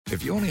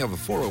If you only have a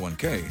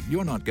 401k,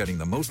 you're not getting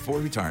the most for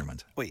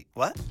retirement. Wait,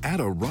 what? Add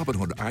a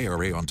Robinhood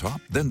IRA on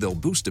top, then they'll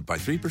boost it by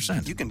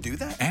 3%. You can do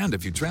that? And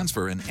if you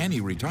transfer in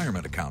any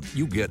retirement account,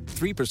 you get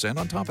 3%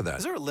 on top of that.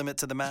 Is there a limit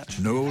to the match?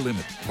 No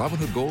limit.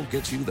 Robinhood Gold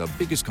gets you the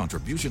biggest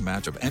contribution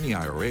match of any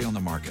IRA on the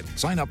market.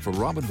 Sign up for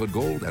Robinhood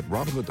Gold at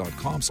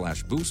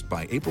Robinhood.com/boost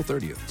by April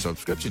 30th.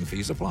 Subscription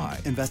fees apply.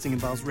 Investing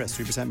involves risk.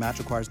 3% match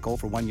requires gold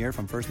for 1 year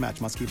from first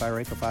match. Must keep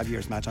IRA for 5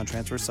 years. Match on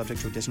transfers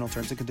subject to additional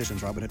terms and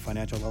conditions. Robinhood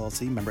Financial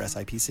LLC, member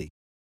SIPC.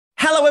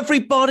 Hello,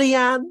 everybody,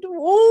 and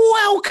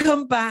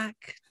welcome back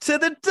to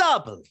the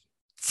Double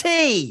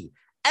T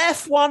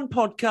F1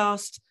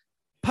 podcast,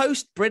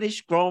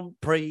 post-British Grand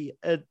Prix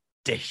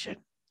edition.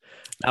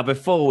 Now,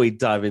 before we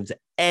dive into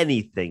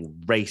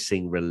anything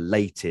racing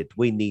related,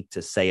 we need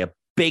to say a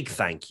big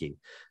thank you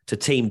to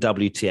Team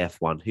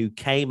WTF1, who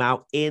came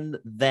out in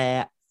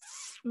their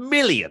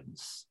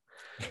millions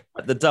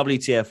at the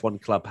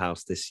WTF1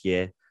 Clubhouse this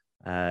year.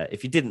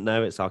 If you didn't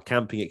know, it's our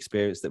camping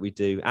experience that we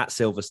do at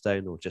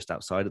Silverstone or just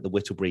outside at the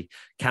Whittlebury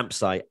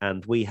campsite.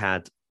 And we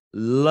had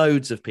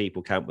loads of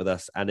people camp with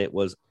us and it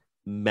was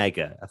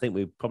mega. I think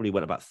we probably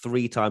went about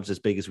 3 times as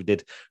big as we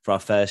did for our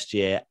first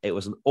year. It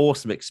was an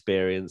awesome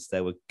experience.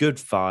 There were good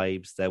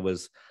vibes. There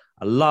was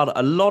a lot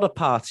of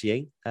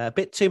partying, a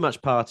bit too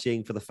much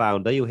partying for the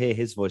founder. You'll hear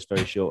his voice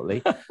very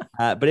shortly.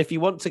 But if you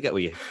want to go, well,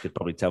 you could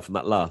probably tell from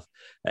that laugh.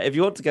 If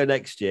you want to go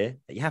next year,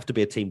 you have to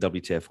be a Team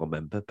WTF1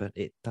 member, but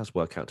it does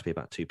work out to be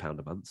about £2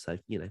 a month. So,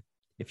 you know,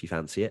 if you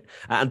fancy it.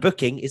 And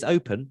booking is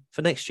open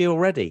for next year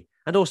already.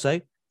 And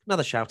also,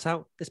 another shout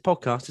out, this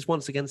podcast is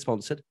once again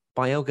sponsored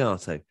by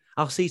Elgato,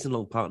 our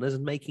season-long partners,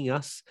 and making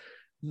us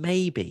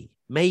maybe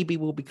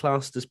we'll be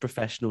classed as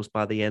professionals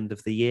by the end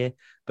of the year,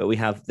 but we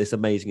have this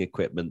amazing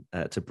equipment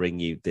to bring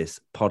you this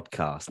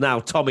podcast. Now,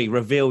 Tommy,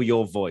 reveal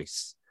your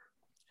voice.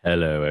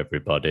 Hello,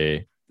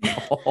 everybody.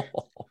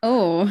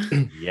 Oh,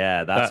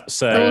 yeah, that's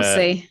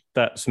saucy.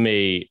 That's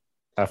me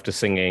after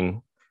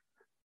singing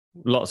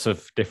lots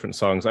of different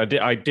songs. I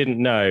didn't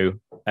know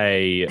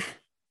a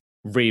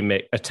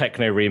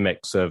techno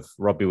remix of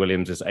Robbie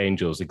Williams'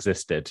 Angels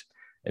existed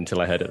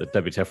until I heard it at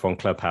the WTF1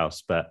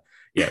 Clubhouse, but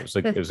yeah,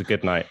 it was a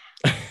good night.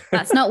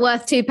 That's not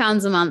worth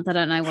 £2 a month. I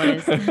don't know what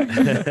is.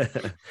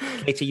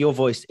 Katie, your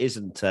voice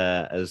isn't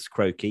as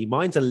croaky.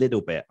 Mine's a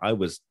little bit. I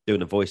was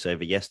doing a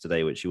voiceover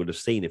yesterday, which you would have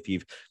seen if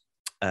you've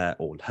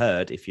or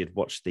heard if you'd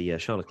watched the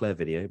Charles Leclerc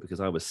video, because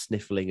I was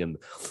sniffling and,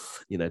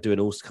 you know, doing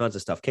all kinds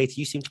of stuff. Katie,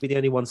 you seem to be the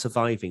only one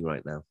surviving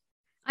right now.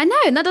 I know,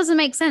 and that doesn't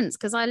make sense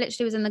because I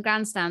literally was in the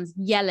grandstands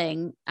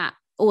yelling at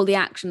all the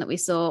action that we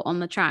saw on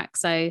the track.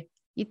 So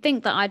you'd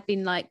think that I'd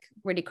been like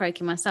really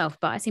croaking myself,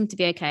 but I seem to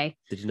be okay.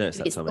 Did you notice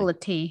that, it's Tommy? full of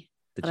tea.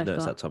 Did you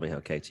notice that, Tommy, how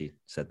Katie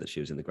said that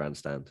she was in the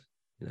grandstand,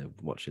 you know,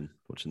 watching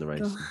the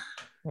race?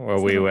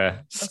 Well, we were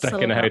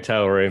stuck in a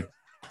hotel room.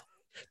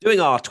 Doing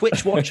our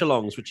Twitch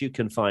watch-alongs, which you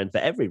can find for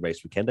every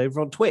race weekend over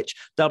on Twitch,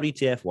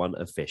 WTF1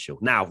 Official.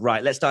 Now,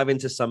 right, let's dive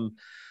into some,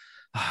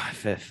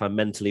 if I'm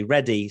mentally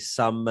ready,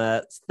 some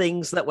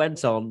things that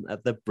went on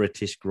at the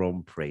British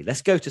Grand Prix.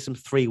 Let's go to some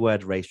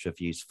 3-word race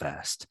reviews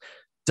first.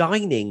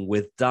 Dining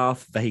with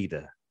Darth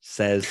Vader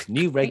says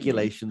new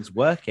regulations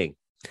working.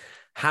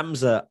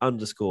 Hamza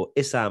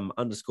 _Isam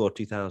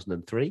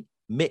 _2003.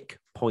 Mick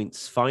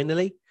points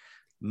finally.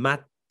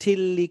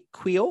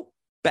 Matiliquio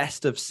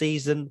best of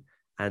season.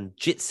 And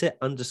Jitse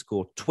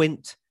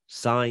 _Twint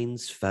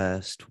signs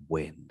first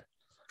win.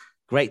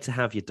 Great to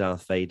have you,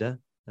 Darth Vader.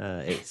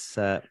 It's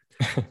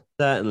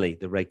certainly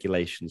the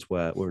regulations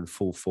were in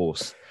full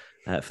force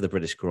for the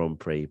British Grand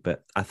Prix.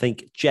 But I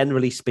think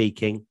generally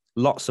speaking,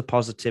 lots of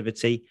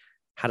positivity.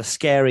 Had a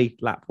scary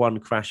lap 1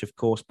 crash, of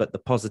course, but the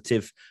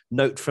positive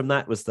note from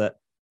that was that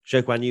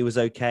Zhou Guanyu was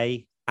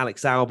okay.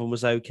 Alex Albon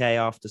was okay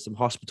after some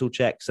hospital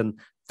checks. And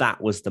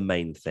that was the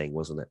main thing,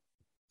 wasn't it?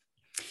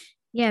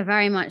 Yeah,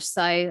 very much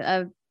so.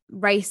 A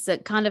race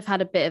that kind of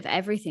had a bit of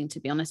everything, to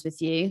be honest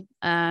with you.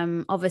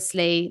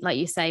 Obviously, like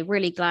you say,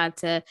 really glad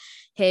to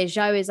hear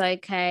Zhou is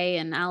okay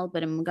and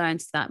Albon, and we'll go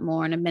into that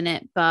more in a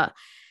minute. But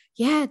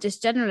yeah,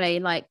 just generally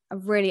like a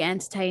really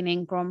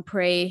entertaining Grand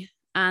Prix.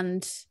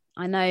 And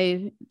I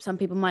know some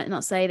people might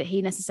not say that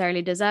he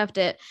necessarily deserved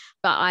it,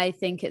 but I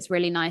think it's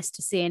really nice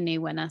to see a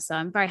new winner. So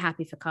I'm very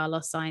happy for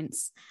Carlos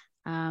Sainz.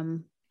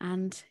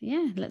 And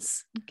yeah,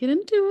 let's get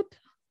into it.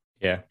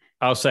 Yeah,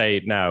 I'll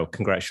say now,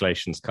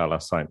 congratulations,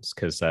 Carlos Sainz,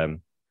 because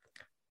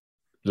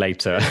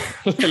later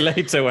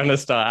when I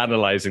start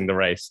analysing the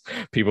race,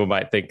 people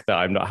might think that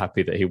I'm not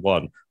happy that he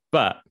won,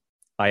 but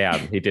I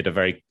am. He did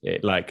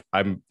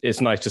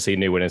it's nice to see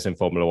new winners in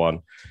Formula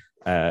One.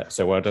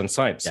 So well done,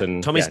 Sainz. Yeah.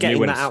 And Tommy's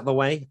getting that out of the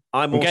way.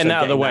 I'm also getting that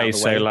out of the way.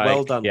 So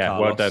well done, Carlos.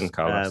 Well done,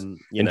 Carlos.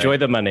 Enjoy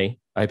the money.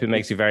 I hope it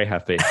makes you very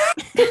happy.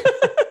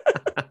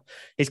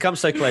 He's come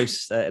so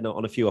close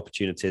on a few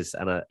opportunities,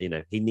 and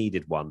he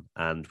needed one,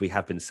 and we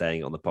have been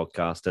saying it on the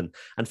podcast,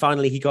 and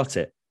finally he got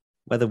it.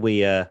 Whether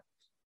we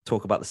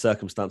talk about the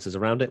circumstances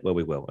around it, well,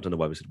 we will. I don't know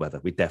why we said whether.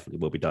 We definitely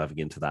will be diving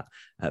into that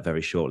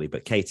very shortly.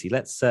 But Katie,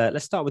 let's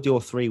start with your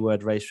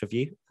 3-word race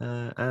review,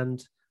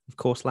 and of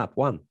course, lap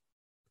 1.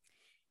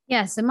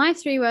 Yeah, so my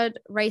 3-word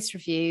race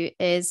review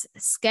is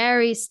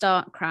scary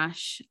start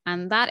crash.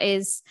 And that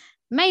is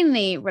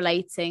mainly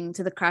relating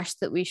to the crash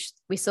that we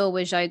saw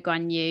with Zhou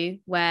Guanyu,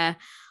 where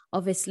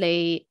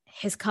obviously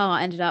his car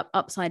ended up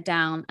upside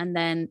down and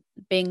then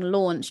being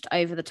launched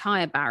over the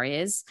tyre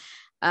barriers.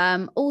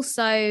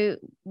 Also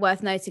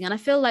worth noting, and I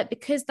feel like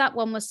because that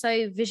one was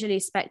so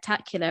visually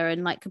spectacular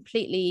and like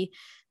completely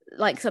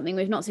like something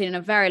we've not seen in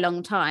a very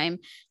long time,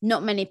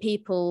 not many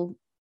people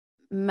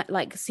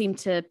like seem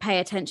to pay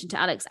attention to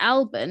Alex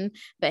Albon,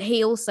 but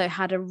he also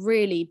had a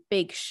really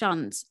big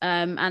shunt.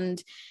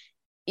 And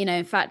you know,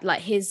 in fact,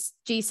 like his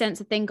G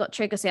sensor thing got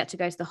triggered, so he had to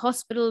go to the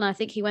hospital. And I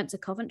think he went to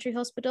Coventry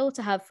Hospital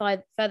to have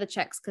further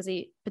checks because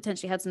he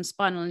potentially had some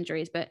spinal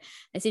injuries, but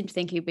they seem to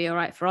think he'd be all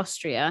right for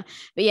Austria.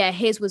 But yeah,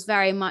 his was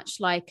very much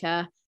like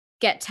a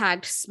get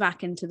tagged,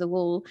 smack into the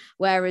wall,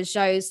 whereas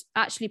Zhou's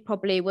actually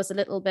probably was a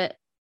little bit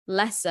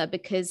lesser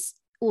because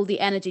all the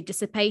energy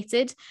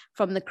dissipated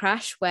from the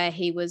crash where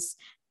he was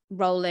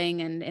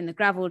rolling and in the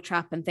gravel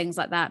trap and things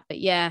like that. But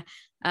yeah,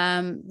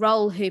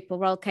 roll hoop or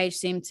roll cage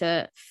seemed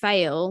to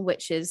fail,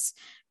 which is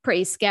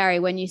pretty scary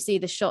when you see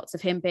the shots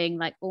of him being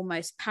like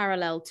almost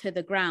parallel to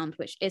the ground,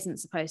 which isn't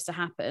supposed to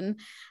happen.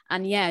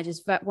 And yeah,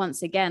 just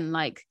once again,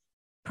 like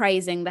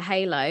praising the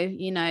halo.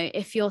 You know,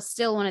 if you're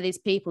still one of these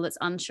people that's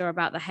unsure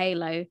about the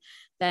halo,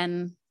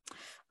 then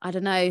I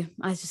don't know,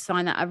 I just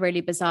find that a really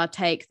bizarre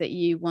take that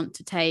you want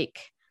to take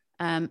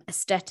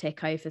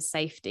aesthetic over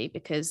safety,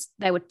 because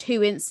there were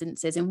 2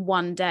 instances in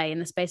one day in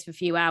the space of a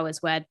few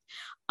hours where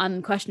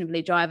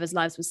unquestionably drivers'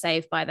 lives were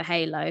saved by the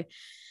halo.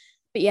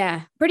 But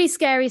yeah, pretty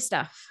scary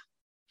stuff.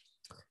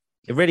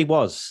 It really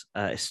was.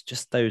 It's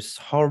just those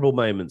horrible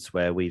moments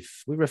where we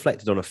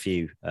reflected on a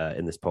few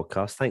in this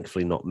podcast,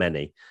 thankfully not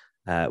many,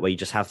 where you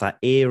just have that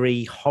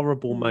eerie,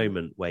 horrible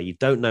moment where you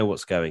don't know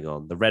what's going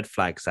on. The red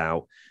flag's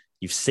out.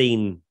 You've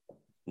seen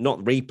not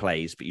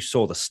replays, but you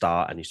saw the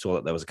start and you saw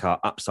that there was a car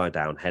upside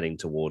down heading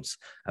towards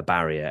a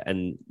barrier.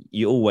 And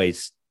you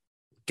always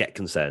get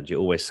concerned. You're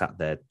always sat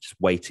there just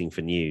waiting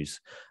for news.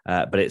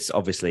 But it's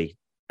obviously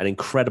an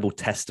incredible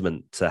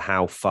testament to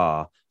how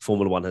far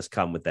Formula One has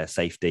come with their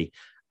safety.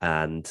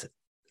 And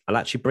I'll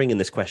actually bring in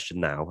this question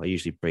now. I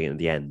usually bring it at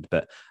the end,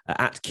 but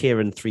at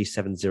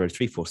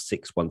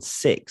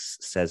Kieran37034616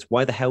 says,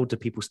 why the hell do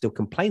people still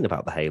complain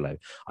about the halo?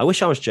 I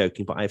wish I was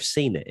joking, but I've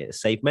seen it. It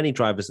saved many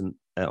drivers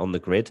on the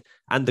grid,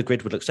 and the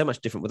grid would look so much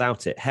different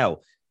without it.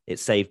 Hell, it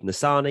saved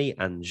Nissany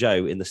and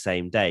Zhou in the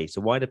same day.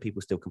 So why do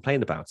people still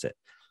complain about it?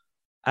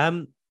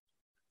 And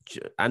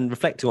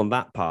reflecting on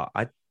that part,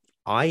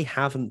 I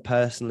haven't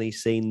personally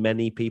seen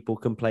many people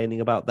complaining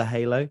about the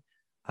halo.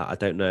 I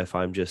don't know if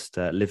I'm just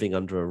living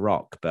under a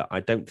rock, but I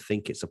don't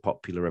think it's a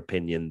popular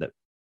opinion that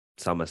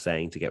some are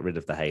saying to get rid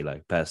of the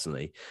halo,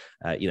 personally.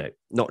 You know,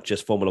 not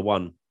just Formula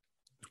One,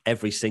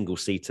 every single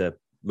seater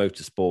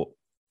motorsport,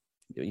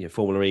 you know,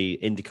 Formula E,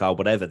 IndyCar,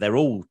 whatever, they're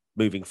all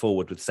moving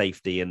forward with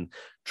safety and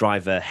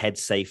driver head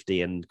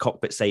safety and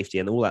cockpit safety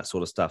and all that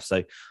sort of stuff.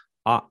 So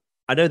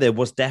I know there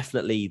was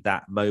definitely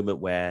that moment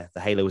where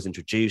the halo was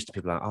introduced.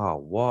 People are like, oh,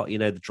 what? You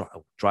know, the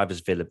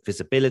driver's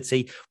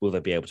visibility, will they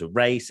be able to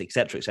race, et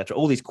cetera,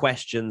 all these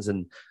questions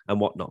and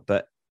whatnot.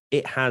 But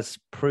it has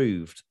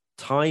proved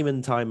time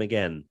and time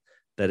again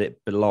that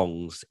it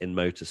belongs in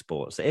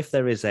motorsport. So if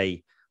there is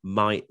a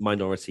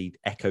minority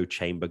echo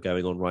chamber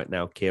going on right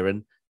now,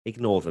 Kieran,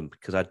 ignore them,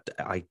 because I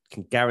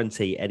can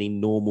guarantee any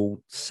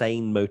normal,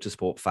 sane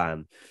motorsport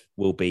fan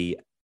will be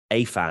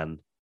a fan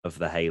of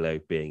the halo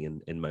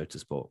being in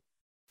motorsport.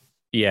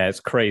 Yeah, it's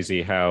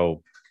crazy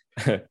how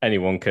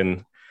anyone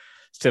can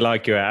still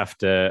argue it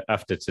after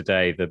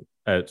today.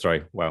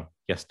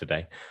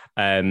 Yesterday.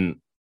 The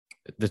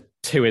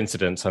 2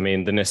 incidents. I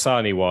mean, the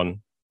Nissany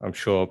one, I'm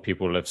sure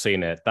people will have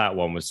seen it. That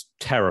one was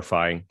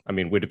terrifying. I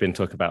mean, we'd have been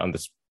talking about on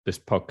this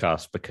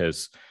podcast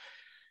because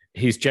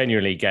he's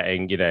genuinely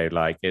getting, you know,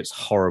 like, it's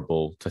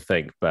horrible to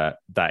think, but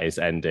that is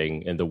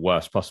ending in the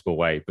worst possible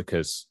way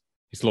because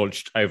he's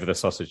launched over the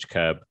sausage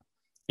curb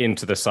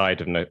into the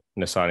side of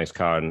Nissany's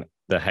car, and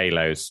the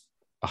halo's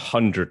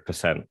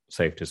 100%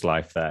 saved his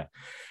life there.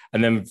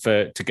 And then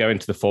to go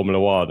into the Formula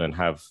One and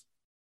have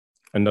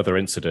another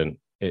incident,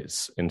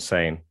 it's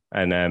insane.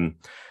 And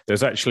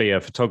there's actually a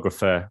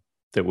photographer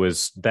that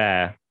was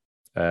there.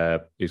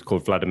 He's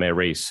called Vladimir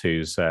Reis,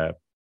 who's a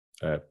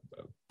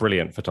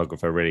brilliant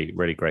photographer, really,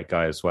 really great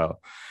guy as well.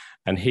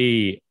 And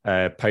he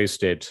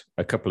posted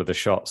a couple of the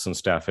shots and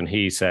stuff. And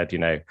he said, you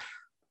know,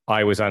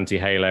 I was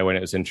anti-halo when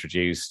it was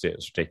introduced. It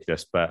was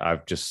ridiculous, but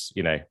I've just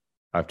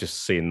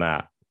seen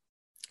that,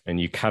 and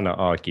you cannot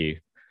argue.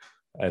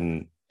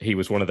 And he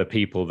was one of the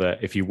people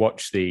that, if you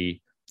watch the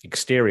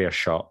exterior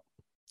shot,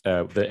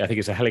 I think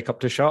it's a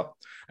helicopter shot,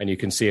 and you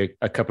can see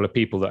a couple of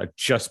people that are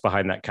just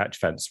behind that catch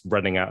fence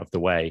running out of the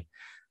way.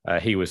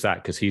 He was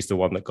that, because he's the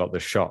one that got the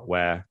shot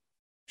where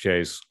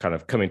Zhou's kind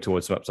of coming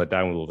towards him upside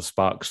down with all the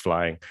sparks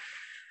flying.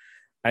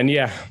 And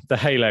yeah, the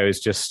halo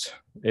is just,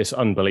 it's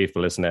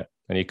unbelievable, isn't it?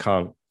 And you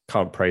can't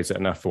praise it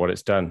enough for what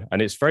it's done.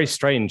 And it's very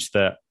strange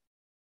that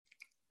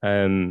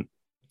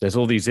there's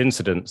all these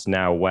incidents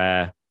now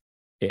where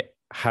it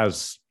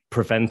has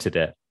prevented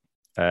it.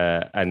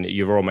 And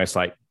you're almost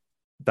like,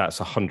 that's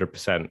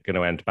 100% going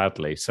to end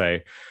badly. So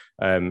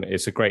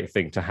it's a great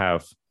thing to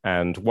have.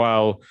 And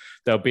while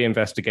there'll be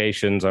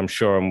investigations, I'm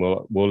sure, and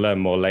we'll learn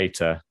more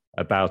later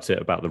about it,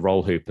 about the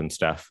roll hoop and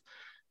stuff,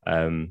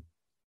 at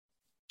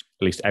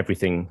least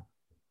everything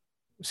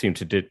seemed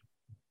to did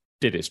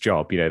its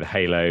job. You know, the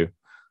halo,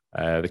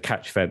 the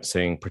catch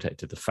fencing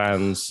protected the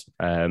fans.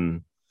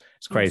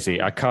 It's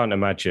crazy. I can't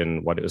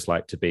imagine what it was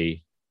like to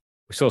be.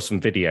 We saw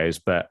some videos,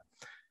 but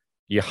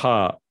your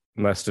heart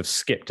must have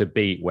skipped a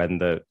beat when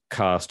the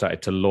car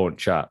started to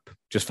launch up,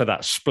 just for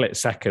that split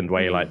second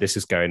where you're like, this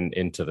is going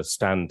into the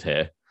stand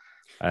here.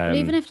 Well,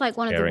 even if like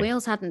one of the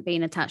wheels hadn't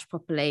been attached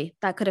properly,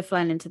 that could have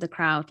flown into the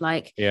crowd.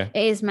 Like, it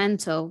is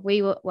mental.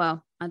 We were,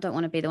 well, I don't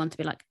want to be the one to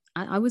be like,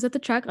 I was at the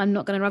track. I'm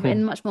not going to rub it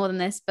in much more than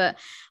this, but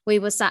we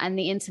were sat in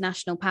the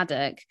international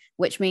paddock,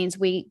 which means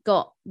we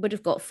would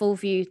have got full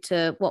view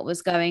to what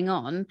was going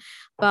on.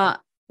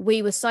 But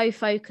we were so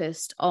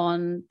focused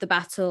on the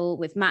battle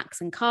with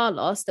Max and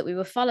Carlos that we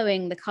were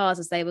following the cars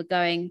as they were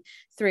going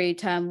through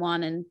turn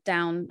one and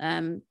down,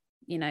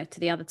 to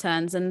the other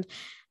turns. And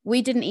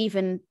we didn't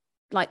even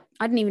I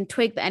didn't even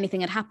twig that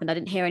anything had happened. I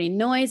didn't hear any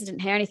noise. I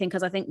didn't hear anything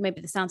because I think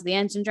maybe the sound of the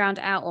engine drowned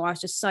it out, or I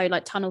was just so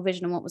like tunnel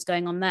vision on what was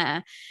going on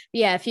there. But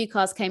yeah, a few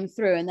cars came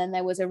through and then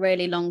there was a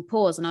really long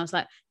pause. And I was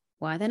like,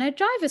 why are there no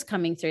drivers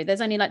coming through? There's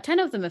only like 10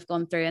 of them have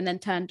gone through, and then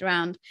turned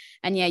around.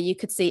 And yeah, you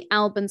could see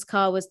Albon's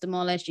car was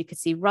demolished. You could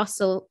see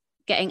Russell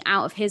getting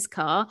out of his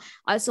car.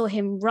 I saw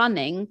him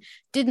running,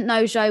 didn't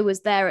know Zhou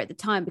was there at the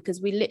time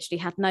because we literally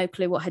had no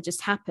clue what had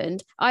just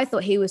happened. I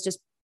thought he was just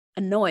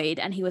annoyed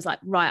and he was like,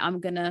 right, I'm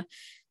going to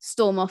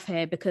storm off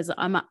here because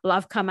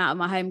I've come out of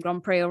my home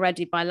Grand Prix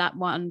already by lap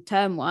one,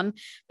 turn one.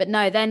 But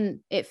no, then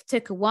it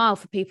took a while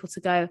for people to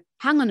go,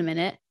 hang on a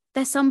minute,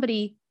 there's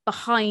somebody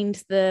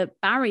behind the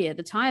barrier,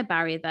 the tire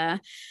barrier there.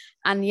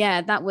 And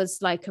yeah, that was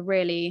like a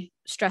really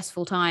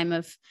stressful time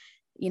of,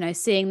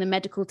 seeing the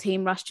medical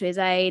team rush to his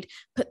aid,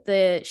 put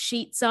the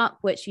sheets up,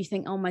 which you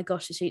think, oh my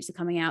gosh, the sheets are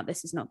coming out,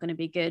 this is not going to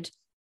be good.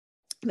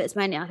 But it's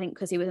mainly, I think,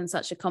 because he was in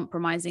such a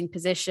compromising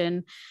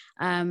position.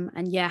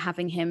 And yeah,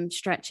 having him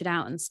stretch it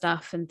out and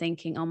stuff and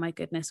thinking, oh my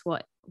goodness,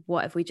 what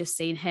have we just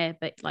seen here?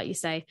 But like you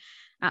say,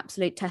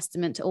 absolute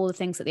testament to all the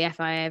things that the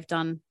FIA have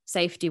done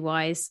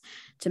safety-wise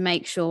to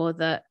make sure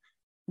that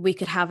we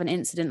could have an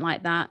incident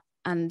like that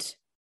and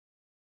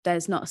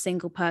there's not a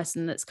single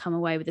person that's come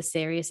away with a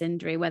serious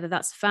injury, whether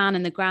that's a fan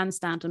in the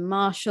grandstand and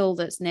Marshall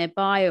that's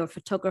nearby, or a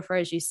photographer,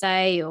 as you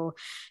say, or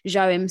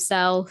Zhou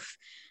himself.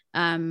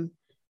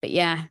 But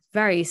yeah,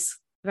 very,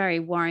 very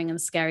worrying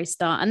and scary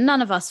start. And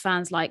none of us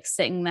fans like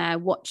sitting there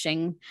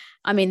watching.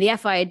 I mean, the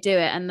FIA do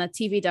it and the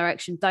TV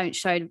direction don't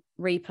show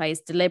replays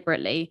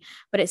deliberately,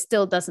 but it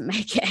still doesn't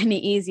make it any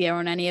easier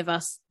on any of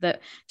us that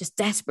just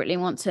desperately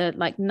want to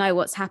like know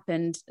what's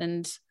happened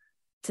and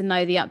to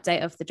know the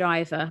update of the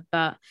driver.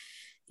 But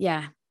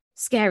yeah,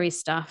 scary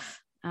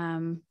stuff.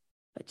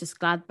 But just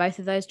glad both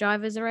of those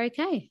drivers are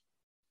okay.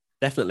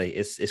 Definitely.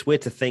 It's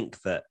weird to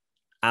think that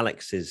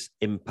Alex's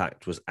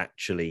impact was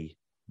actually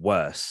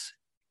worse.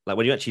 Like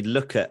when you actually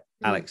look at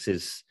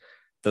Alex's,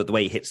 the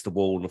way he hits the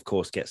wall and of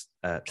course gets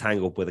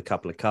tangled with a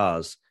couple of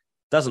cars,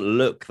 doesn't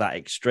look that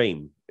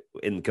extreme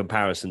in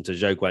comparison to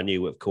Zhou Guanyu,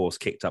 who of course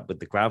kicked up with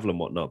the gravel and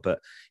whatnot. But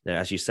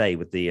as you say,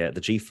 with the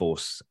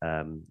G-force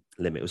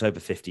limit, it was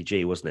over 50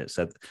 G, wasn't it?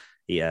 So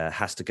he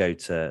has to go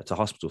to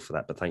hospital for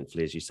that. But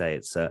thankfully, as you say,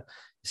 it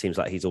seems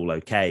like he's all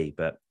okay.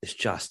 But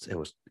it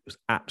was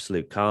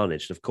absolute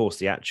carnage. And of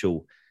course,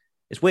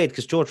 it's weird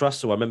because George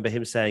Russell, I remember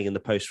him saying in the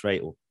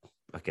post-race, or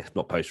I guess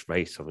not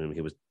post-race, I mean,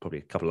 he was probably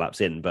a couple of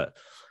laps in, but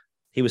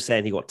he was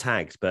saying he got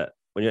tagged. But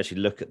when you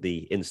actually look at the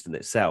incident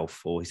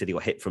itself, or he said he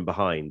got hit from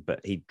behind, but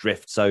he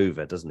drifts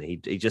over, doesn't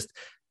he? He just,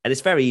 and it's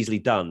very easily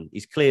done.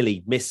 He's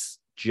clearly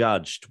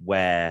misjudged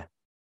where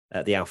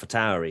the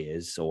AlphaTauri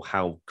is, or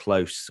how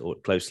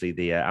closely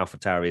the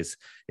AlphaTauri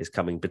is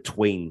coming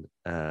between,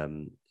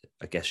 I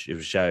guess,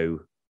 Zhou,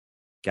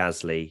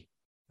 Gasly,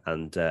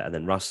 and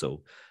then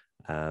Russell.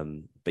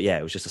 But yeah,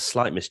 it was just a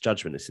slight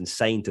misjudgment. It's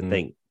insane to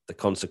think the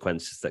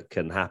consequences that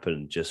can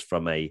happen just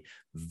from a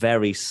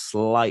very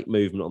slight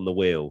movement on the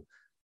wheel,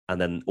 and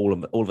then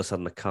all of a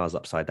sudden the car's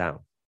upside down.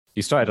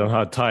 He started on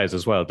hard tyres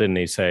as well, didn't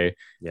he? So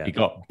yeah, he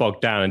got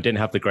bogged down and didn't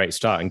have the great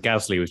start, and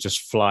Gasly was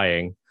just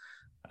flying.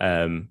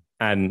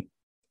 And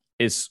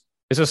it's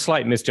a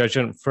slight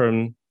misjudgment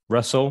from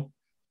Russell,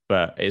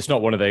 but it's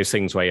not one of those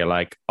things where you're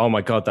like, oh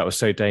my God, that was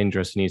so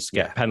dangerous, he needs to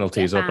get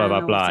penalties or blah,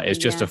 blah, blah. It's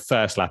just a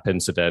first lap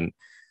incident.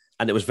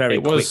 And it was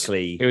very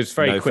quickly. It was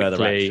very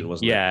quickly, action,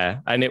 wasn't it? Yeah.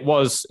 And it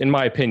was, in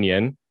my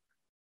opinion,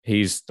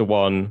 he's the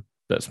one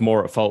that's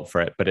more at fault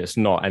for it, but it's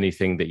not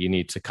anything that you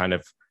need to kind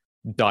of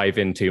dive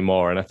into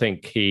more. And I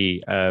think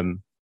he,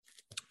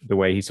 the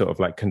way he sort of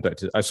like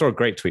conducted, I saw a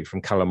great tweet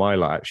from Callum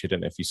Isla, actually. I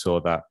don't know if you saw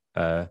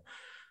that.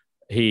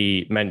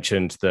 He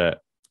mentioned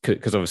that,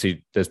 because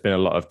obviously there's been a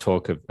lot of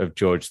talk of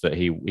George, that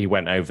he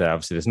went over there.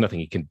 Obviously there's nothing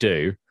he can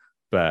do,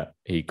 but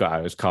he got out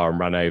of his car and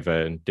ran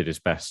over and did his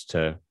best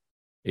to,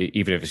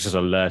 even if it's just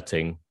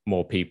alerting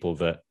more people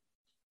that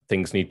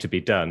things need to be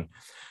done.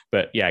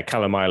 But yeah,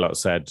 Callum Ilott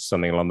said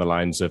something along the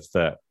lines of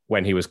that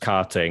when he was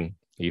karting,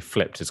 he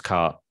flipped his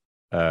kart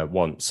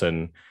once,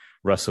 and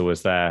Russell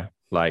was there,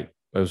 like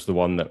was the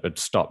one that had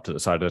stopped at the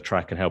side of the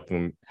track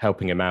and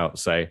helping him out.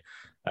 So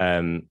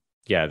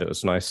yeah, that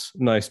was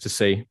nice to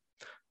see,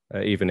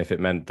 even if it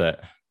meant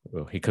that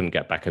he couldn't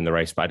get back in the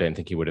race, but I don't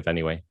think he would have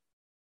anyway.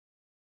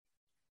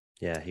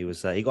 Yeah, he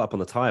was. He got up on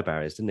the tyre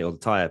barriers, didn't he, or the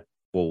tyre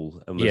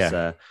wall, and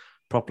was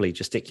properly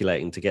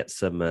gesticulating to get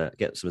some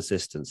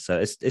assistance. So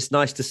it's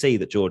nice to see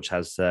that George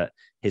has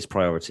his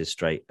priorities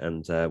straight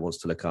and wants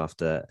to look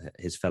after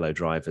his fellow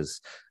drivers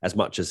as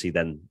much as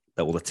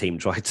the team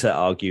tried to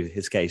argue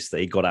his case that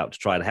he got out to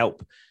try and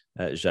help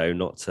Zhou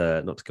not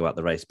to go out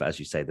the race. But as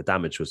you say, the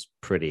damage was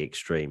pretty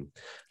extreme.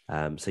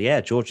 So yeah,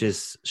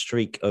 George's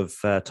streak of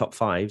top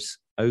fives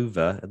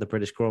over at the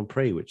British Grand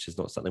Prix, which is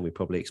not something we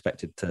probably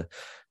expected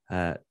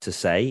to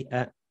say.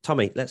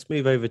 Tommy, let's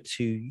move over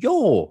to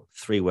your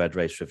 3-word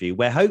race review,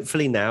 where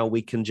hopefully now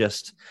we can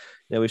just,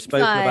 we've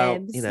spoken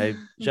about,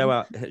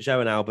 Zhou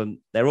and Albon,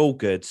 they're all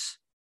good.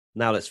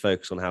 Now let's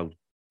focus on how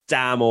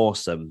damn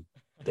awesome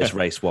this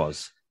race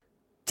was.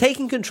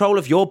 Taking control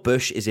of your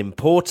bush is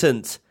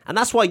important, and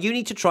that's why you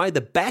need to try the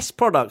best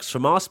products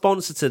from our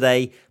sponsor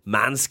today,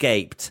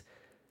 Manscaped.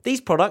 These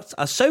products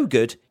are so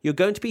good, you're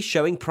going to be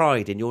showing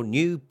pride in your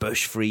new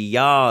bush-free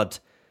yard.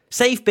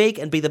 Save big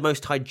and be the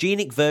most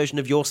hygienic version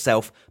of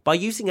yourself by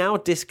using our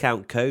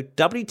discount code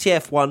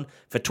WTF1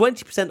 for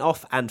 20%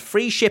 off and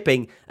free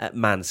shipping at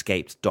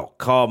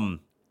manscaped.com.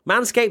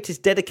 Manscaped is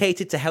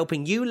dedicated to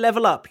helping you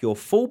level up your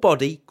full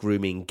body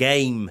grooming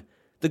game.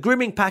 The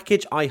grooming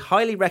package I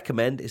highly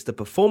recommend is the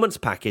Performance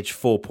Package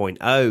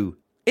 4.0.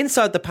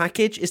 Inside the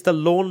package is the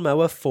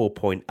Lawnmower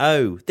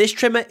 4.0. This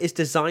trimmer is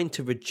designed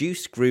to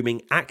reduce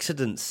grooming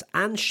accidents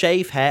and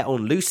shave hair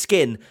on loose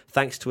skin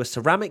thanks to a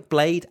ceramic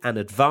blade and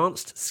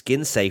advanced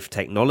skin-safe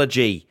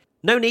technology.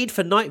 No need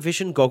for night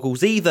vision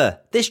goggles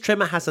either. This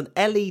trimmer has an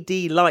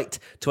LED light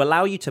to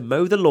allow you to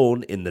mow the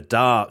lawn in the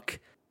dark.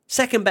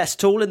 Second best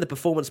tool in the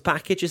performance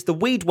package is the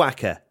Weed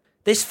Whacker.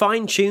 This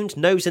fine-tuned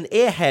nose and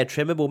ear hair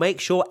trimmer will make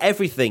sure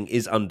everything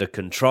is under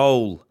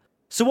control.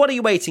 So what are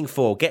you waiting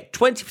for? Get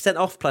 20%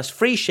 off plus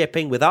free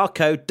shipping with our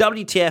code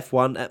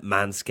WTF1 at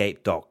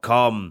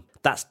manscaped.com.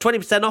 That's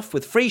 20% off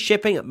with free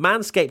shipping at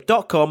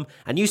manscaped.com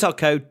and use our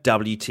code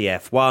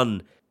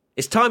WTF1.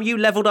 It's time you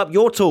leveled up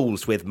your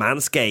tools with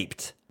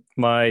Manscaped.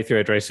 My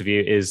 3-word race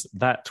review is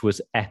that was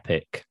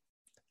epic.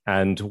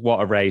 And what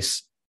a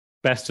race.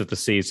 Best of the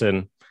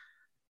season.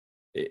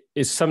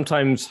 It's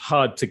sometimes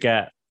hard to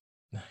get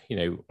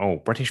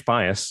British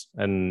bias,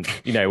 and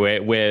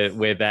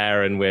we're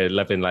there and we're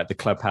loving like the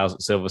clubhouse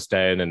at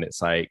Silverstone, and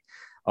it's like,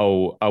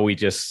 oh, are we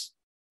just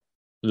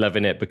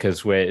loving it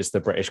because it's the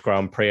British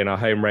Grand Prix and our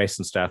home race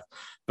and stuff?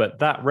 But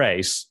that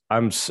race,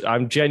 I'm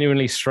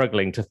genuinely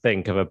struggling to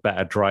think of a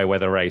better dry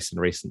weather race in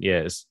recent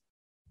years.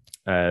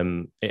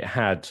 It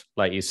had,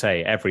 like you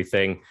say,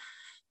 everything.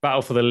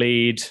 Battle for the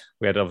lead.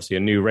 We had obviously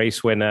a new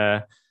race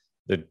winner.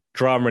 The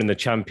drama in the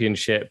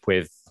championship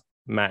with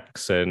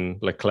Max and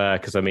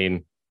Leclerc, because I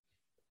mean,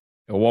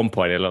 at one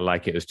point it looked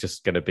like it was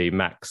just going to be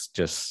Max,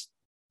 just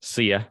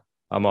see ya,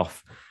 I'm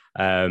off.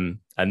 And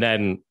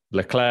then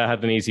Leclerc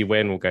had an easy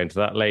win. We'll go into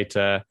that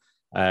later.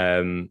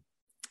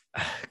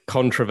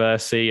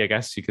 Controversy, I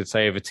guess you could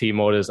say, over team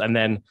orders. And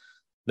then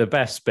the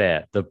best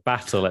bit, the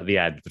battle at the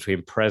end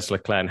between Perez,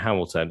 Leclerc and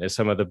Hamilton is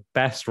some of the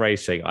best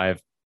racing I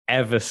have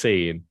ever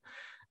seen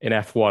in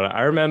F1.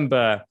 I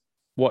remember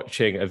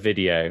watching a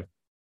video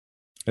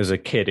as a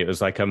kid. It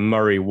was like a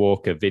Murray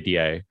Walker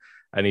video,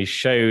 and he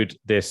showed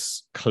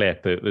this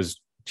clip. It was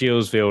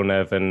Gilles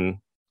Villeneuve and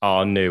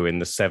Arnoux in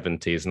the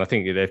 70s, and I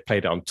think they've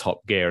played it on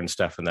Top Gear and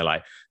stuff, and they're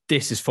like,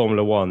 this is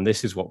Formula One,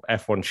 this is what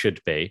F1 should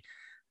be.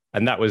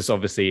 And that was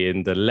obviously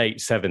in the late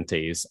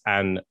 70s,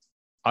 and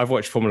I've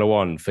watched Formula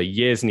One for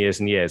years and years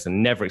and years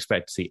and never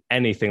expected to see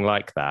anything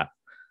like that.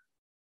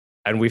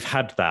 And we've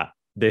had that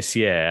this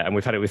year, and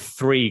we've had it with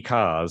 3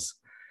 cars.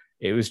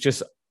 It was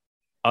just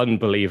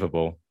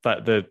unbelievable.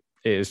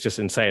 It was just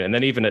insane. And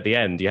then even at the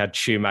end, you had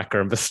Schumacher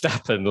and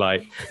Verstappen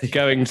like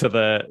going to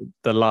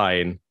the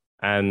line.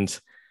 And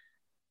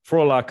for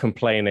all our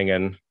complaining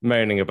and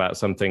moaning about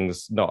some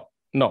things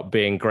not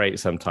being great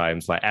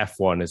sometimes, like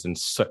F1 is in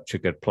such a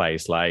good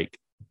place. Like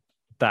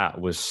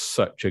that was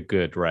such a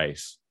good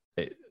race.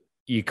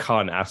 You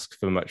can't ask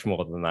for much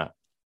more than that.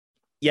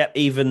 Yep,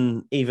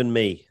 even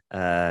me,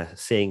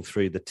 seeing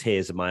through the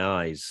tears of my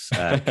eyes,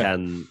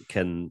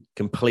 can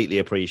completely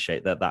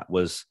appreciate that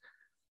was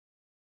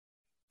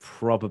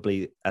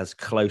probably as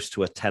close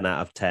to a 10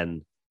 out of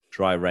 10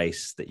 dry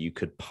race that you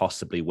could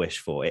possibly wish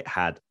for. It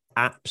had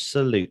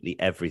absolutely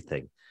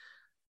everything.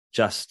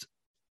 Just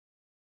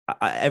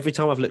every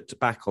time I've looked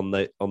back on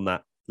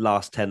that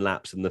last 10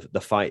 laps and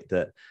the fight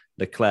that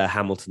Leclerc,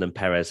 Hamilton and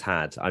Perez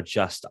had,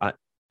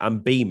 I'm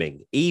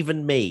beaming.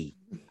 Even me,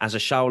 as a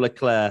Charles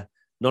Leclerc,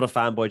 not a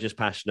fanboy, just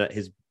passionate,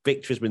 his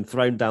victory's been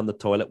thrown down the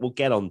toilet. We'll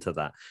get onto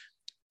that.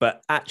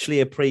 But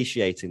actually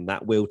appreciating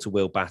that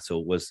wheel-to-wheel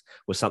battle was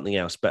something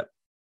else. But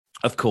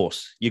Of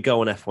course, you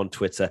go on F1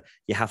 Twitter,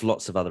 you have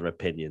lots of other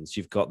opinions.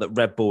 You've got that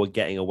Red Bull were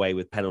getting away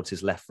with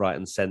penalties left, right,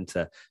 and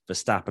centre.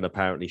 Verstappen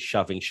apparently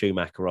shoving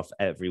Schumacher off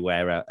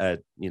everywhere,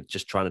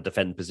 just trying to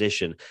defend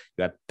position.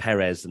 You had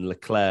Perez and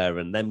Leclerc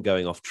and them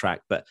going off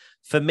track. But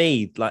for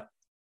me, like,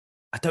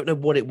 I don't know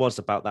what it was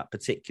about that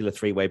particular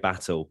three-way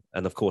battle.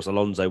 And of course,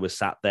 Alonso was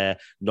sat there,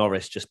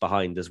 Norris just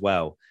behind as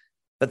well.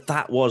 But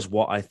that was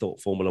what I thought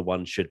Formula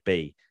One should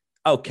be.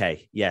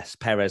 Okay, yes,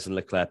 Perez and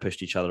Leclerc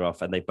pushed each other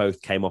off and they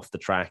both came off the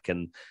track.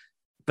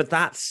 But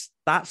that's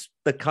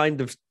the kind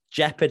of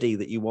jeopardy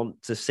that you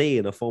want to see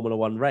in a Formula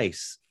One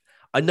race.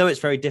 I know it's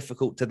very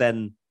difficult to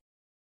then,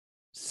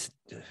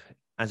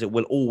 as it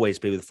will always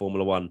be with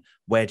Formula One,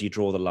 where do you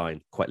draw the line?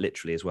 Quite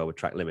literally as well with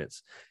track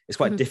limits. It's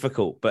quite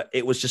difficult, but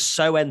it was just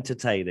so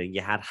entertaining.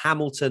 You had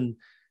Hamilton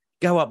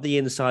go up the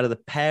inside of the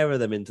pair of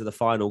them into the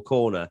final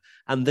corner.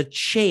 And the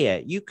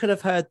cheer, you could have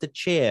heard the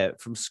cheer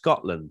from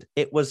Scotland.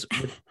 It was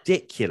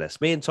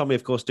ridiculous. Me and Tommy,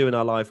 of course, doing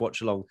our live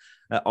watch along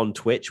on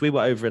Twitch. We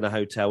were over in a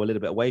hotel a little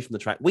bit away from the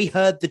track. We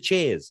heard the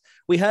cheers.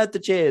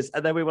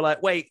 And then we were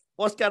like, wait,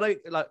 what's going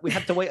on? Like, we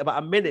had to wait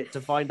about a minute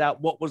to find out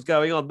what was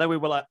going on. Then we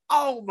were like,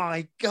 oh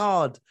my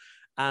God.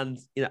 And,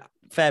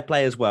 fair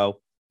play as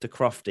well to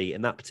Crofty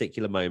in that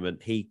particular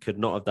moment. He could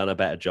not have done a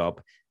better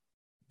job.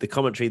 The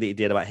commentary that he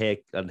did about here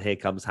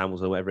comes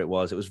Hamilton, whatever it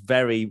was, it was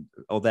very,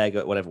 whatever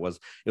it was,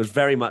 it was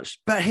very much,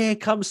 but here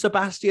comes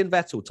Sebastian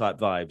Vettel type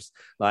vibes.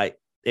 Like,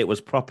 it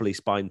was properly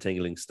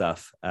spine-tingling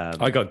stuff.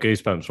 I got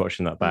goosebumps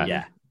watching that back.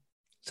 Yeah.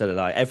 So did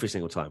I, every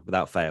single time,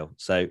 without fail.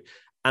 So,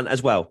 and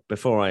as well,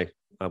 before I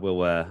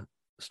will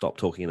stop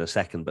talking in a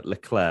second, but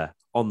Leclerc,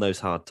 on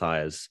those hard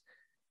tyres,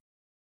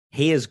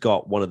 he has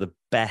got one of the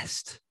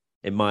best,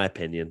 in my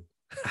opinion,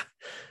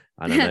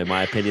 I don't know,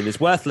 my opinion is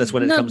worthless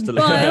when it comes to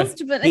Leclerc.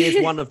 But... He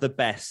is one of the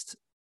best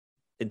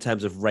in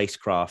terms of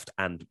racecraft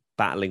and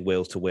battling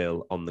wheel to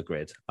wheel on the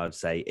grid, I would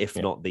say, if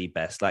not the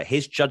best. Like,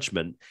 his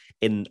judgment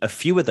in a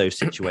few of those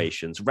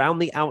situations, round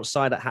the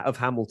outside of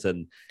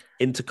Hamilton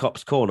into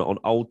Copse Corner on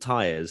old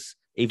tyres,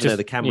 even though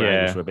the camera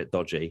angles were a bit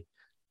dodgy,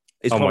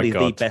 is probably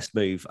the best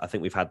move I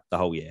think we've had the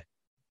whole year.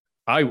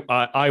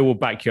 I will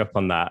back you up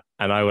on that.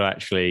 And I will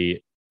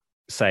actually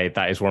say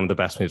that is one of the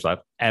best moves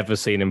I've ever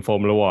seen in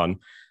Formula One.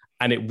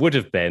 And it would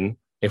have been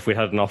if we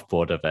had an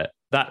offboard of it.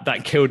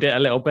 That killed it a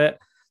little bit.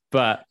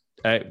 But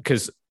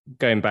because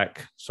going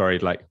back, sorry,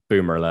 like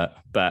boomer alert,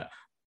 but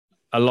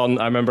I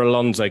remember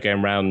Alonso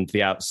going around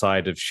the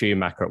outside of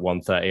Schumacher at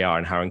 130R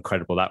and how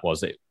incredible that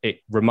was. It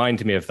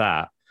reminded me of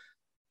that.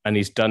 And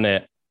he's done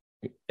it.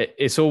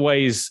 It's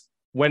always,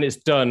 when it's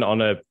done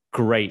on a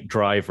great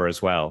driver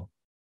as well,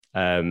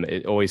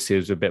 it always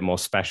seems a bit more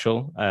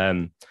special.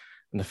 And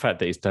the fact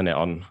that he's done it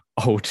on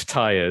old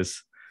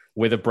tyres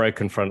with a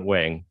broken front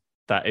wing,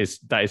 that is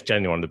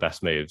genuinely one of the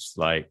best moves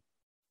like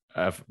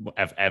I've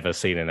ever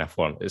seen in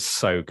F1. It's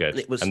so good.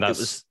 It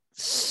was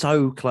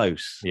so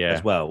close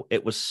as well.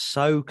 It was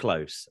so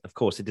close. Of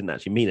course, it didn't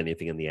actually mean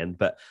anything in the end,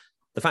 but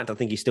the fact I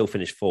think he still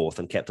finished fourth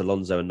and kept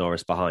Alonso and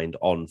Norris behind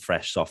on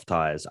fresh, soft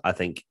tyres, I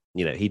think,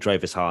 he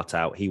drove his heart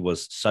out. He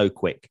was so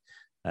quick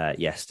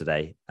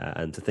yesterday.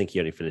 And to think he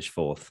only finished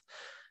fourth.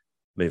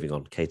 Moving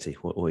on, Katie,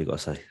 what you got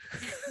to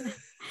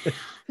say?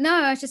 No,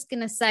 I was just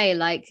going to say,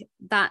 like,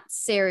 that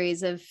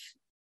series of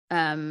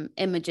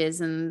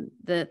images and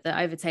the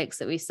overtakes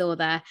that we saw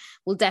there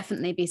will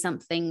definitely be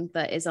something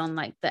that is on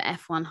like the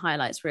F1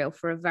 highlights reel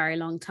for a very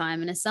long time.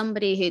 And as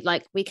somebody who,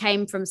 like, we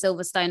came from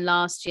Silverstone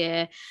last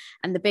year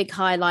and the big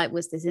highlight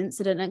was this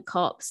incident at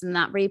Copse, and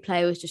that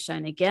replay was just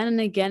shown again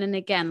and again and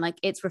again. Like,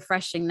 it's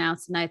refreshing now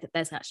to know that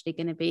there's actually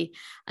going to be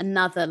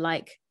another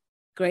like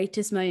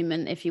greatest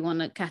moment, if you want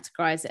to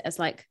categorize it as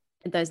like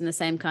those in the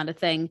same kind of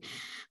thing.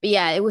 But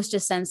yeah, it was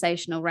just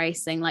sensational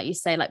racing, like you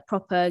say, like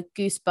proper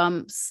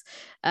goosebumps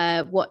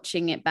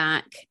watching it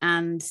back.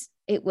 And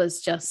it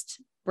was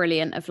just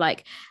brilliant of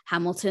like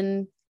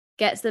Hamilton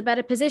gets the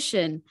better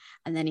position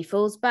and then he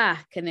falls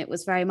back, and it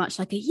was very much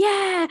like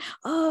a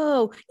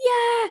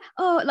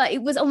like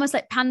it was almost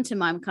like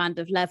pantomime kind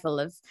of level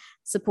of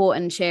support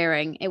and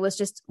cheering. It was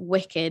just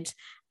wicked.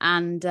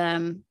 And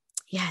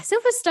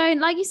Silverstone,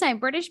 like you say,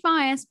 British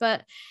bias,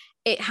 but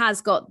it has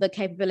got the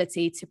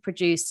capability to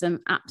produce some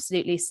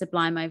absolutely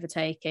sublime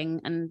overtaking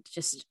and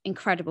just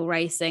incredible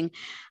racing.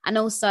 And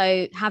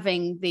also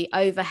having the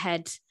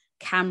overhead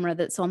camera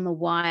that's on the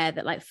wire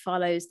that like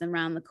follows them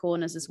around the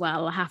corners as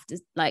well. I have to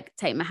like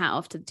take my hat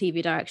off to the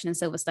TV direction in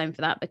Silverstone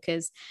for that,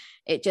 because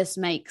it just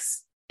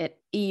makes it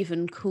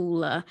even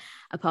cooler,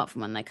 apart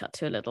from when they cut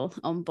to a little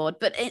on board.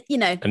 But it,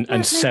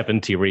 and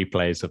 70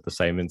 replays of the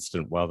same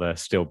incident while they're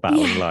still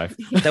battling live.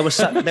 There was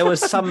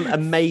some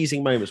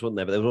amazing moments, wasn't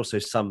there? But there was also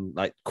some,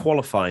 like,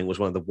 qualifying was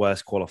one of the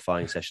worst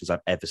qualifying sessions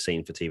I've ever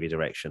seen for TV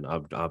direction.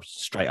 I'll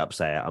straight up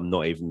say it. I'm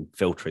not even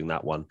filtering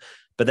that one.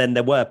 But then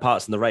there were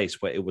parts in the race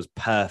where it was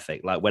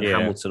perfect. Like when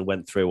Hamilton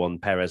went through on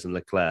Perez and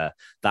Leclerc,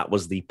 that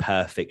was the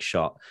perfect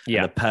shot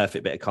and the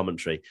perfect bit of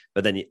commentary.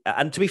 But then,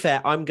 and to be fair,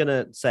 I'm going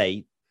to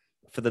say,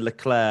 for the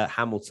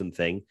Leclerc-Hamilton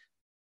thing,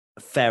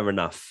 fair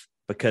enough,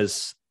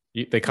 because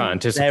They can't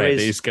anticipate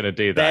that he's going to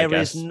do that. There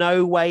is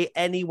no way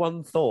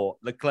anyone thought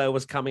Leclerc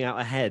was coming out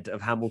ahead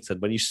of Hamilton.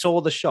 When you saw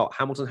the shot,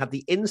 Hamilton had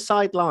the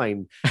inside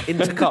line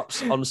into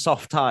Copse on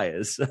soft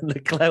tyres, and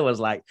Leclerc was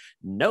like,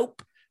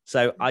 "Nope."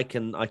 So I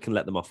can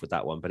let them off with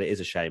that one, but it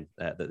is a shame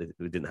that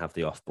we didn't have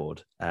the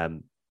offboard.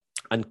 And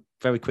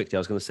very quickly, I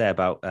was going to say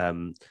about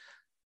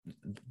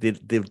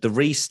the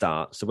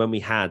restart. So when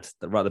we had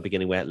right at the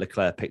beginning where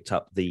Leclerc picked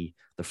up the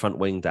front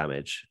wing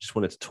damage, just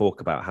wanted to talk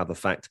about how the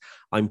fact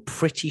I'm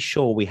pretty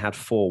sure we had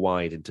 4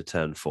 wide into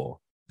turn 4,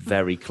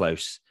 very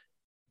close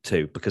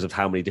to, because of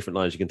how many different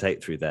lines you can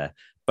take through there.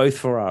 Both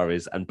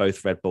Ferraris and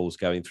both Red Bulls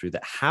going through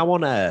that. How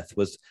on earth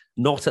was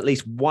not at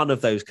least one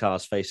of those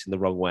cars facing the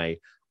wrong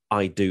way?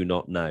 I do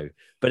not know.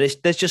 But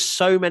there's just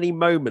so many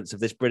moments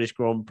of this British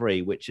Grand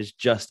Prix, which is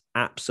just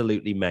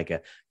absolutely mega.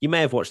 You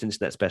may have watched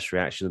Internet's Best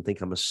Reaction and think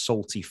I'm a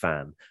salty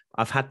fan.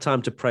 I've had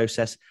time to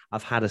process.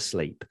 I've had a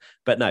sleep.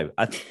 But no,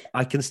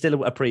 I can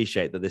still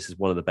appreciate that this is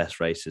one of the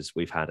best races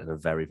we've had in a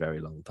very, very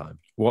long time.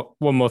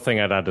 One more thing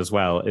I'd add as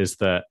well is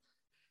that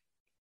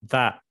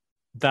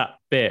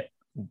bit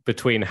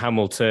between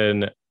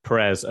Hamilton,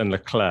 Perez and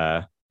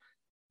Leclerc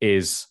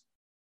is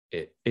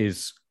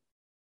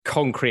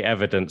concrete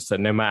evidence that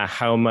no matter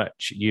how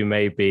much you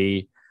may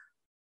be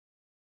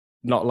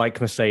not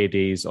like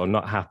Mercedes or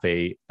not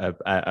happy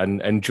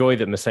and enjoy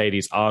that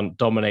Mercedes aren't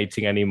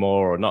dominating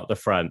anymore or not the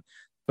front,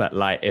 but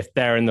like if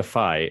they're in the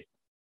fight,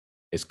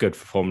 it's good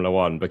for Formula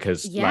One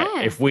because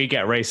like if we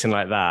get racing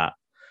like that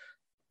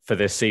for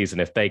this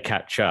season, if they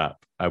catch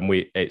up and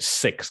it's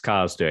 6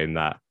 cars doing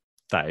that,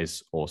 that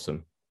is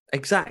awesome.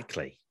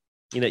 Exactly.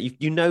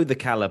 You know the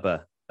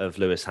caliber of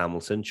Lewis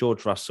Hamilton.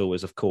 George Russell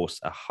is, of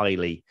course, a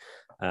highly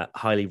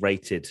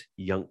rated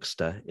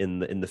youngster in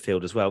the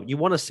field as well. You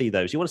want to see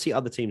those. You want to see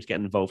other teams get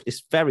involved.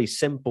 It's very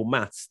simple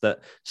maths that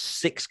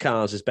 6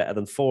 cars is better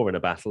than 4 in a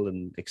battle,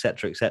 and et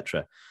cetera, et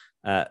cetera.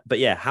 But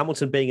yeah,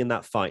 Hamilton being in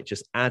that fight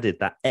just added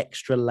that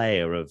extra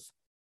layer of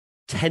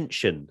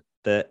tension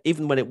that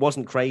even when it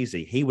wasn't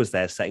crazy, he was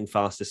there setting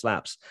fastest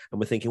laps. And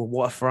we're thinking, well,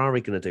 what are Ferrari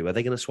going to do? Are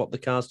they going to swap the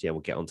cars? Yeah, we'll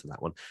get onto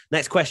that one.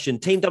 Next question.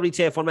 Team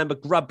WTF1 member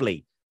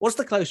Grubbly. Was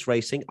the close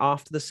racing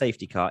after the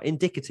safety car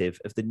indicative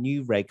of the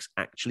new regs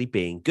actually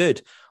being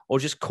good, or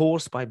just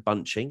caused by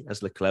bunching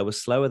as Leclerc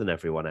was slower than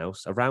everyone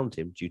else around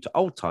him due to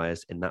old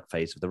tyres in that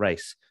phase of the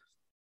race?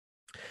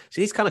 So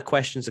these kind of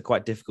questions are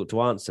quite difficult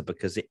to answer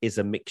because it is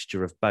a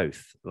mixture of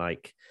both.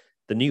 Like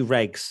the new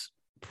regs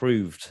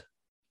proved,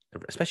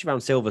 especially around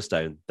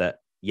Silverstone, that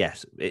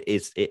yes,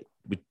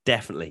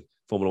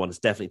 Formula One has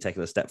definitely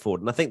taken a step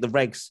forward. And I think the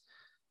regs,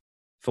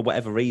 for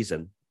whatever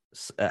reason,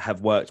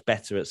 have worked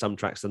better at some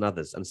tracks than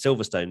others. And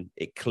Silverstone,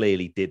 it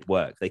clearly did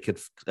work. They could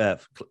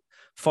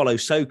follow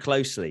so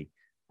closely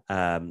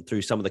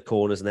through some of the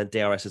corners, and then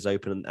DRS is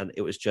open, and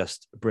it was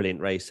just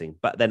brilliant racing.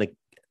 But then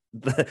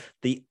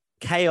the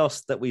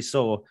chaos that we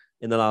saw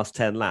in the last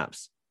 10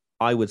 laps,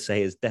 I would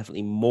say is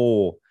definitely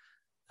more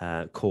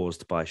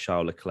caused by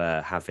Charles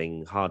Leclerc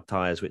having hard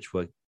tyres, which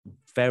were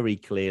very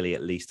clearly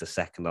at least a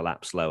second a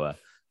lap slower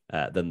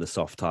than the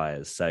soft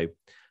tyres. So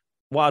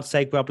what I'd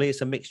say, Grubbly, it's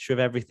a mixture of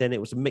everything.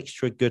 It was a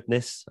mixture of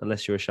goodness,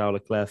 unless you're a Charles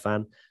Leclerc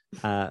fan,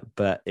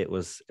 but it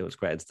was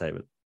great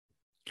entertainment.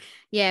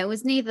 Yeah, it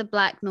was neither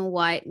black nor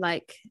white.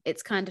 Like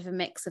it's kind of a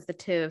mix of the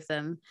two of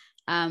them.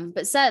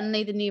 But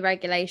certainly the new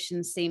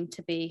regulations seem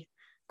to be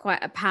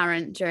quite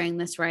apparent during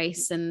this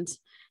race, and as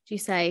you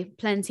say,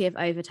 plenty of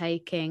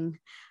overtaking.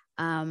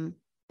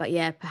 But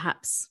yeah,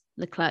 perhaps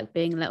Leclerc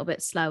being a little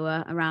bit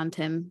slower around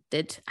him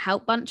did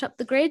help bunch up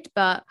the grid,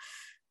 but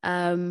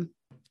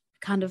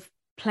kind of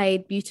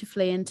played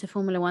beautifully into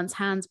Formula One's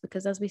hands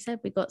because, as we said,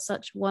 we got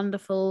such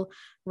wonderful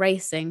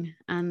racing.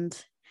 And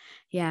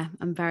yeah,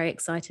 I'm very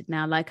excited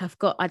now. Like I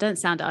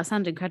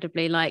sound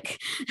incredibly like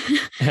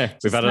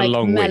we've had a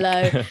long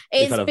mellow. week.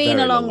 It's been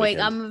a long week.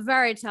 I'm a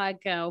very tired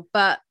girl,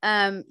 but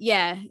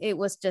yeah,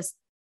 it's just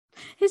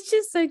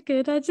so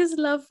good. I just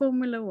love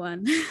Formula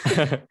One.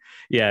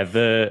 Yeah,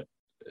 the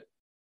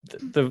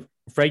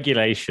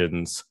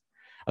regulations,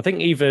 I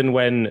think even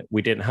when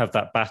we didn't have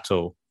that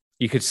battle,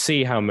 you could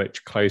see how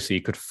much closer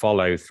you could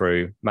follow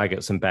through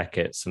Maggots and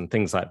Beckett's and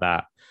things like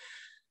that.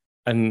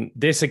 And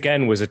this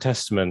again was a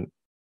testament.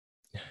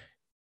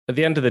 At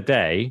the end of the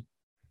day,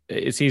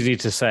 it's easy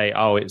to say,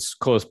 oh, it's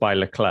caused by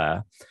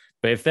Leclerc.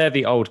 But if they're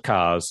the old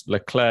cars,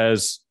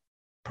 Leclerc's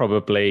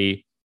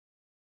probably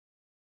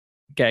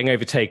getting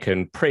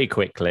overtaken pretty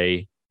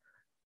quickly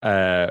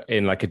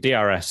in like a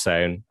DRS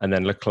zone. And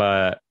then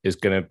Leclerc is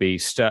going to be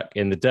stuck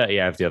in the dirty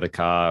air of the other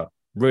car,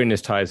 ruin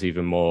his tyres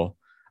even more,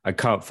 and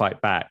can't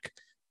fight back.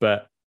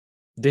 But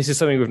this is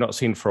something we've not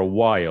seen for a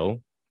while,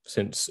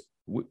 since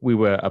we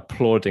were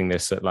applauding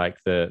this at like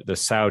the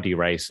Saudi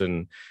race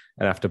and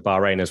after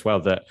Bahrain as well,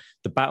 that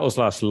the battles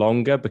last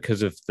longer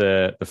because of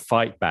the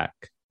fight back,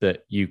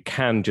 that you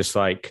can just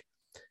like,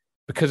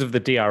 because of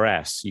the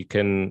DRS, you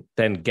can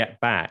then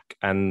get back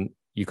and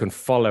you can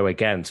follow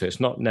again. So it's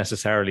not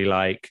necessarily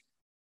like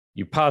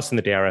you pass in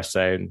the DRS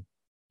zone,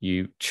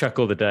 you chuck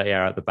all the dirty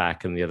air out the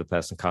back and the other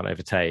person can't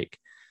overtake.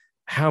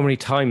 how many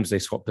times they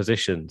swap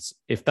positions.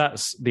 If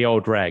that's the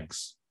old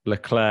regs,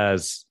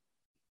 Leclerc's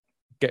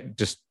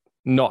just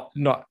not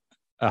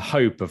a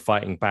hope of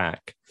fighting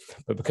back,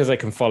 but because they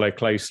can follow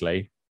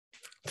closely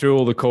through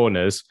all the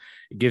corners,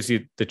 it gives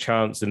you the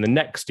chance in the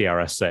next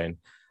DRS zone.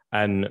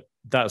 And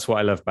that's what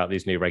I love about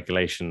these new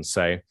regulations.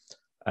 So,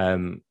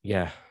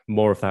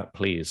 more of that,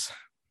 please.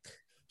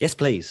 Yes,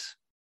 please.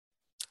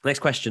 Next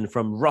question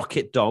from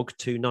Rocket Dog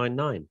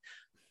 299.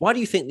 Why do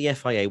you think the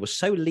FIA was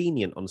so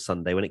lenient on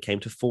Sunday when it came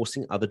to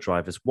forcing other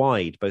drivers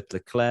wide? Both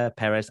Leclerc,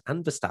 Perez,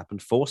 and Verstappen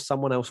forced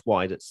someone else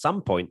wide at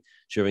some point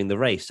during the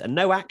race, and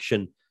no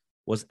action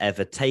was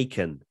ever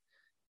taken.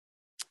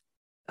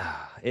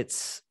 I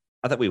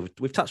think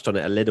we've touched on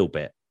it a little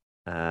bit.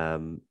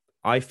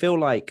 I feel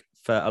like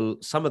for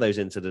some of those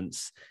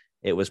incidents,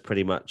 it was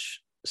pretty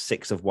much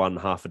 6 of one,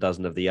 half a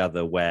dozen of the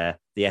other, where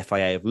the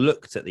FIA have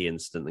looked at the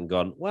incident and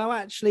gone, well,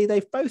 actually,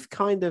 they've both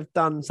kind of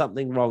done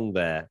something wrong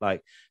there.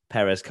 Like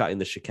Perez cutting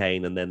the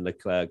chicane and then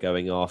Leclerc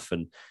going off.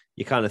 And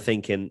you're kind of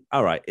thinking,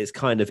 all right, it's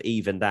kind of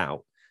evened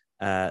out.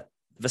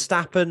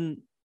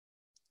 Verstappen,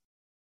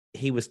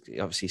 he was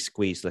obviously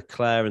squeezed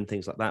Leclerc and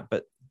things like that.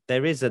 But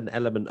there is an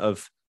element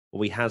of,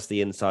 he has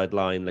the inside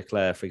line.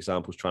 Leclerc, for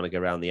example, is trying to go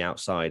around the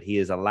outside. He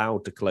is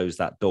allowed to close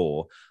that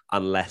door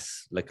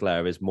unless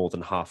Leclerc is more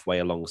than halfway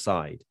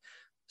alongside.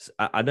 So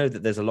I know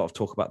that there's a lot of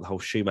talk about the whole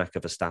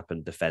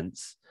Schumacher-Verstappen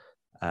defence,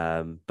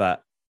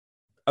 but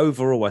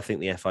overall, I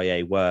think the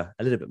FIA were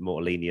a little bit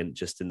more lenient,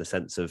 just in the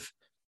sense of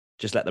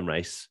just let them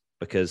race.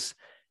 Because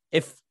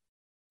when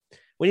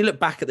you look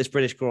back at this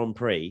British Grand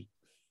Prix,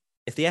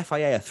 if the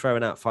FIA are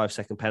throwing out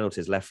 5-second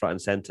penalties left, right,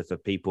 and centre for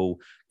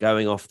people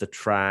going off the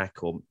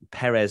track, or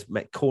Perez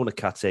corner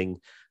cutting,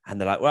 and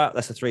they're like, well,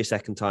 that's a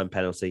 3-second time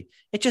penalty,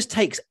 it just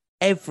takes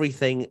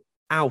everything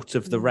out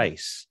of the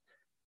race.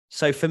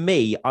 So for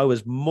me, I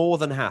was more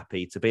than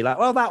happy to be like,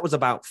 well, that was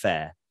about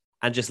fair,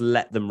 and just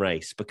let them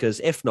race. Because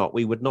if not,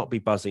 we would not be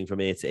buzzing from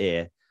ear to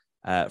ear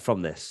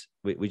from this.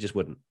 We just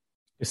wouldn't.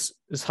 It's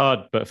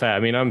hard, but fair. I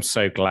mean, I'm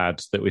so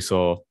glad that we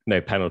saw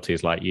no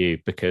penalties like you,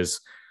 because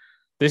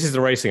this is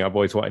the racing I've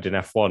always wanted in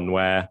F1,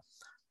 where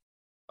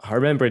I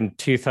remember in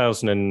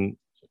 2019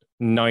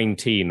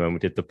 when we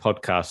did the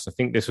podcast, I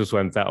think this was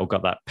when Vettel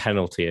got that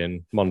penalty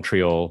in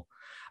Montreal.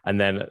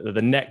 And then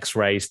the next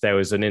race, there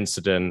was an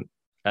incident,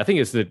 I think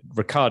it's the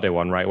Ricciardo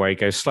one, right, where he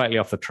goes slightly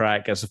off the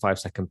track, gets a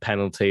 5-second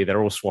penalty.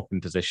 They're all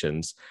swapping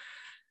positions.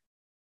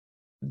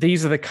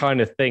 These are the kind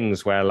of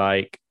things where,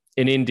 like,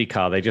 in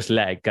IndyCar, they just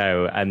let it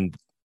go. And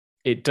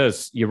it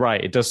does, you're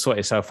right, it does sort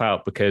itself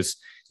out, because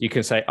you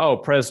can say, oh,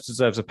 Perez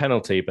deserves a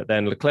penalty, but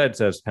then Leclerc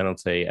deserves a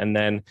penalty. And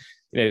then,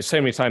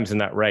 so many times in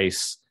that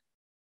race,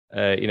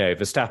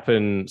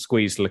 Verstappen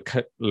squeezed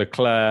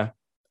Leclerc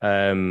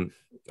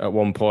at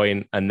one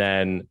point, and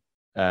then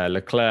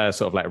Leclerc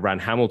sort of like ran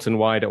Hamilton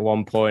wide at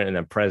one point, and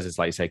then Perez is,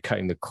 like you say,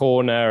 cutting the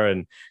corner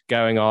and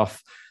going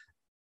off.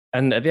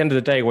 And at the end of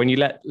the day, when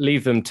you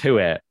leave them to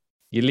it,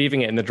 you're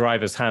leaving it in the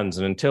driver's hands.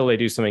 And until they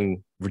do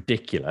something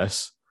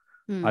ridiculous,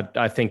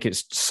 I think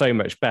it's so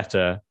much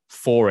better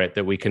for it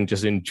that we can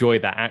just enjoy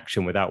that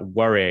action without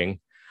worrying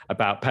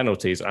about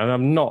penalties. And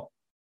I'm not,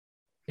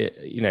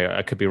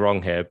 I could be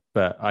wrong here,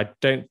 but I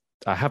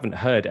haven't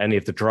heard any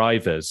of the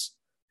drivers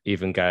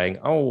even going,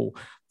 oh,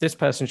 this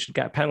person should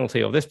get a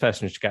penalty, or this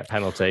person should get a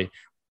penalty.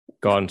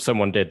 Go on,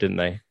 someone did, didn't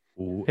they?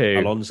 Who?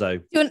 Alonso.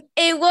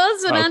 It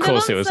was Fernando Of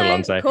course Alonso. it was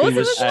Alonso. He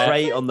was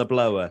straight on the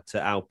blower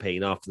to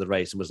Alpine after the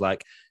race and was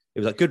like, it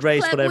was like, good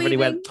race, Leclerc whatever.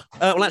 weaving. And he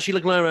went, well, actually,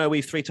 Leclerc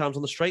weaved 3 times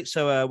on the straight,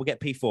 so we'll get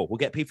P4. We'll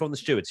get P4 on the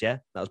stewards, yeah?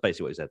 That was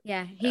basically what he said.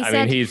 Yeah, he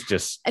said, he's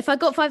just... if I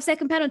got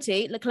 5-second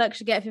penalty, Leclerc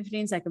should get a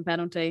 15-second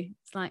penalty.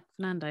 It's like,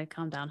 Fernando,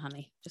 calm down,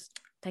 honey. Just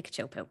take a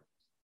chill pill.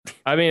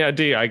 I mean,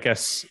 I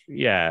guess,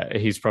 yeah,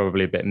 he's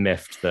probably a bit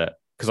miffed that,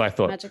 because I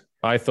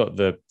thought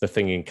the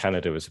thing in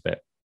Canada was a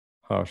bit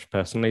harsh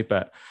personally,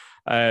 but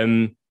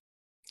I'm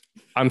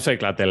so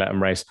glad they let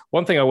him race.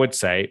 One thing I would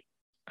say,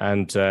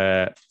 and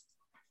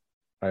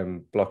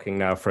I'm blocking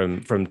now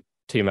from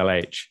Team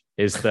LH,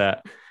 is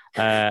that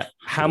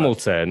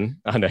Hamilton,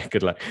 I know,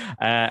 good luck.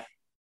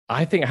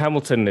 I think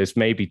Hamilton is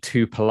maybe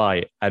too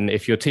polite. And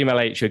if you're Team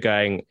LH, you're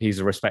going, he's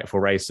a respectful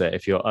racer.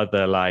 If you're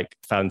other like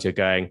fans, you're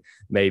going,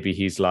 maybe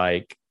he's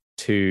like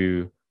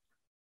too,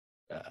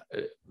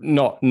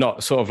 not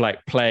sort of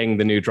like playing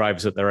the new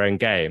drivers at their own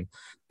game.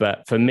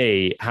 But for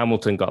me,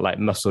 Hamilton got like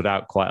muscled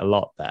out quite a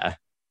lot there.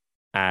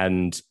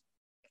 And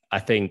I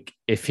think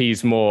if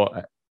he's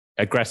more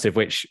aggressive,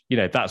 which,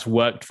 that's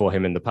worked for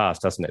him in the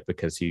past, hasn't it?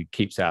 Because he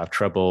keeps out of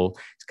trouble,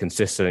 he's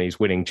consistent, he's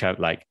winning,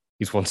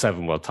 he's won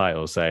 7 world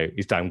titles, so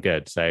he's damn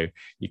good. So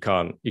you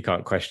can't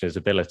question his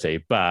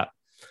ability. But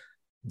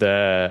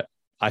I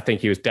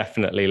think he was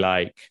definitely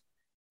like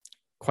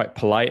quite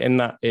polite in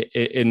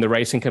the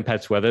racing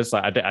compared to others.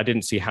 Like I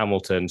didn't see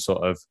Hamilton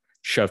sort of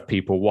shove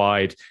people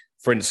wide.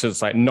 For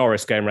instance, like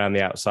Norris going around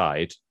the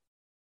outside,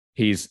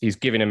 he's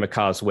giving him a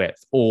car's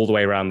width all the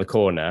way around the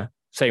corner.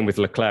 Same with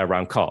Leclerc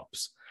around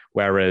Copse,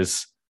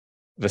 whereas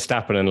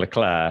Verstappen and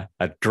Leclerc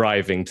are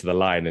driving to the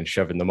line and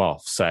shoving them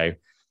off. So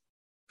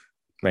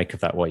make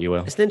of that what you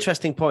will. It's an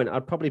interesting point.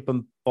 I'd probably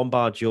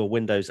bombard your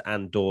windows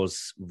and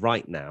doors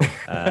right now.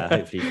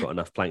 Hopefully you've got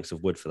enough planks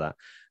of wood for that.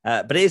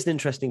 But it is an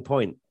interesting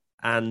point.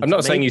 And I'm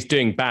not saying he's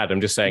doing bad.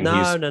 I'm just saying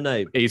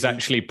he's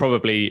actually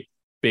probably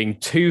being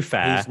too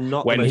fair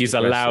when he's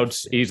allowed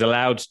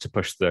to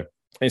push the.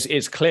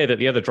 It's clear that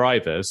the other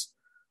drivers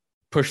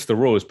push the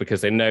rules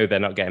because they know they're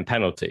not getting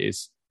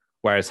penalties,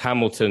 whereas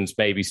Hamilton's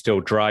maybe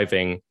still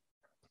driving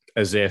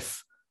as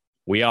if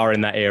we are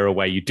in that era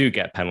where you do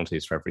get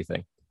penalties for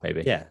everything.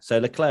 Maybe. Yeah. So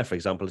Leclerc, for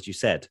example, as you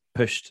said,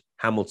 pushed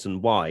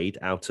Hamilton wide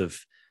out of,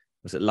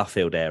 was it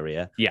Luffield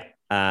area?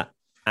 Yeah.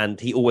 And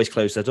he always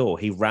closed the door.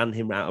 He ran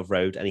him out of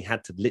road and he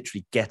had to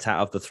literally get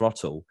out of the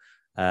throttle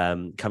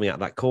coming out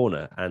that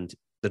corner. And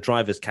the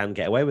drivers can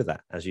get away with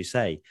that, as you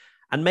say.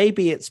 And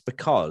maybe it's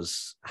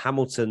because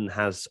Hamilton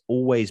has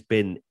always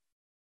been,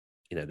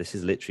 this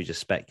is literally just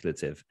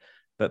speculative,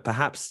 but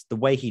perhaps the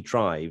way he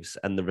drives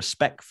and the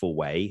respectful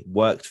way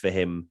worked for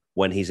him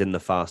when he's in the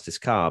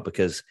fastest car,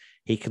 because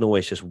he can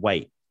always just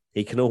wait.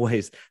 There'll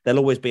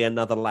always be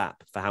another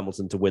lap for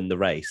Hamilton to win the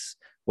race.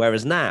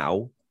 Whereas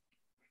now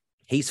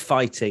he's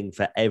fighting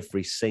for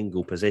every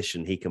single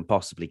position he can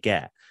possibly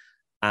get.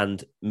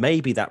 And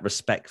maybe that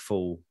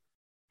respectful,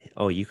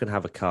 you can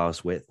have a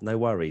car's width, no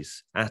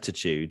worries,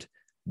 attitude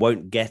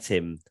won't get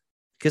him.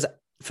 Because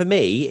for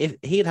me, if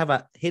he'd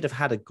have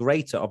had a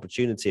greater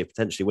opportunity of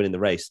potentially winning the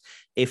race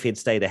if he'd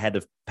stayed ahead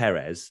of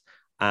Perez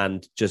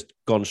and just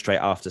gone straight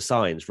after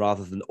Sainz,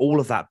 rather than all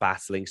of that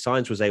battling.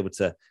 Sainz was able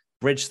to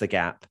bridge the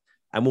gap,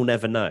 and we'll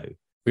never know.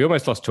 We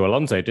almost lost to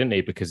Alonso, didn't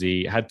he? Because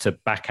he had to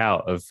back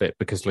out of it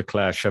because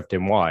Leclerc shoved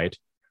him wide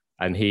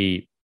and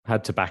he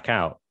had to back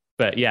out.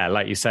 But yeah,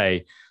 like you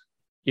say,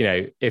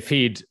 if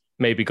he'd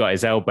maybe got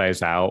his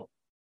elbows out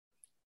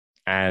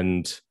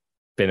and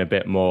been a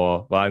bit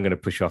more, I'm going to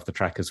push you off the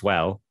track as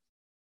well.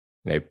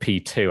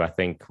 P2, I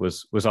think,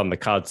 was on the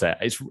cards there.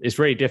 It's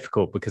really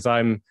difficult because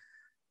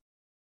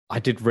I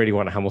did really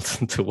want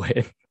Hamilton to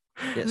win.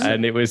 Yes.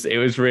 And it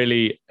was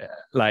really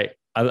like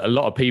a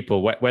lot of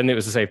people, when it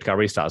was a safety car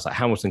restart, I was like,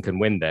 Hamilton can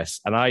win this.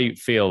 And I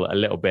feel a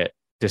little bit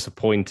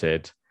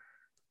disappointed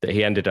that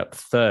he ended up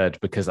third,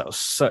 because that was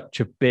such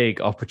a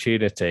big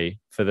opportunity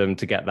for them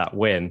to get that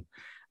win.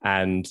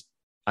 And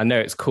I know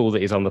it's cool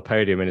that he's on the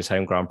podium in his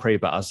home Grand Prix,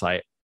 but I was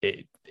like,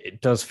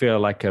 it does feel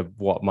like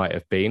what might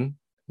have been,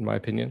 in my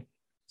opinion.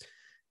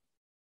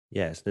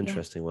 Yeah, it's an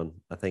interesting one.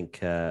 I think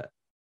it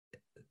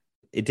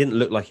didn't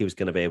look like he was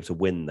going to be able to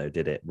win, though,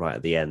 did it? Right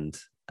at the end.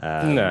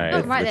 No,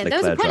 not right then. There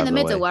was a point in the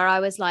middle where I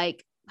was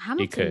like,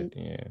 Hamilton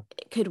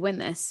could win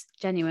this,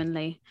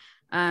 genuinely.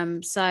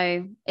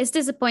 So it's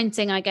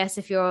disappointing, I guess,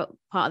 if you're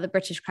part of the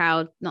British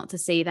crowd, not to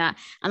see that.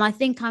 And I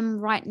think I'm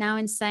right now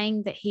in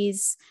saying that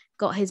he's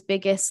got his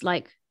biggest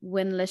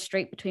winless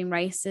streak between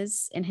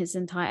races in his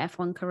entire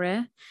F1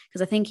 career,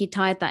 because I think he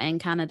tied that in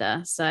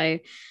Canada. So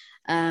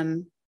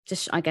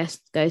just, I guess,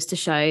 goes to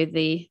show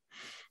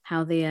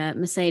how the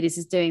Mercedes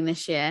is doing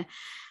this year.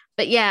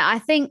 But yeah, I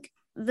think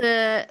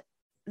the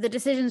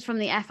decisions from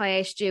the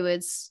FIA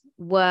stewards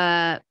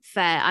were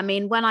fair. I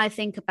mean, when I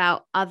think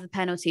about other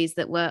penalties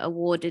that were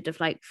awarded of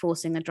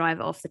forcing a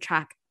driver off the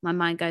track, my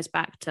mind goes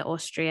back to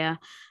Austria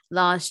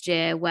last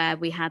year, where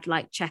we had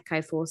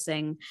Checo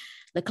forcing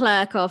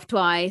Leclerc off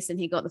twice and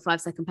he got the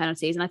 5-second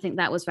penalties. And I think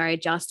that was very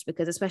just,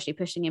 because especially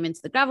pushing him into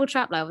the gravel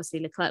trap,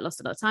 obviously Leclerc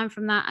lost a lot of time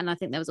from that. And I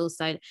think there was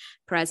also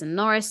Perez and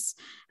Norris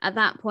at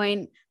that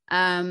point.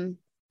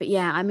 But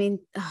yeah, I mean,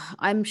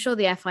 I'm sure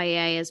the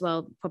FIA as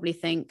well probably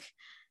think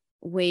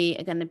we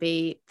are going to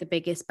be the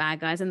biggest bad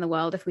guys in the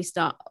world if we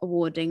start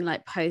awarding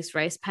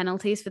post-race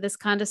penalties for this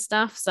kind of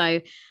stuff. So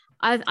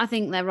I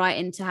think they're right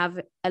in to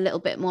have a little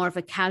bit more of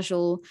a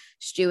casual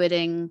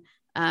stewarding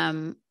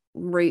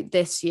route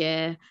this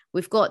year.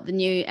 We've got the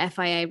new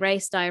FIA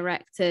race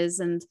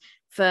directors, and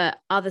for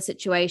other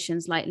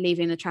situations like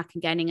leaving the track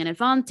and gaining an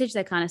advantage,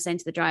 they're kind of saying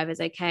to the drivers,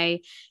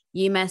 okay,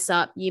 you mess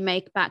up, you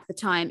make back the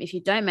time. If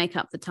you don't make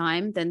up the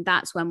time, then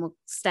that's when we'll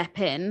step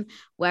in.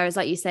 Whereas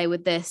like you say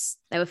with this,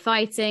 they were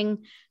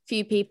fighting,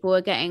 few people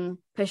were getting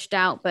pushed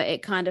out, but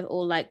it kind of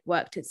all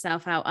worked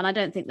itself out. And I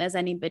don't think there's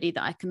anybody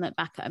that I can look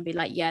back at and be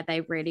like, yeah,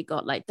 they really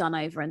got done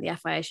over and the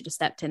FIA should have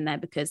stepped in there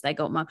because they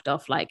got mugged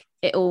off.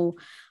 It all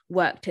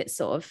worked its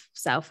sort of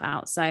self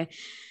out. So yeah,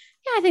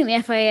 I think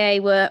the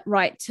FIA were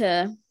right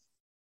to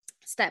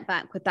step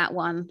back with that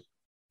one.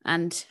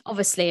 And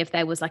obviously if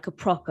there was a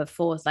proper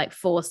force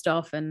forced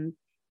off and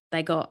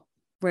they got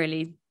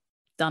really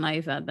done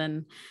over,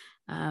 then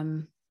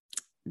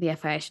the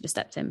FIA should have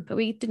stepped in, but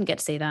we didn't get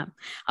to see that.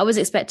 I was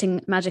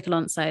expecting Magic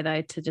Alonso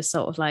though to just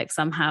sort of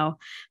somehow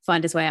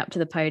find his way up to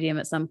the podium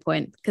at some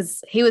point,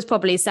 because he was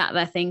probably sat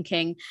there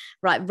thinking,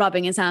 right,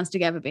 rubbing his hands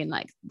together, being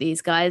like,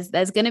 these guys,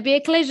 there's going to be a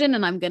collision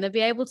and I'm going to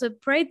be able to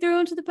parade through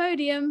onto the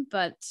podium,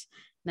 but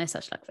no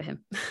such luck for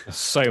him.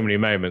 So many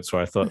moments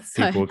where I thought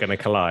people were going to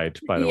collide,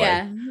 by the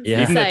way.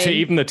 Yeah.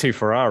 Even the two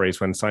Ferraris,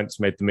 when Sainz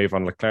made the move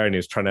on Leclerc and he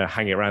was trying to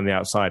hang it around the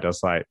outside, I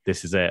was like,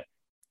 this is it.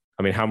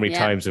 I mean, how many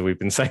times have we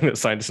been saying that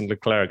Sainz and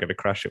Leclerc are going to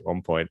crash at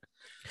one point?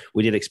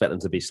 We did expect them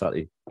to be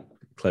slightly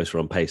closer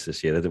on pace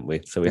this year, didn't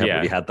we? So we haven't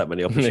really had that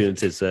many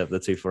opportunities of the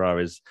two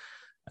Ferraris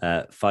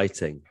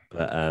fighting.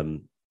 But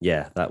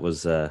that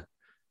was.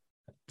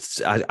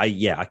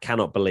 I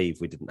cannot believe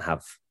we didn't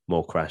have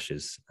more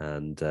crashes.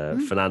 And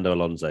Fernando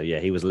Alonso,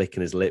 he was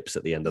licking his lips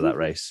at the end of that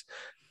race,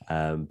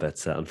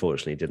 but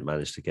unfortunately didn't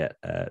manage to get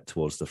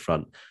towards the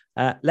front.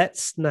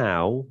 Let's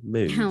now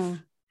move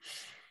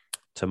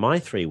to my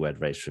 3-word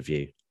race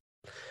review,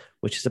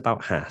 which is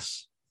about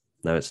Haas.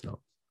 No, it's not.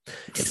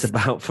 It's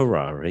about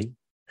Ferrari.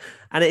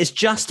 And it is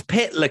just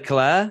pit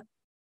Leclerc.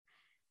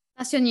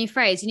 That's your new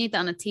phrase. You need that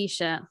on a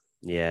T-shirt.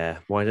 Yeah.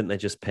 Why didn't they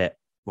just pit?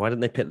 Why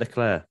didn't they pit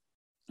Leclerc?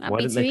 That'd Why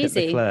be didn't too they pit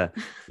easy. Leclerc?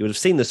 You would have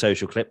seen the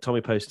social clip.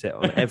 Tommy posted it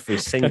on every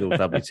single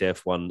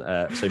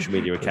WTF1 social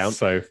media account.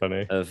 So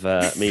funny. Of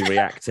me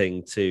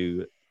reacting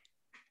to.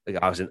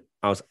 I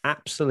was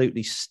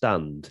absolutely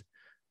stunned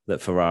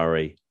that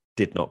Ferrari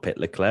did not pit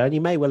Leclerc. And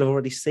you may well have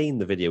already seen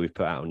the video we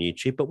put out on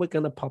YouTube, but we're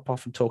going to pop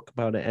off and talk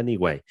about it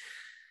anyway.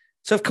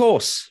 So, of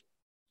course,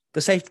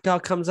 the safety car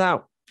comes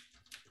out.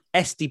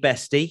 Esty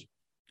bestie.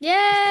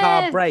 Yeah.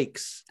 Car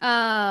breaks. Oh.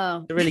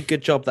 A really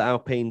good job that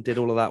Alpine did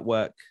all of that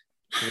work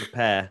to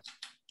repair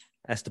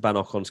Esteban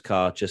Ocon's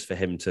car just for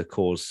him to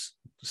cause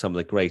some of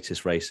the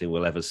greatest racing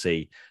we'll ever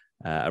see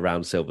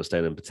around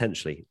Silverstone and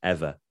potentially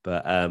ever.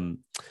 But,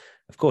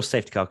 of course,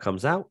 safety car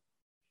comes out.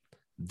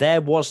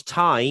 There was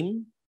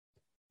time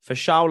for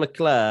Charles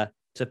Leclerc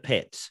to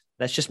pit.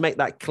 Let's just make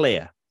that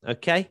clear,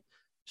 okay?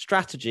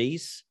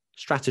 Strategists,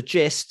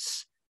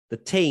 the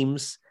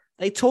teams,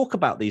 they talk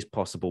about these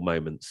possible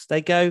moments.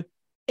 They go,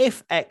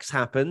 if X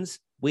happens,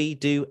 we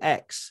do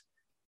X.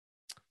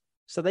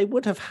 So they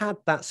would have had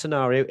that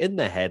scenario in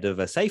their head of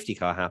a safety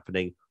car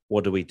happening.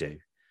 What do we do?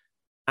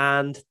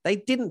 And they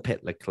didn't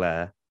pit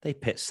Leclerc. They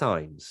pit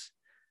Sainz.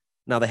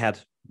 Now, they had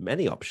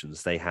many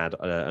options. They had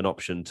an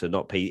option to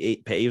not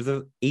pit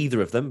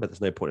either of them, but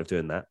there's no point of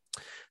doing that.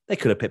 They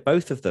could have pit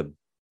both of them.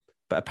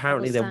 But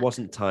apparently there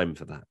wasn't time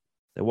for that.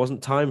 There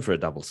wasn't time for a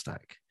double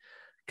stack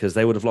because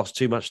they would have lost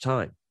too much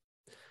time.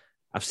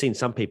 I've seen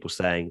some people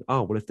saying,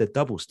 oh, well, if they're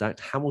double stacked,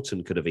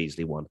 Hamilton could have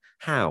easily won.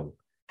 How?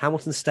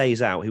 Hamilton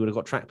stays out. He would have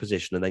got track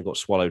position and then got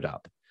swallowed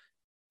up.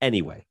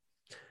 Anyway,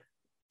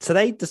 so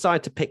they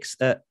decided to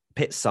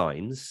pit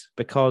Sainz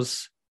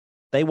because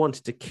they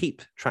wanted to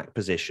keep track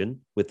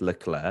position with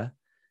Leclerc.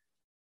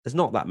 There's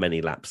not that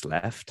many laps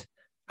left.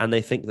 And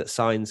they think that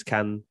Sainz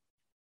can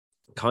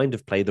kind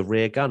of play the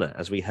rear gunner,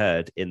 as we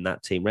heard in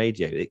that team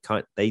radio.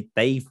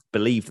 They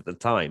believed at the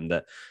time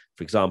that,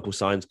 for example,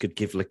 Sainz could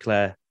give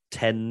Leclerc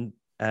 10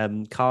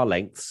 car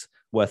lengths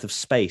worth of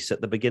space at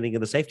the beginning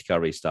of the safety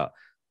car restart.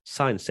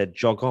 Sainz said,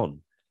 jog on.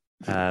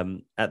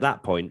 At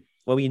that point,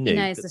 well, you knew. He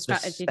knows the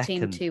strategy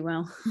team too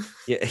well.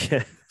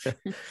 Yeah.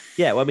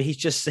 Yeah. Well, I mean,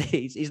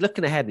 he's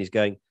looking ahead and he's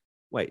going,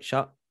 wait,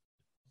 Charles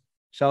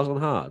on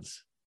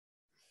hards.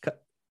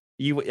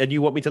 You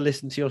want me to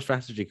listen to your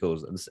strategy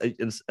calls?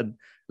 And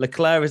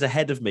Leclerc is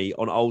ahead of me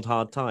on old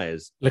hard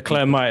tyres.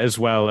 Leclerc might as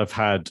well have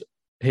had,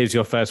 here's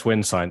your first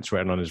win signs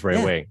written on his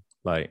rear wing.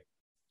 Like,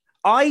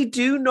 I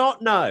do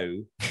not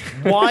know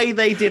why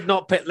they did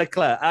not pit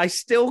Leclerc. I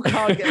still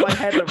can't get my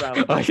head around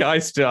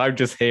it. I'm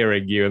just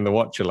hearing you in the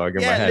watch along in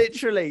my head.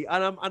 Literally.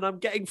 And I'm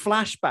getting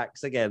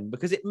flashbacks again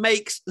because it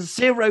makes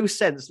zero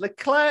sense.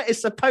 Leclerc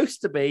is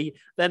supposed to be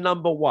their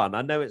number one.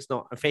 I know it's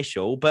not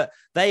official, but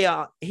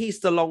he's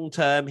the long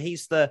term.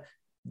 He's the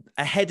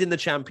ahead in the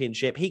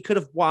championship. He could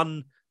have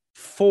won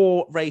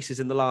 4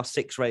 races in the last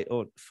 6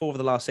 or 4 of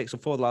the last 6 or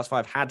 4 of the last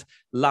 5 had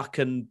luck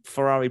and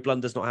Ferrari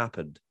blunders not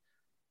happened.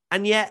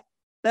 And yet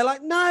they're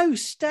like, no,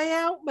 stay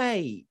out,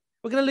 mate.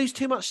 We're going to lose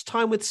too much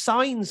time with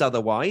Sainz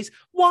otherwise.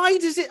 Why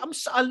does it?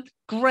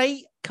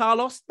 Great,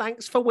 Carlos.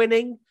 Thanks for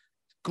winning.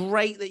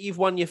 Great that you've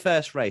won your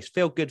first race.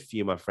 Feel good for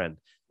you, my friend.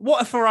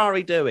 What are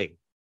Ferrari doing?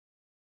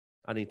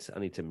 I need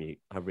to mute.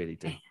 I really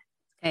do.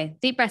 Okay,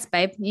 deep breaths,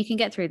 babe. You can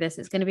get through this.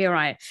 It's going to be all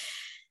right.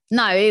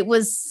 No, it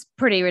was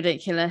pretty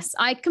ridiculous.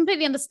 I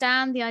completely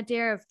understand the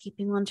idea of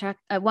keeping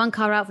one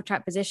car out for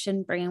track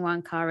position, bringing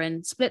one car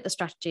in, split the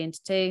strategy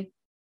into 2.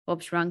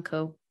 Bob's your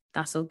uncle.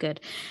 That's all good.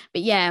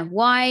 But yeah,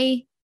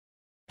 why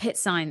pit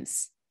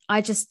Sainz? I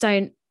just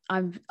don't.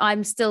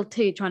 I'm still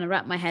trying to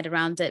wrap my head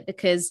around it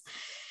because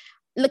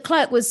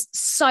Leclerc was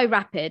so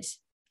rapid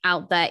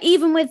out there,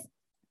 even with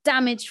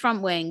damaged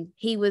front wing.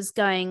 He was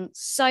going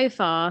so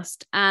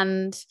fast,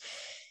 and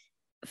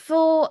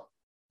for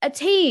a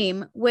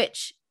team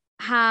which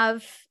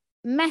have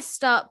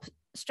messed up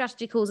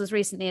strategy calls as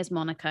recently as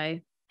Monaco,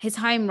 his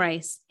home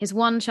race, his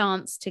one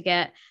chance to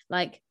get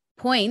like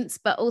points,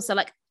 but also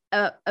like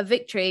a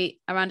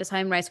victory around his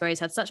home race where he's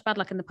had such bad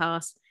luck in the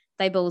past,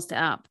 they ballsed it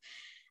up.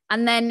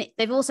 And then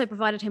they've also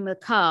provided him with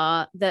a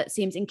car that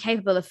seems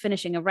incapable of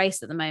finishing a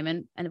race at the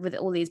moment. And with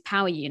all these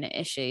power unit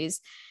issues,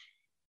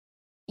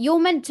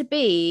 you're meant to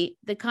be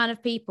the kind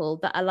of people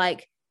that are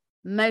like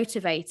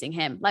motivating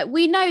him. Like,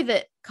 we know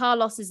that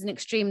Carlos is an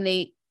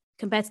extremely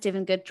competitive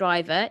and good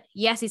driver.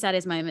 Yes, he's had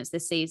his moments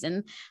this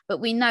season, but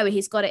we know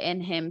he's got it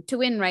in him to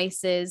win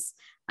races.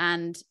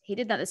 And he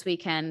did that this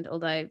weekend,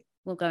 although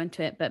we'll go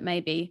into it, but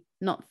maybe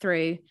not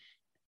through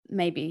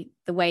maybe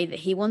the way that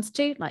he wanted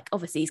to. Like,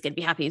 obviously he's going to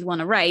be happy he's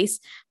won a race,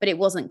 but it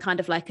wasn't kind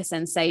of like a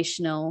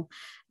sensational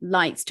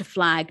lights to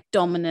flag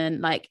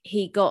dominant, like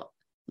he got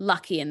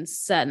lucky in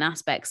certain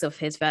aspects of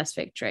his first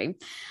victory.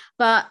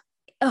 But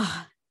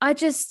I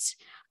just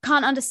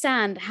can't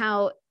understand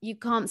how you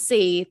can't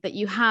see that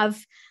you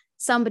have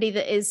somebody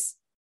that is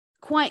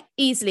quite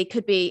easily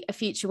could be a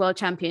future world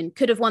champion,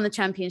 could have won the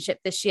championship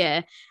this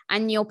year,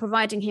 and you're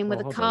providing him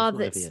with a car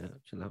that's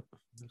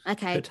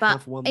okay,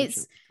 but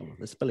it's come on,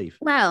 let's believe.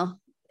 Well,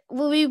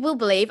 we will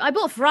believe. I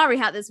bought a Ferrari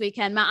hat this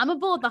weekend, Matt. I'm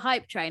aboard the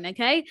hype train,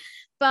 okay?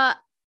 But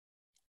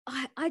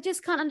I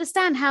just can't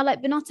understand how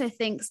like Binotto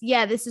thinks,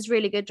 yeah, this is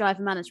really good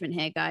driver management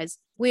here, guys.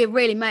 We're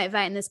really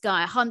motivating this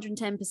guy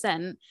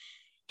 110%.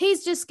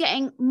 He's just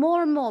getting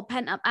more and more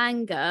pent up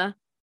anger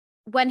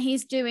when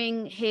he's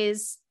doing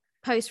his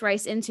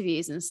post-race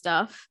interviews and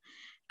stuff.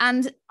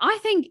 And I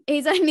think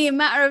he's only a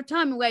matter of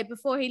time away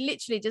before he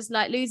literally just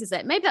like loses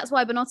it. Maybe that's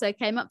why Binotto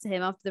came up to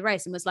him after the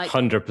race and was like,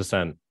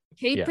 100%.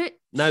 Keep it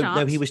No,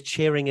 shut. he was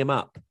cheering him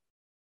up.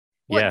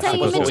 What,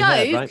 telling him a That's what we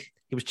joke? heard, right?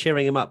 He was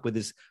cheering him up with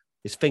his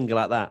finger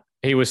like that.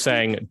 He was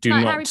saying, do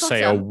Like not Harry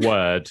say Potter. a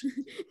word.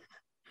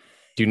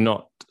 Do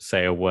not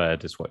say a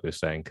word is what he was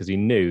saying, because he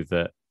knew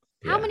that.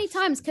 How many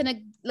times can a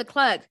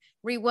Leclerc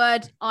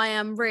reword, I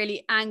am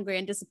really angry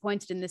and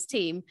disappointed in this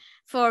team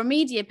for a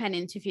media pen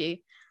interview?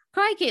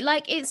 Crikey,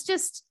 like it's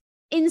just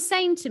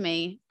insane to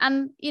me.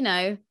 And, you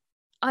know,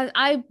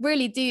 I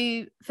really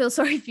do feel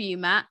sorry for you,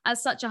 Matt,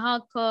 as such a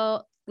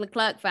hardcore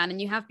Leclerc fan,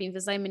 and you have been for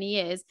so many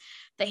years,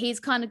 that he's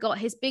kind of got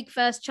his big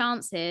first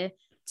chance here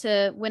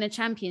to win a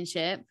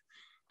championship.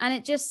 And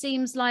it just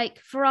seems like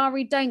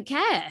Ferrari don't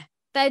care.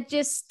 They're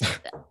just,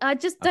 I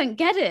just don't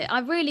get it. I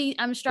really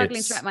am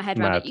struggling to wrap my head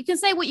around it. You can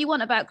say what you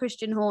want about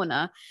Christian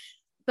Horner,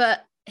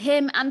 but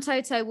him and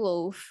Toto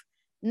Wolff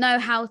know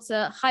how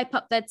to hype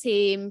up their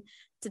team,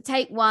 to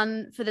take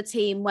one for the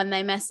team when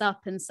they mess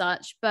up and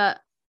such. But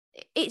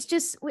it's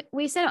just,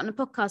 we said it on the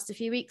podcast a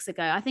few weeks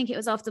ago. I think it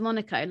was after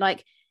Monaco.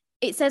 Like,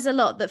 it says a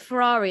lot that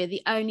Ferrari are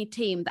the only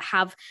team that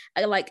have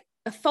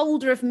a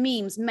folder of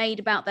memes made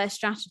about their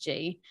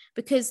strategy,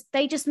 because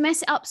they just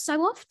mess it up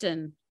so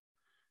often.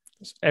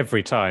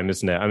 Every time,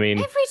 isn't it? I mean,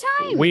 every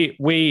time.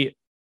 We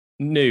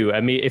knew.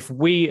 I mean, if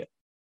we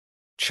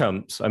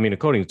chumps, I mean,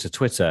 according to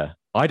Twitter,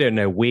 I don't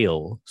know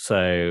wheel,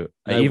 so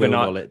No even wheel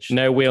I, knowledge.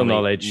 no wheel Tommy,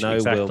 knowledge, no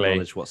exactly. wheel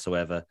knowledge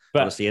whatsoever.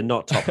 But Honestly, you're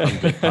not top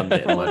 100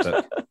 pundit in my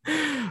book.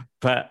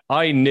 But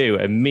I knew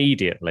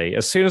immediately,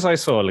 as soon as I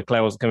saw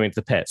Leclerc was coming into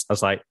the pits, I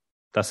was like,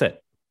 that's it.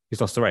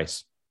 He's lost the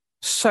race.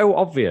 So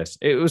obvious.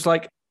 It was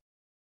like,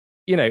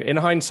 you know, in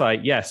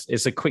hindsight, yes,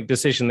 it's a quick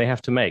decision they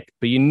have to make,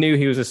 but you knew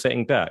he was a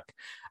sitting duck.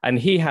 And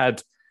he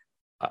had,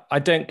 I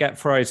don't get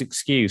Ferrari's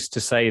excuse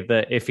to say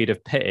that if he'd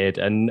have pitted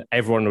and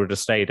everyone would have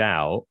stayed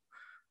out,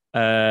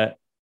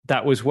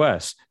 that was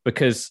worse,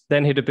 because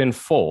then he'd have been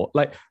fourth.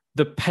 Like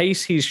the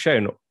pace he's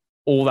shown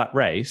all that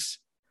race,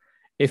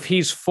 if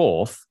he's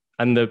fourth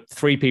and the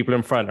three people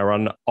in front are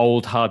on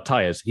old hard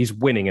tyres, he's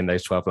winning in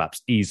those 12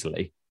 laps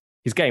easily.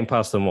 He's getting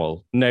past them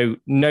all.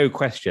 No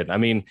question. I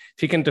mean, if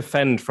he can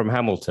defend from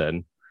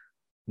Hamilton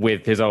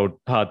with his old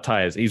hard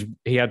tyres,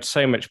 he had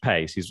so much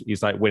pace.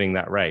 He's like winning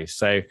that race.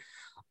 So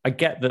I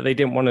get that they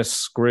didn't want to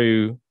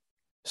screw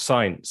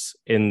Sainz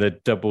in the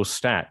double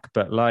stack,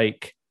 but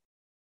like,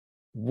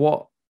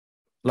 what?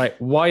 Like,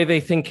 why are they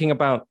thinking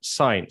about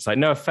Sainz? Like,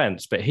 no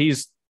offense, but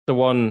he's the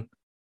one.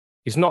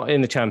 He's not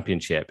in the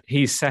championship.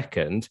 He's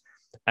second,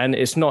 and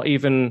it's not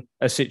even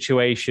a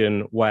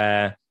situation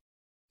where.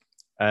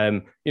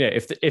 You know,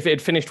 if it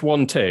had finished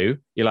 1-2,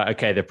 you're like,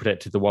 okay, they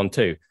predicted the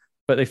 1-2,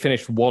 but they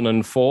finished 1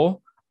 and 4,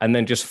 and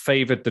then just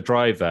favoured the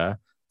driver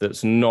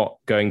that's not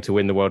going to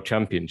win the world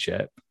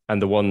championship,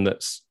 and the one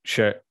that's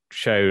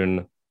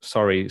shown.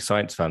 Sorry,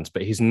 Sainz fans,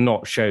 but he's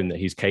not shown that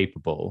he's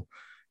capable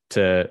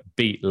to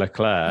beat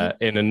Leclerc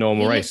in a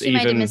normal race. He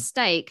made a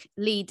mistake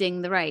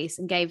leading the race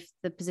and gave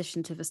the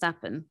position to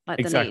Verstappen, like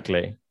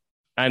exactly.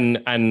 The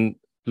lead. And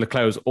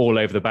Leclerc was all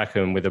over the back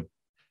of him with a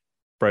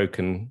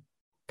broken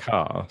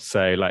car,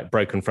 so like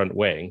broken front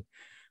wing.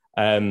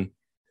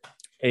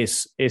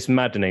 It's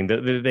maddening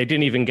that they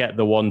didn't even get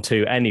the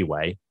 1-2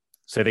 anyway,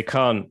 so they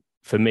can't,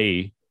 for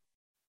me,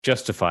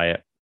 justify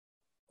it.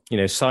 You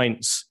know,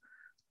 Sainz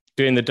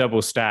doing the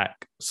double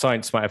stack,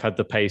 Sainz might have had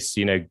the pace,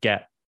 you know,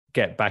 get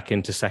back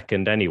into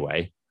second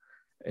anyway.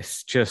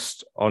 It's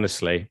just,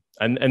 honestly,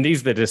 and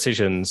these are the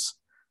decisions.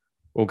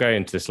 We'll go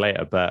into this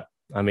later, but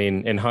I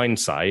mean, in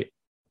hindsight,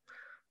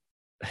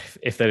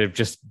 if they'd have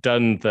just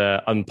done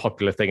the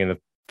unpopular thing in the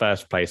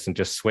first place and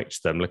just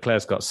switched them,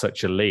 Leclerc's got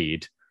such a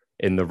lead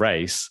in the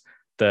race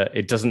that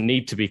it doesn't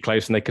need to be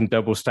close, and they can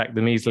double stack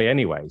them easily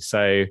anyway.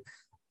 So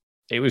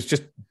it was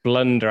just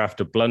blunder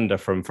after blunder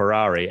from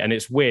Ferrari. And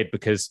it's weird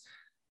because,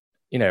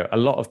 you know, a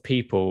lot of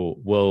people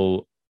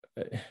will,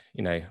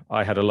 you know,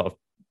 I had a lot of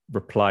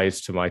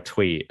replies to my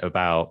tweet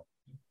about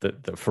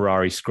that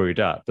Ferrari screwed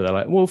up, but they're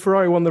like, well,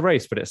 Ferrari won the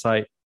race, but it's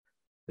like,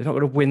 they're not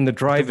going to win the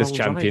Drivers'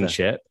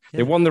 Championship. Yeah.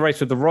 They won the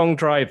race with the wrong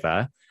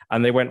driver,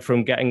 and they went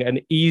from getting an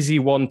easy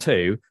 1-2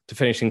 to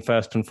finishing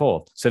first and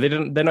fourth. So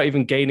they're not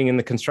even gaining in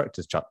the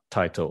constructors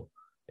title.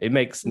 It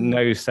makes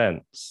no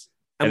sense.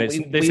 And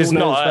this is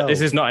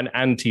not an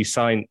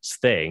anti-science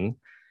thing.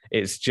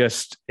 It's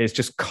just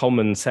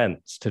common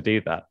sense to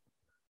do that.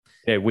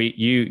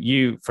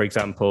 You for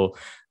example,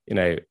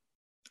 you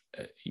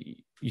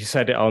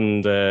said it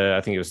on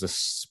I think it was the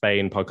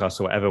Spain podcast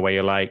or whatever, where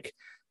you're like,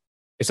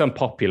 it's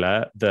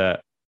unpopular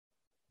that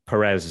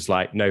Perez is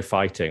like no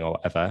fighting or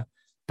whatever,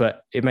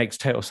 but it makes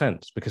total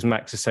sense because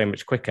Max is so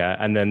much quicker,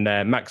 and then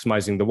they're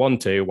maximizing the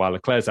 1-2 while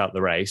Leclerc's out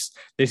the race.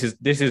 This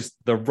is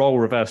the role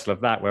reversal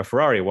of that, where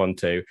Ferrari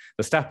 1-2,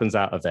 Verstappen's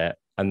out of it,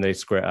 and they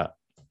screw it up.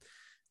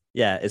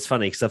 Yeah, it's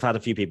funny because I've had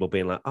a few people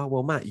being like, "Oh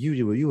well, Matt,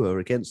 you were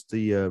against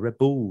the Red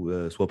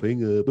Bull swapping."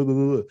 Blah, blah,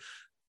 blah.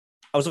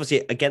 I was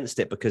obviously against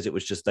it because it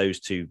was just those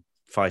two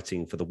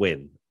fighting for the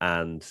win,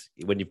 and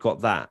when you've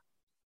got that,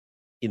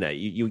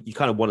 you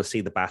kind of want to see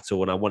the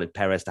battle, and I wanted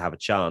Perez to have a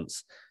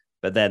chance,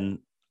 but then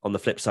on the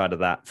flip side of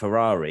that,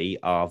 Ferrari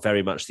are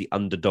very much the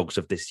underdogs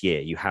of this year.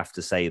 You have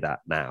to say that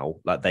now.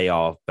 Like, they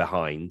are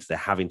behind. They're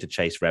having to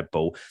chase Red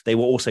Bull. They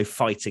were also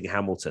fighting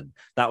Hamilton.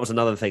 That was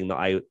another thing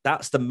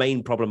that's the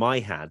main problem I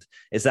had,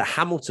 is that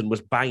Hamilton was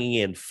banging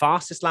in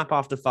fastest lap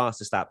after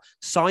fastest lap.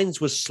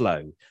 Sainz was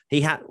slow. He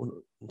had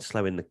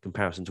slow in the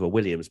comparison to a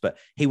Williams, but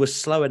he was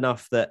slow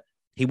enough that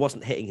he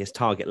wasn't hitting his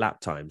target lap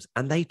times.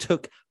 And they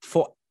took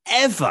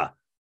forever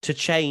to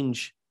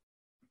change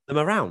them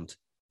around.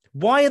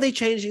 Why are they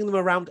changing them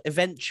around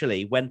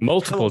eventually when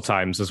multiple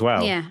times as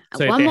well? Yeah.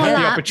 So One they more had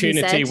the lap,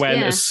 opportunity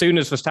as soon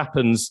as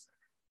Verstappen's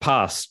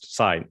passed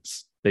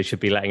Sainz, they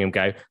should be letting him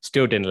go.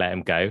 Still didn't let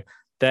him go.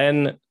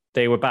 Then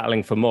they were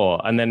battling for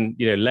more. And then,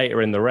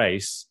 later in the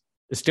race,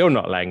 they're still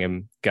not letting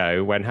him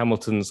go when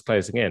Hamilton's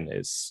closing in.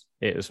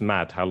 It's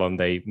mad how long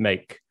they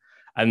make.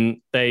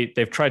 And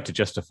they've tried to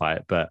justify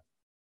it, but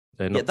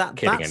they're not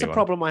kidding anyone. That's a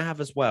problem I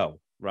have as well,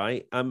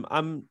 right?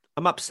 I'm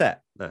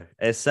upset. No,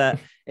 it's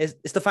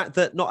the fact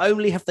that not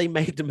only have they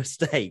made a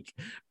mistake,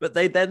 but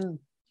they then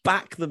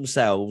back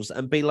themselves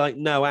and be like,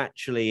 no,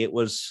 actually, it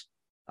was.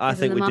 I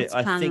think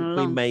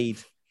we made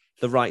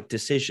the right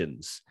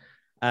decisions.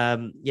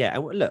 And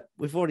look,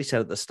 we've already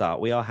said at the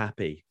start we are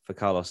happy for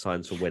Carlos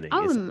Sainz for winning.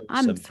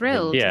 I'm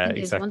thrilled. Yeah,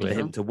 exactly. For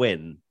him to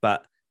win,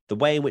 but the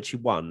way in which he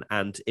won,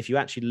 and if you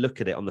actually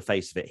look at it on the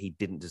face of it, he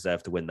didn't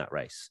deserve to win that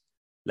race.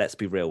 Let's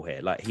be real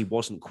here. Like, he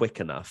wasn't quick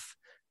enough.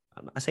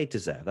 I say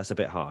deserve, that's a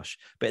bit harsh,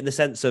 but in the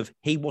sense of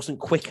he wasn't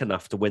quick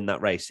enough to win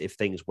that race if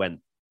things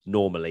went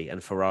normally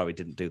and Ferrari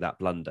didn't do that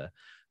blunder.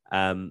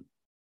 And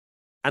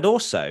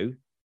also,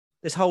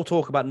 this whole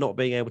talk about not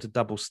being able to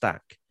double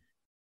stack.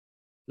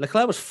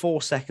 Leclerc was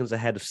 4 seconds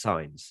ahead of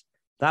Sainz.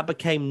 That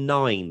became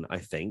 9, I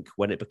think,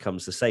 when it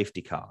becomes the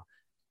safety car.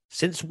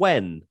 Since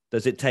when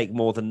does it take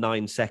more than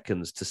 9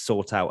 seconds to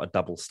sort out a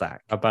double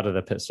stack? How bad are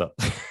the pit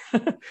stops?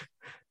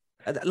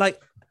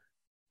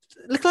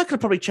 Leclerc could have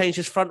probably changed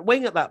his front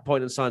wing at that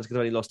point, and Sainz could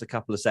have only lost a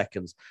couple of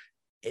seconds.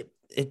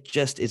 It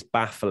just is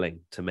baffling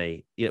to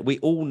me. We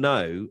all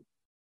know,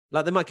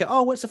 like, they might go,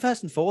 "Oh, what's the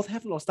first and fourth? They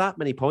haven't lost that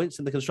many points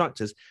in the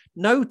constructors."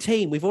 No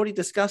team, we've already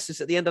discussed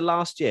this at the end of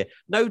last year.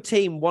 No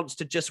team wants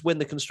to just win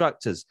the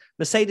constructors.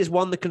 Mercedes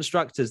won the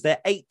constructors.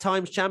 They're 8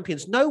 times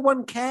champions. No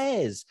one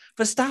cares.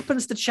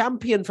 Verstappen's the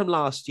champion from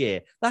last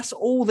year. That's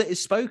all that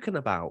is spoken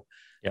about.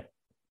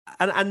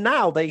 And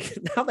now they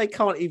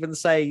can't even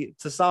say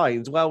to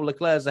Sainz, well,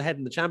 Leclerc's ahead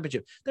in the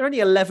championship. They're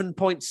only 11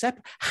 points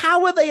separate.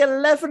 How are they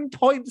 11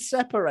 points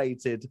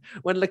separated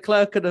when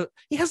Leclerc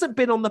he hasn't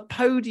been on the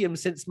podium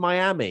since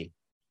Miami?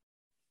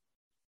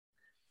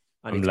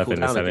 I'm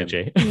loving this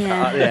energy.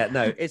 Yeah.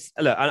 No, it's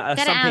look.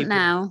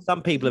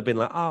 Some people have been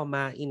like, "Oh,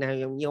 Matt,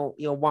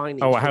 you're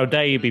whining." Oh, how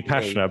dare you be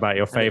passionate about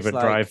your favorite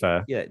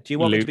driver? Yeah, do you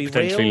want me to be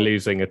potentially real?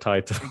 Losing a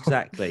title?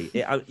 Exactly.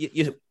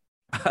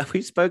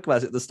 We spoke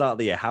about it at the start of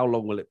the year. How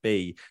long will it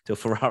be till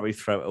Ferrari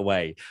throw it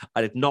away?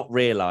 I did not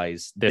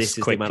realize this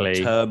is quickly. The amount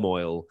of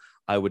turmoil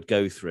I would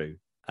go through.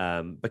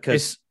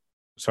 Because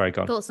sorry,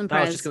 go on. Thoughts and I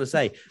was prayers. just going to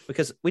say,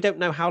 because we don't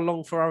know how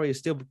long Ferrari is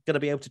still going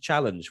to be able to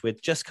challenge. We're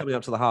just coming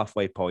up to the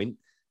halfway point.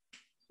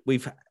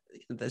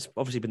 There's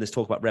obviously been this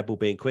talk about Red Bull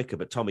being quicker,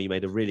 but Tommy, you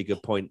made a really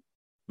good point,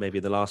 maybe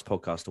in the last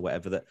podcast or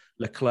whatever, that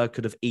Leclerc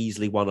could have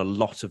easily won a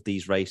lot of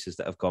these races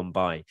that have gone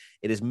by.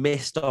 It is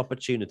missed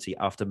opportunity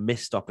after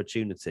missed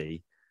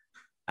opportunity.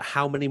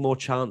 How many more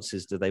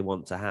chances do they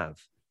want to have?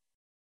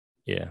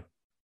 Yeah.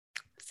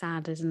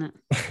 Sad, isn't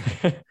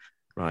it?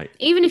 Right.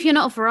 Even if you're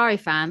not a Ferrari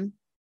fan,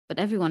 but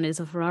everyone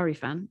is a Ferrari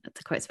fan,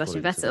 to quote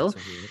Sebastian Vettel.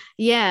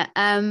 Yeah.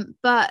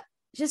 But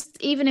just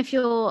even if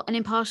you're an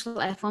impartial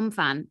F1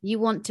 fan, you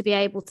want to be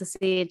able to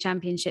see a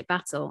championship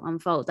battle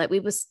unfold. Like,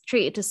 we were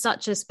treated to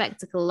such a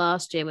spectacle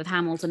last year with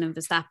Hamilton and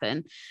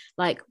Verstappen.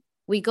 Like,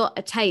 we got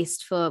a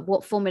taste for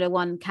what Formula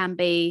One can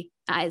be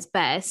at its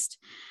best.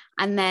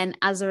 And then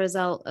as a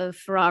result of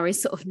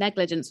Ferrari's sort of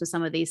negligence with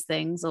some of these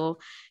things, or,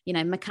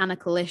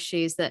 mechanical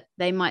issues that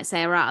they might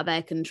say are out of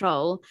their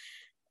control,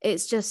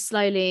 it's just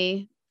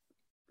slowly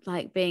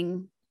like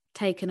being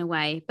taken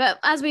away. But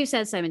as we've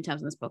said so many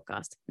times on this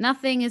podcast,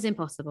 nothing is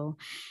impossible.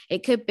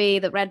 It could be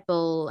that Red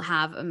Bull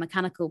have a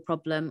mechanical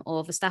problem,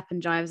 or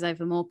Verstappen drives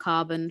over more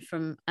carbon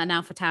from an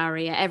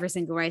AlphaTauri at every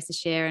single race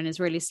this year and is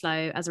really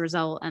slow as a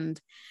result,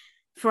 and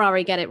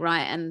Ferrari get it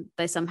right and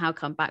they somehow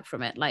come back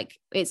from it. Like,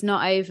 it's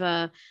not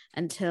over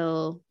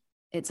until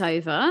it's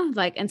over,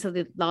 like until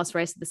the last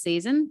race of the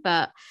season.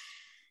 But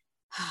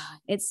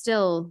it's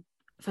still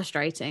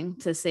frustrating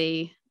to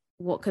see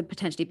what could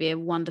potentially be a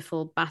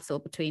wonderful battle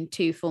between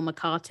two former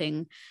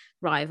karting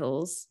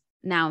rivals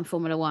now in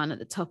Formula One at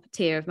the top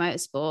tier of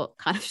motorsport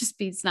kind of just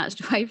be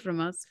snatched away from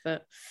us.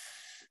 But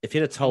if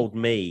you'd have told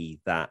me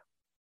that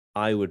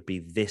I would be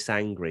this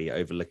angry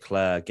over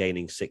Leclerc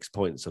gaining 6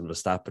 points on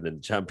Verstappen in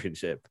the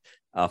championship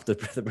after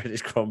the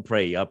British Grand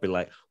Prix, I'd be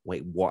like,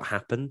 wait, what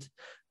happened?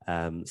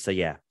 So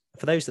yeah,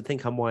 for those that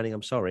think I'm whining,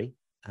 I'm sorry.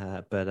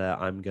 But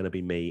I'm going to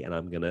be me, and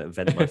I'm going to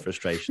vent my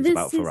frustrations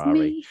about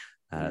Ferrari.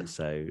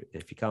 So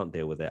if you can't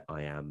deal with it,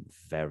 I am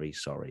very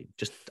sorry.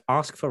 Just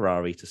ask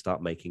Ferrari to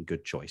start making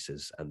good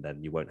choices, and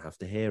then you won't have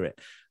to hear it.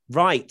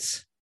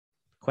 Right.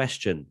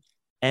 Question.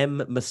 M.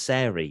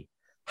 Masseri.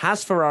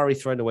 Has Ferrari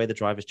thrown away the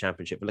Drivers'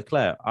 Championship with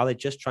Leclerc? Are they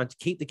just trying to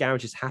keep the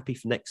garages happy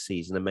for next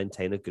season and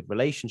maintain a good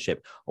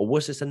relationship? Or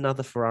was this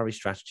another Ferrari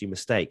strategy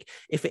mistake?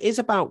 If it is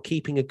about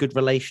keeping a good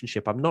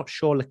relationship, I'm not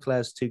sure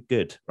Leclerc's too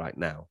good right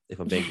now, if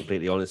I'm being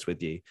completely honest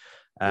with you.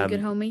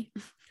 Good homie.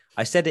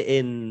 I said it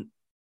in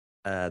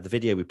the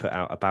video we put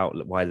out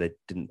about why they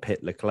didn't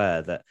pit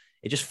Leclerc, that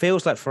it just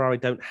feels like Ferrari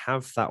don't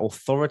have that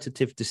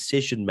authoritative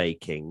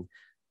decision-making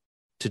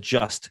to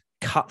just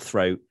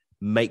cutthroat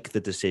make the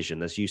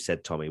decision, as you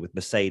said, Tommy, with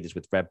Mercedes,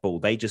 with Red Bull.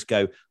 They just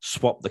go,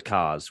 swap the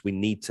cars. We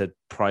need to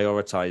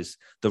prioritize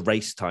the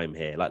race time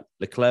here. Like,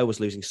 Leclerc was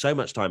losing so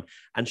much time,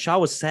 and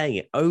Charles was saying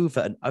it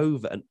over and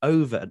over and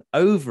over and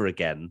over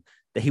again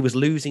that he was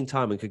losing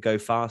time and could go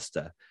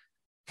faster.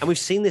 And we've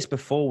seen this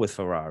before with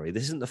Ferrari.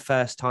 This isn't the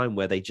first time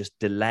where they just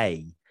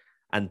delay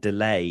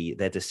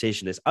their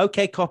decision. Is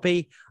okay,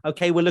 copy.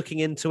 Okay, we're looking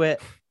into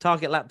it.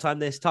 Target lap time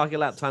this, target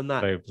lap time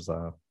that. So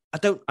bizarre. I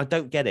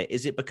don't get it.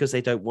 Is it because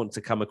they don't want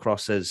to come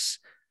across as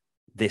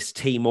this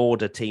team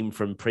order team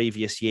from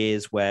previous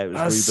years where it was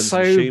Rubens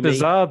so and Schumi?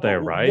 Bizarre though,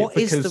 right? What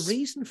is the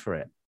reason for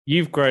it?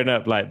 You've grown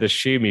up like the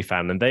Schumi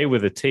fan, and they were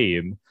the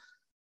team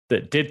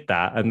that did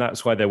that, and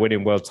that's why they're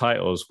winning world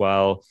titles.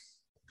 While,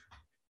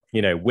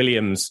 you know,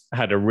 Williams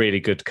had a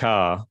really good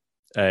car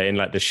in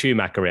like the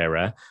Schumacher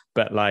era,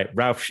 but like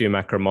Ralph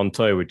Schumacher and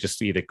Montoya would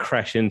just either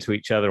crash into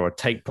each other or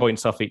take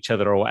points off each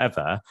other or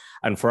whatever.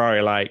 And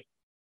Ferrari, like,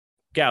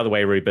 get out of the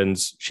way,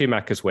 Rubens.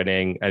 Schumacher's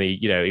winning, and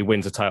he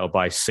wins a title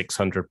by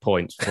 600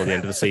 points before the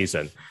end of the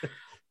season.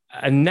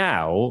 And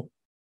now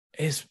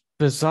it's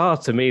bizarre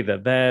to me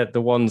that they're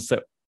the ones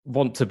that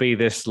want to be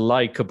this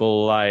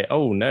likable, like,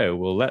 oh no,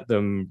 we'll let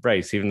them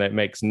race, even though it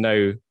makes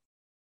no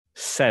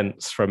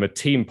sense from a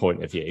team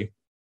point of view.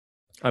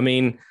 I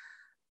mean,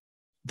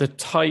 the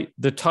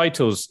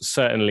title's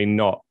certainly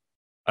not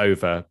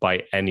over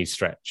by any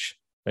stretch.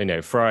 You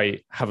know,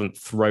 Ferrari haven't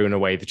thrown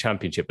away the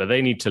championship, but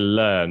they need to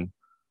learn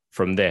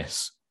from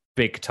this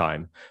big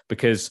time,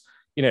 because,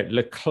 you know,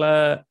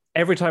 Leclerc,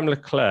 every time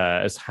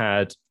Leclerc has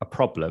had a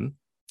problem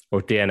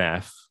or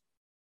DNF,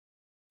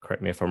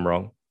 correct me if I'm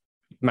wrong,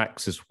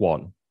 Max has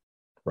won,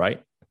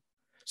 right?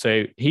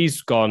 So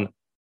he's gone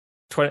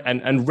 20,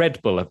 and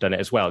Red Bull have done it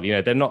as well. You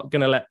know, they're not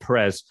going to let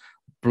Perez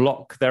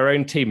block their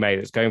own teammate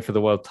that's going for the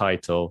world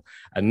title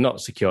and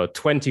not secure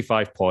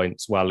 25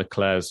 points while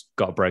Leclerc's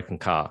got a broken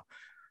car.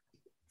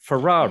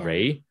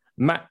 Ferrari,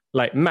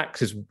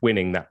 Max is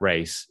winning that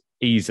race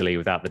easily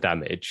without the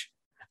damage.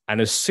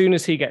 And as soon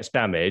as he gets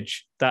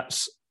damage,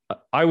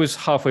 I was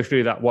halfway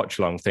through that watch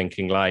along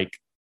thinking, like,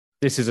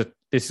 this is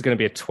going to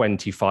be a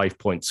 25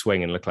 point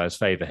swing in Leclerc's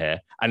favor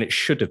here. And it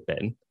should have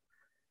been.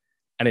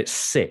 And it's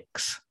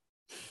 6.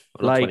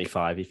 Well, not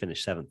 25. He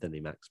finished 7th, didn't he,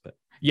 Max? But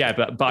yeah,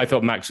 but I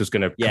thought Max was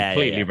going to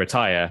completely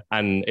retire.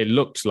 And it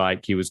looked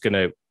like he was going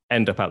to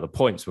end up at the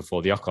points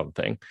before the Ocon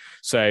thing.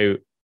 So,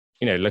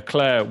 you know,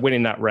 Leclerc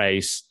winning that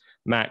race,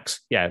 Max,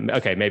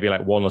 maybe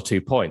like 1 or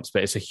 2 points,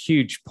 but it's a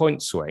huge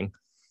point swing.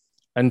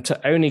 And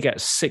to only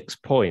get 6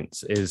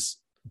 points is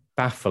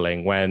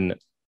baffling when,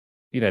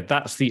 you know,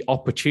 that's the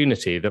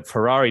opportunity that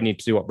Ferrari need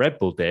to do what Red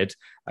Bull did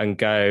and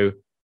go,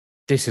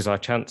 this is our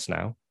chance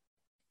now.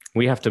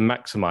 We have to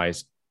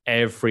maximize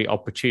every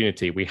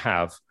opportunity we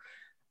have.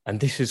 And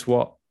this is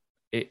what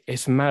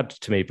it's mad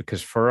to me,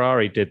 because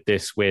Ferrari did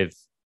this with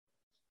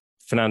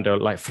Fernando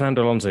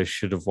Alonso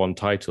should have won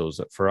titles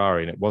at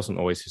Ferrari, and it wasn't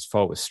always his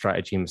fault with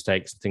strategy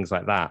mistakes and things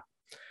like that.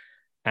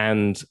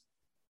 And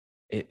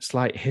it's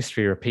like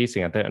history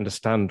repeating. I don't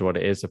understand what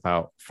it is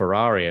about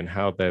Ferrari and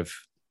how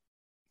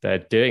they're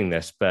doing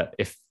this. But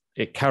if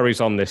it carries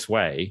on this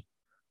way,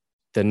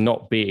 they're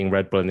not beating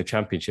Red Bull in the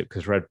championship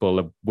because Red Bull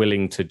are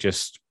willing to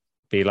just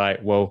be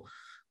like, well,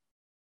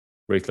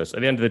 ruthless.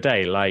 At the end of the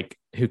day, like,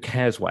 who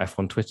cares what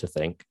F1 Twitter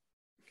think?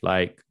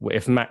 Like,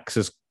 if Max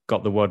has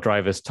got the World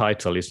Drivers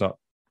title, he's not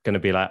going to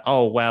be like,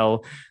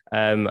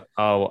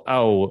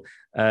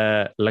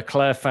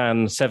 Leclerc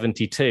fan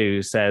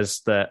 72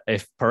 says that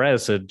if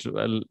Perez had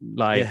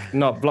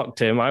not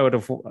blocked him, I would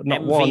have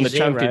not won the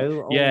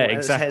champion. Yeah,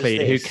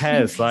 exactly. Who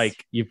cares?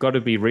 Like, you've got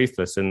to be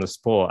ruthless in the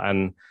sport,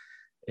 and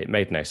it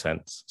made no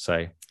sense.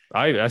 So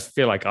I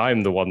feel like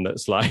I'm the one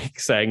that's like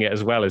saying it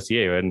as well as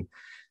you, and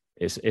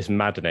it's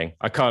maddening.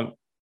 I can't.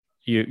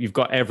 You've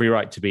got every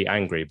right to be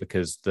angry,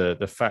 because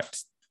the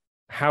fact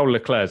how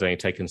Leclerc's only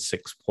taken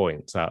 6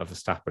 points out of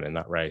Verstappen in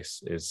that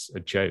race is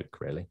a joke,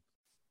 really.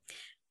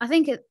 I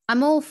think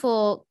I'm all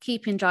for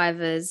keeping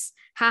drivers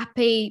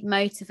happy,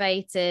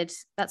 motivated.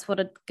 That's what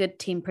a good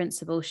team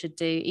principal should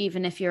do,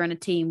 even if you're in a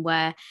team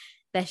where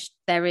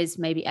there is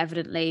maybe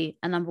evidently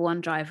a number one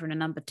driver and a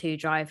number two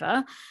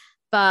driver.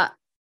 But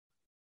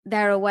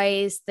there are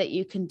ways that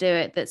you can do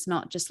it that's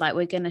not just like,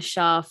 we're going to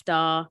shaft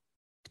our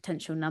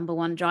potential number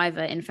one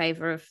driver in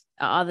favor of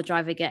our other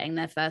driver getting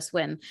their first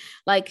win.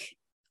 Like,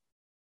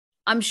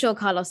 I'm sure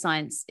Carlos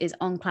Sainz is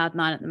on cloud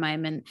nine at the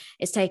moment.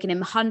 It's taken him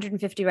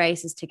 150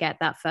 races to get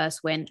that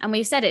first win. And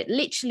we said it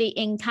literally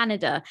in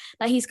Canada,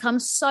 that he's come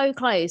so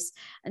close,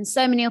 and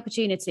so many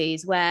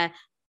opportunities where,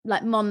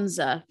 like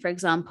Monza, for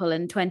example,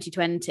 in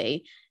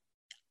 2020,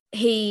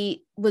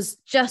 he was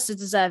just as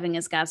deserving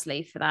as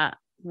Gasly for that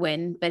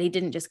win, but he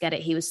didn't just get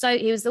it. He was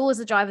always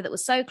the driver that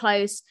was so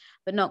close,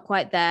 but not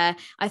quite there.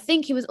 I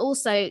think he was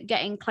also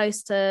getting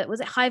close to, was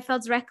it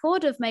Heifeld's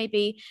record of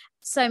maybe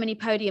so many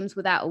podiums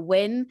without a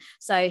win?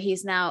 So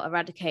he's now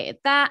eradicated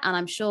that. And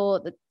I'm sure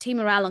the team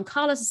morale on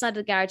Carlos' side of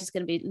the garage is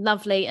going to be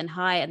lovely and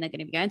high, and they're going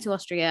to be going to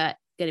Austria,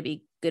 going to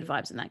be good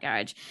vibes in that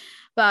garage.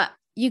 But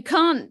you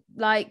can't,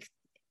 like,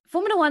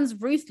 Formula One's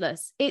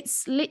ruthless.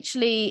 It's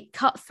literally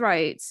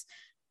cutthroat.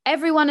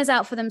 Everyone is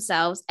out for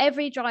themselves.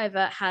 Every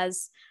driver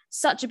has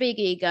such a big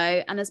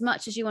ego. And as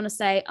much as you want to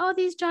say, oh,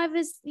 these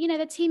drivers, you know,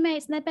 they're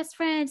teammates and they're best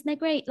friends and they're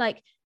great,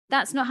 like,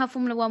 that's not how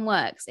Formula One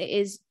works. It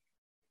is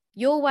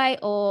your way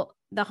or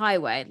the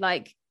highway.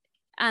 Like,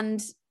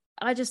 and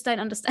I just don't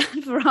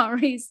understand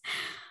Ferrari's,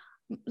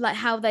 like,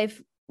 how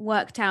they've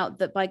worked out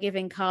that by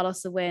giving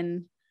Carlos a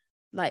win,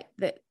 like,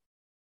 that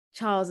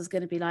Charles is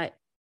going to be like,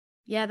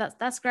 yeah,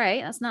 that's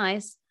great, that's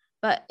nice,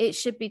 but it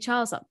should be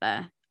Charles up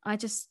there. I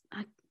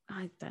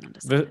don't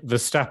understand.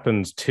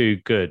 Verstappen's too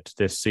good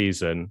this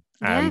season,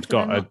 and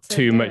got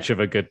too much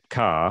of a good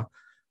car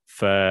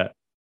for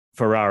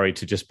Ferrari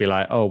to just be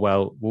like, oh,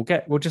 well,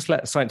 we'll just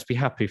let Sainz be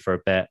happy for a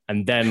bit,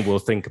 and then we'll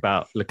think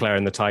about Leclerc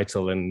in the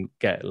title and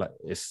get, like,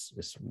 it's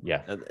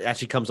yeah. It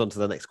actually comes on to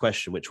the next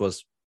question, which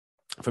was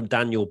from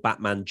Daniel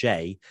Batman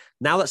J.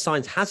 Now that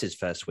Sainz has his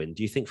first win,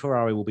 do you think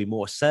Ferrari will be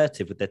more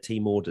assertive with their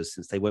team orders,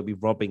 since they won't be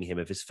robbing him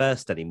of his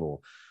first anymore?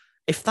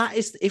 If that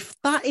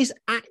is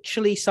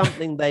actually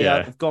something they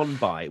have gone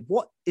by,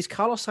 what is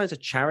Carlos Sainz a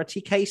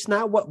charity case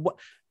now? What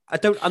I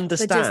don't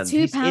understand. For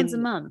just £2 a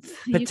month,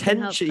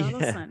 potentially,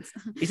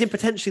 he's in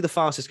potentially the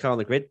fastest car on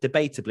the grid.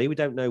 Debatably, we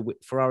don't know,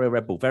 Ferrari or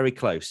Red Bull, very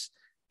close.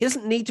 He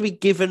doesn't need to be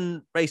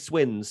given race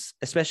wins,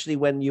 especially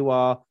when you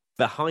are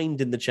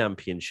behind in the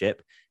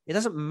championship. It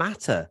doesn't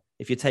matter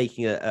if you're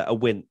taking a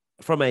win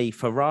from a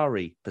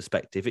Ferrari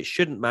perspective. It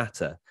shouldn't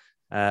matter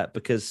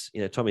because,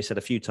 you know, Tommy said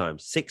a few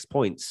times, 6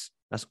 points.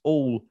 That's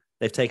all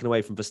they've taken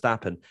away from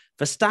Verstappen.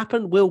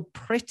 Verstappen will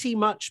pretty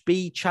much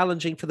be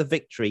challenging for the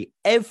victory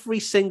every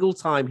single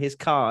time his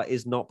car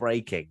is not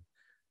braking.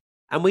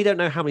 And we don't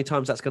know how many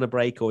times that's going to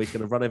break, or he's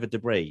going to run over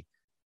debris.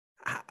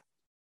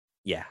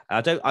 Yeah,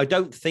 I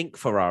don't think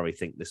Ferrari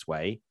think this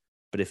way,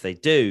 but if they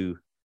do,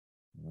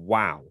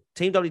 wow.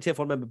 Team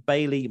WTF1 member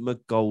Bailey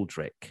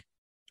McGoldrick.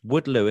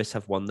 Would Lewis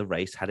have won the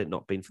race had it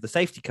not been for the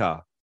safety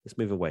car? Let's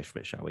move away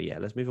from it, shall we? Yeah,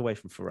 let's move away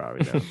from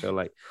Ferrari now. I feel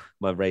like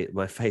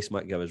my face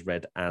might go as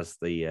red as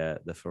the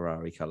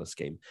Ferrari colour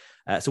scheme.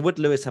 So would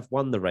Lewis have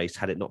won the race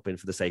had it not been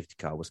for the safety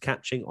car? Was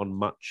catching on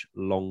much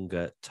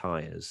longer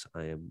tyres.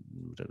 I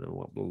don't know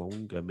what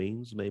longer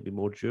means. Maybe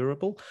more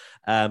durable.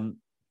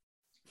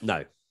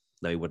 No,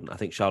 he wouldn't. I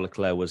think Charles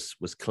Leclerc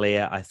was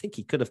clear. I think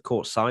he could have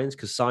caught Sainz,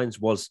 because Sainz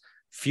was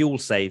fuel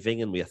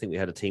saving, and I think we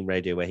had a team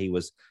radio where he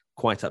was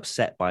quite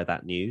upset by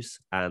that news,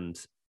 and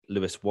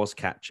Lewis was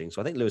catching.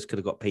 So I think Lewis could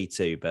have got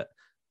P2, but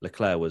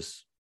Leclerc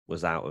was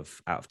out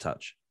of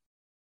touch.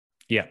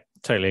 Yeah,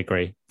 totally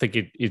agree. I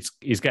think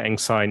he's getting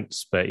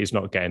Sainz, but he's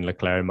not getting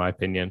Leclerc, in my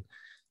opinion.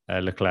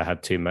 Leclerc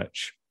had too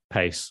much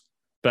pace.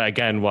 But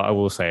again, what I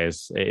will say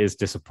is it is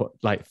disappointing.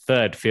 Like,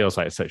 third feels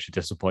like such a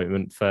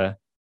disappointment for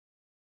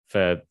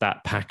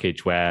that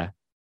package where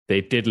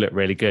they did look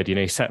really good. You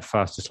know, he set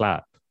fastest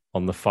lap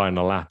on the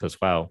final lap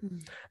as well,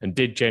 and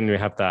did genuinely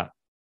have that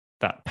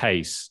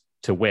pace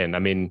to win. I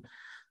mean,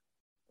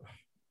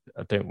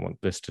 I don't want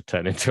this to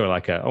turn into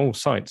like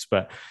Sainz,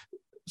 but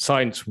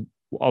Sainz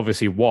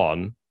obviously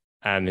won,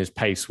 and his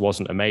pace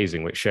wasn't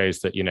amazing, which shows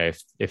that, you know,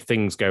 if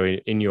things go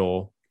in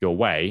your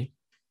way,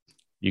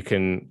 you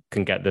can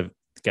get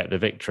the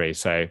victory.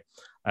 So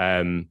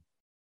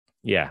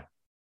yeah,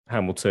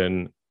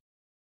 Hamilton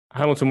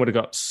would have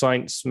got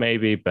Sainz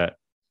maybe, but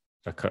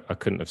I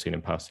couldn't have seen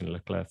him passing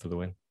Leclerc for the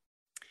win.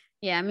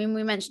 Yeah, I mean,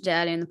 we mentioned it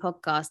earlier in the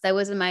podcast. There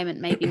was a moment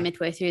maybe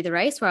midway through the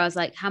race where I was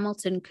like,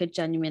 Hamilton could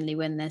genuinely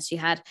win this. You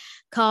had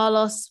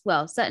Carlos,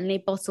 well, certainly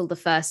bottled the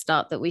first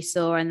start that we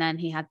saw, and then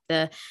he had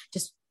the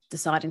just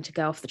deciding to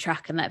go off the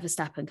track and let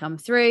Verstappen come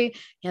through.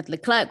 He had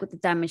Leclerc with the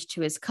damage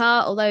to his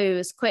car, although he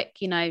was quick.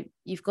 You know,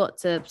 you've got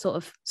to sort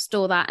of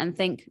store that and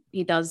think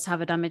he does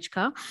have a damaged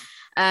car.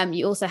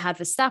 You also had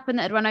Verstappen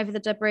that had run over the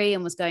debris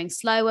and was going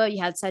slower.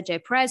 You had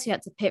Sergio Perez, who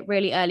had to pit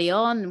really early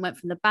on and went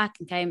from the back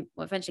and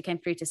eventually came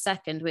through to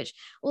second, which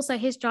also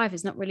his drive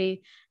is not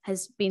really,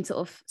 has been sort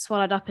of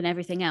swallowed up in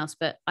everything else.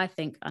 But I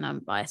think, and I'm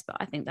biased, but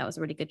I think that was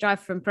a really good drive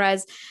from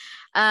Perez.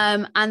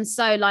 And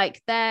so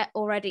like they're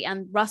already,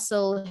 and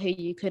Russell, who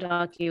you could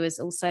argue is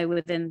also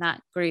within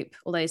that group,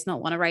 although he's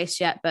not won a race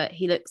yet, but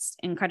he looks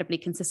incredibly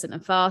consistent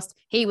and fast.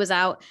 He was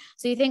out.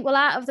 So you think, well,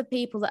 out of the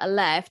people that are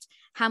left,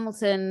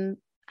 Hamilton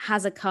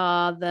has a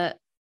car that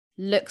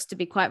looks to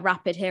be quite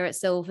rapid here at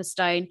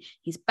Silverstone.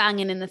 He's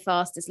banging in the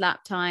fastest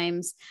lap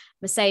times.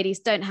 Mercedes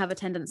don't have a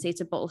tendency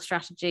to bottle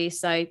strategy.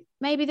 So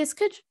maybe this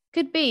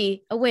could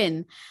be a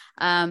win.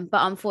 But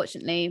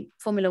unfortunately,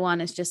 Formula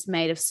One is just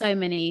made of so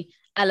many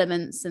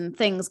elements and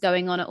things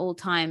going on at all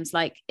times.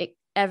 Like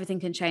everything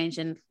can change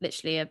in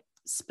literally a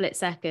split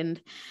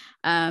second.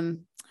 So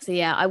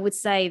yeah, I would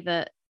say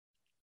that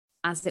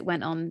as it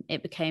went on,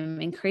 it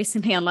became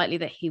increasingly unlikely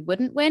that he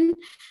wouldn't win.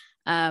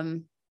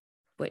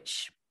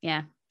 Which,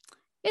 yeah,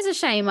 is a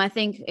shame. I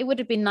think it would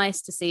have been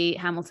nice to see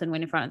Hamilton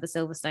win in front of the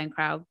Silverstone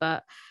crowd.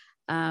 But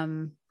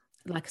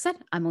like I said,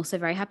 I'm also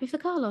very happy for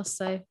Carlos.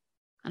 So,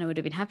 and I would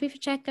have been happy for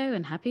Checo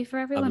and happy for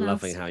everyone else. I'm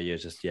loving how you're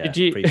just,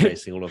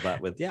 prefacing all of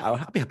that with, I'm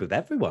happy with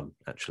everyone,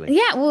 actually.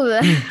 Yeah, well,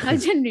 I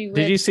genuinely would.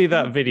 Did you see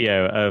that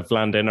video of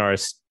Lando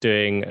Norris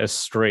doing a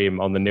stream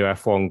on the new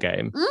F1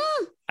 game?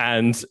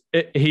 And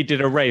he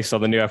did a race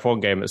on the new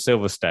F1 game at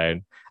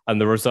Silverstone. And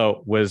the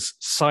result was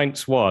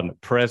Sainz won,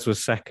 Perez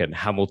was second,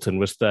 Hamilton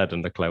was third,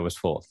 and Leclerc was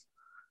fourth.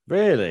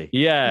 Really?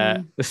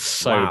 Yeah, it's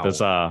so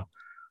bizarre.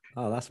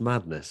 Oh, that's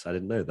madness. I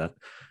didn't know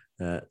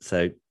that.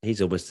 So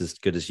he's almost as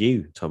good as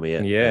you, Tommy,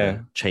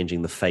 at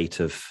changing the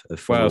fate of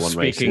Formula One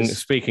races.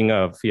 Speaking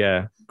of,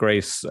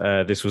 Grace,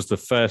 this was the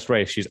first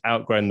race she's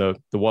outgrown the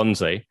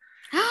onesie.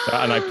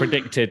 And I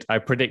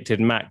predicted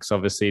Max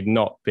obviously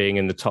not being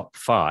in the top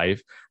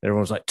 5.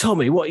 Everyone was like,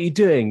 Tommy, what are you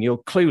doing? You're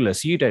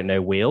clueless. You don't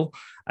know wheel.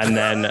 And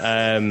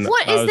then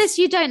what is this?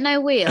 You don't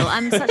know wheel?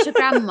 I'm such a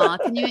grandma.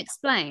 Can you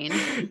explain?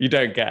 You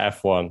don't get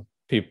F1.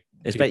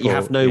 It's you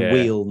have no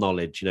wheel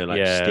knowledge,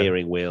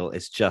 steering wheel.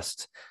 It's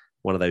just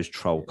one of those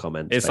troll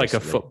comments. It's basically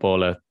like a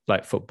footballer,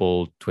 like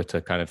football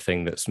Twitter kind of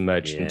thing that's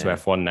merged into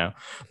F1 now.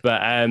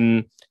 But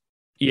I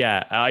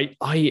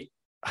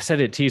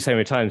said it to you so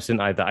many times,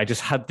 didn't I? That I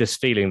just had this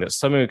feeling that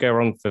something would go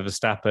wrong for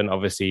Verstappen.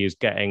 Obviously, he's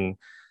getting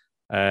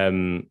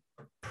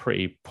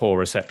pretty poor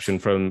reception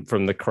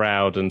from the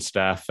crowd and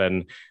stuff,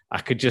 and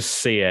I could just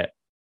see it.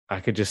 I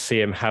could just see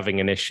him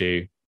having an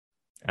issue,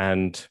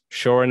 and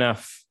sure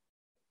enough,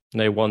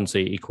 no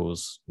onesie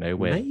equals no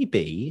win.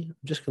 Maybe I'm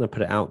just going to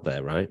put it out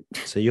there, right?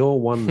 So your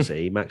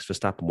onesie, Max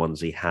Verstappen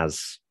onesie,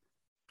 has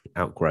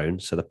outgrown,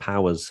 so the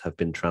powers have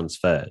been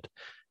transferred.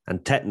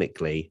 And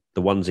technically,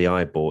 the onesie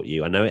I bought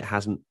you, I know it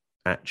hasn't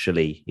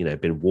actually,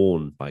 been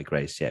worn by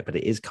Grace yet, but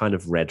it is kind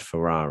of red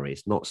Ferrari.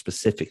 It's not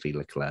specifically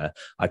Leclerc.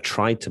 I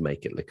tried to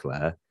make it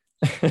Leclerc,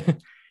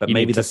 but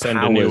maybe the send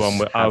a new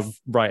one. I'll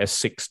write a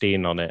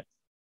 16 on it.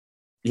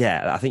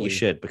 Yeah, I think you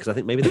should, because I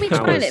think maybe the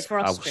powers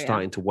are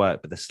starting to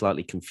work, but they're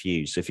slightly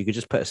confused. So if you could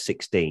just put a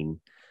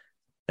 16,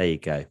 there you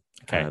go.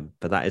 Okay.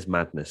 But that is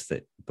madness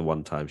that the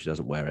one time she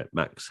doesn't wear it,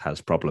 Max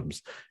has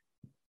problems.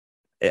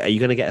 Are you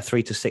going to get a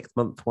 3 to 6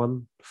 month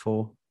one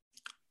for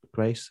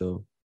Grace,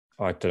 or?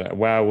 I don't know.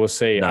 Well, we'll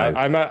see. No.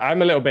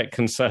 I'm a little bit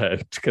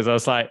concerned because I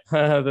was like,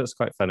 that's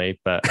quite funny,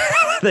 but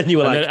then you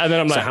were and then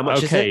I'm like, how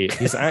much okay, is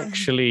it? It's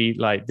actually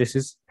like this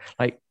is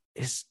like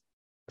it's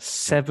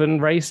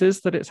 7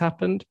 races that it's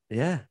happened.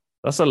 Yeah,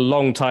 that's a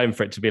long time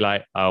for it to be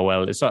like, oh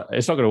well, it's not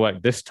going to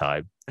work this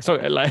time. It's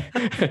not like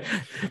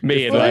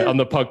me and like on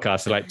the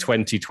podcast like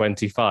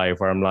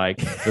 2025 where I'm like,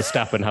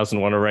 Verstappen hasn't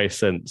won a race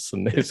since,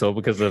 and it's all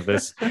because of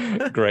this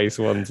Grace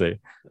onesie.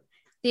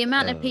 The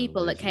amount of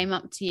people that came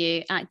up to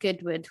you at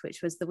Goodwood,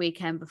 which was the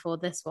weekend before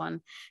this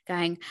one,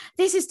 going,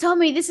 "This is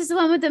Tommy. This is the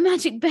one with the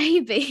magic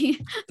baby."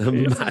 The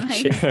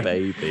magic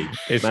baby.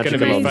 It's going to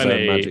be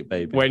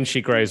funny when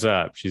she grows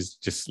up. She's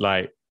just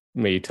like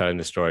me telling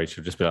the story.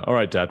 She'll just be like, "All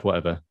right, Dad,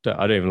 whatever.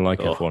 I don't even like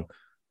F1."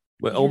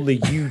 Well, on the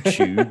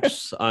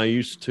YouTubes, I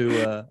used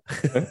to.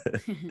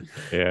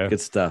 Yeah,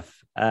 good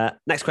stuff.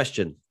 Next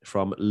question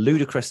from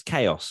Ludicrous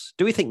Chaos.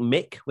 Do we think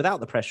Mick, without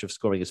the pressure of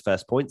scoring his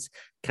first points,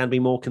 can be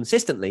more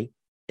consistently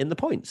in the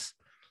points?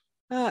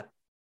 So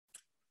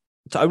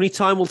only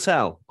time will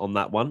tell on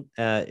that one.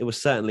 It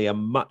was certainly a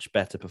much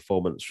better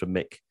performance from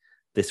Mick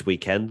this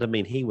weekend. I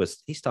mean,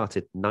 he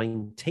started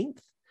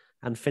 19th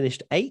and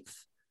finished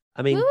 8th.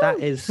 I mean, that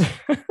is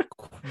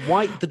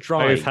quite the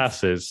drive. Both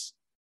Hasses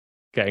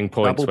getting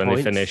points when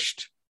they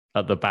finished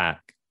at the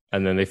back.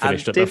 and then they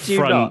finished at did the you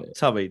front. not,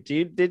 Tommy?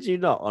 Did you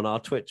not on our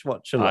Twitch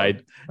watch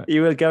along?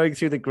 You were going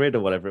through the grid or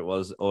whatever it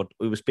was, or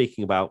we were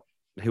speaking about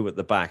who at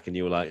the back, and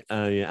you were like,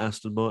 "Oh yeah,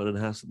 Aston Martin and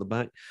Haas at the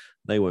back,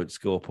 they won't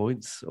score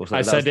points." Or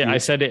something. I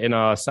said it in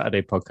our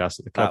Saturday podcast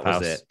at the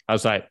clubhouse. I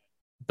was like,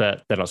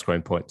 "But they're not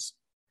scoring points."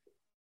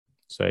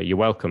 So you're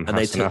welcome. And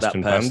they took that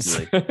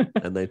personally.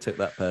 And they took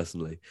that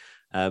personally.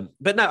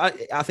 But no,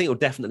 I think it will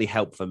definitely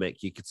help for Mick.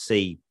 You could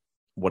see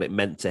what it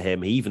meant to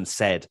him. He even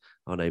said,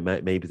 "Oh no,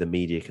 maybe the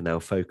media can now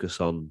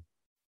focus on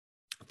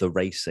the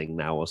racing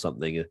now or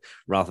something,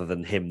 rather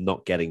than him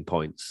not getting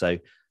points." So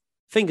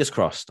fingers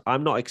crossed.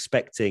 I'm not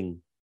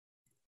expecting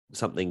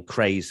something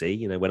crazy.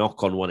 You know, when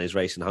Ocon won his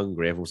race in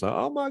Hungary, everyone's like,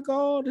 "Oh my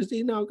God, is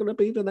he now going to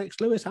be the next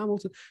Lewis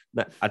Hamilton?"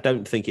 No, I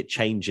don't think it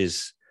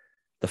changes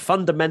the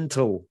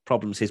fundamental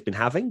problems he's been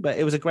having, but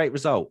it was a great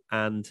result,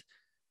 and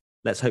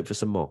let's hope for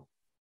some more.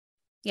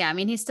 Yeah, I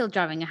mean, he's still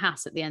driving a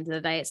Haas at the end of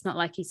the day. It's not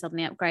like he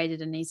suddenly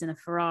upgraded and he's in a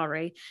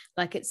Ferrari.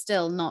 Like, it's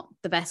still not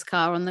the best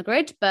car on the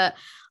grid, but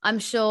I'm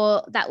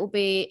sure that will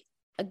be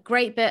a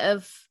great bit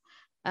of,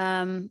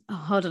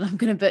 hold on, I'm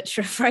going to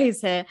butcher a phrase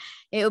here.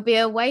 It will be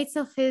a weight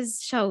off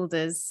his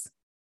shoulders.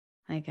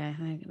 Okay,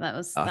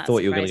 I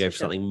thought you were going to go for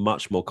something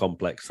much more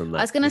complex than that.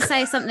 I was going to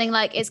say something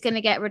like it's going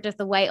to get rid of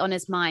the weight on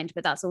his mind,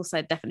 but that's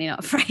also definitely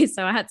not a phrase.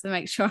 So I had to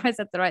make sure I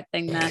said the right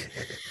thing there.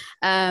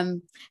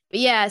 But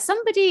yeah,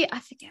 somebody, I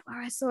forget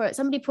where I saw it.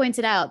 Somebody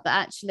pointed out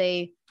that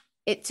actually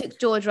it took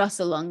George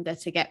Russell longer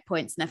to get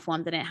points in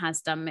F1 than it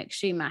has done Mick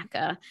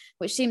Schumacher,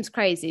 which seems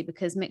crazy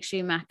because Mick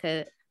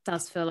Schumacher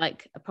does feel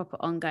like a proper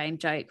ongoing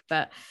joke.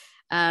 But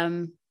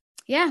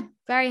yeah,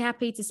 very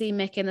happy to see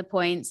Mick in the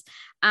points.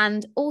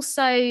 And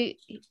also, I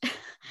don't know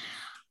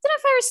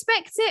if I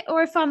respect it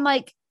or if I'm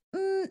like,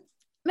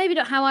 maybe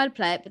not how I'd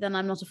play it, but then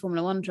I'm not a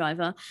Formula One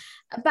driver,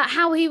 but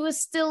how he was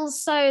still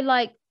so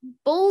like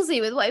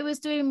ballsy with what he was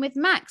doing with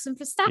Max and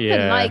Verstappen.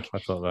 Yeah, like, I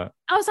thought that.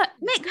 I was like,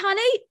 Mick,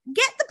 honey,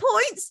 get the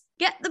points,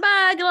 get the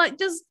bag, like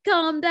just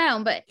calm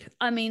down. But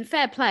I mean,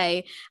 fair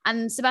play.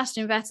 And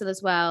Sebastian Vettel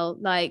as well,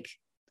 like,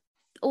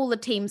 all the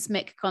Team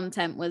Smick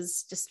content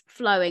was just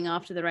flowing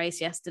after the race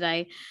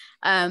yesterday,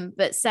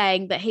 but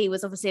saying that he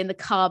was obviously in the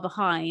car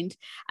behind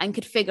and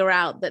could figure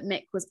out that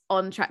Mick was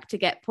on track to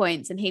get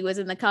points, and he was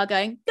in the car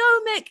going, "Go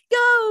Mick,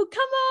 go,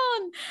 come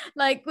on!"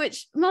 Like,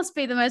 which must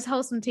be the most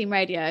wholesome team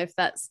radio if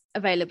that's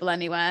available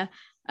anywhere.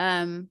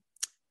 But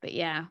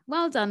yeah,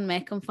 well done,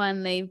 Mick, on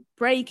finally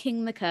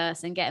breaking the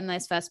curse and getting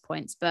those first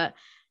points. But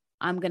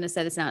I'm going to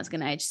say this now, it's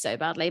going to age so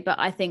badly, but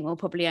I think we'll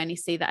probably only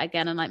see that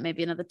again on like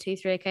maybe another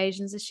 2-3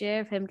 occasions this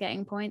year of him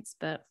getting points.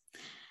 But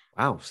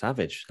wow,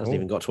 savage. Hasn't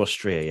even got to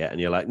Austria yet.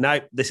 And you're like, no,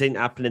 this ain't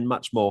happening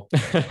much more.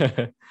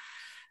 It's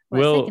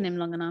taken him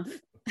long enough.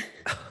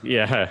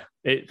 Yeah,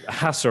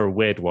 Haas are a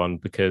weird one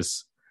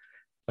because,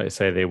 like I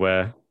say, they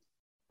were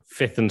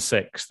 5th and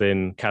 6th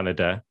in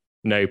Canada,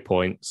 no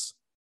points,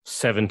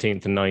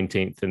 17th and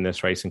 19th in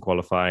this race in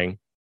qualifying,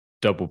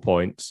 double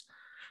points.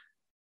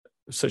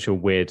 Such a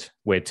weird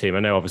team.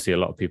 I know obviously a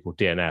lot of people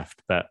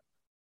DNF'd, but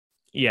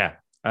yeah,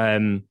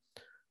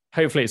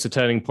 hopefully it's a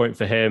turning point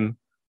for him.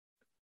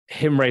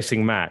 Him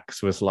racing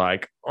Max was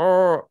like,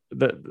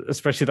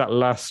 especially that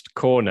last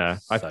corner,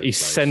 he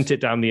sent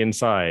it down the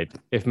inside.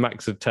 If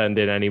Max had turned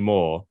in any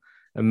more,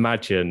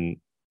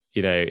 imagine,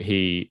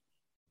 he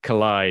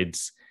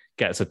collides,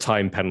 gets a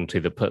time penalty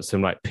that puts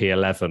him like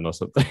P11 or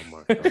something.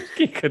 Oh my God.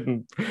 He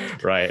couldn't,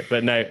 right?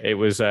 But no, it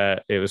was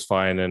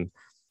fine. And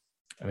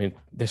I mean,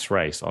 this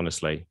race,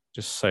 honestly,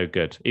 just so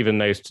good. Even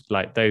those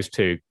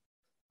two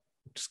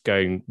just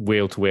going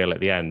wheel to wheel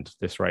at the end,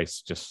 this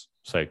race, just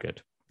so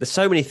good. There's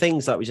so many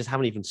things that we just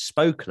haven't even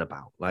spoken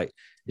about. Like,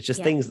 it's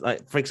just things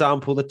like, for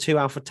example, the two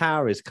Alpha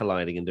Tauris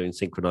colliding and doing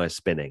synchronized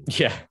spinning.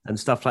 Yeah. And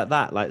stuff like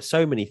that. Like,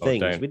 so many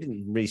things. We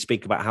didn't really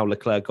speak about how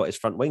Leclerc got his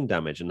front wing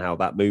damage and how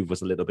that move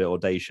was a little bit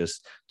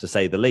audacious, to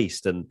say the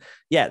least. And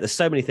yeah, there's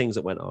so many things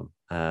that went on.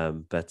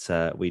 But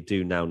we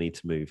do now need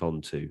to move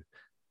on to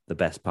the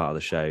best part of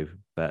the show.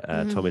 But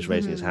Tom is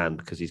raising his hand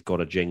because he's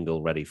got a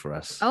jingle ready for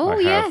us. Oh,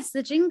 yes,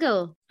 the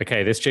jingle.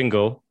 Okay, this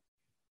jingle,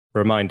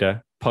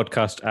 reminder,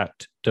 podcast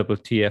at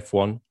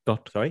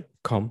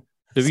WTF1.com.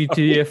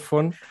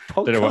 WTF1?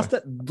 Podcast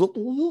at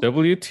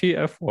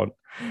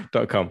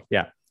WTF1.com.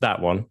 Yeah,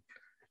 that one.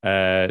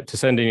 To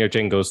send in your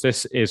jingles.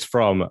 This is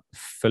from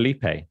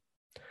Felipe.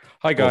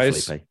 Hi,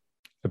 guys. Felipe.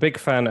 A big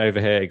fan over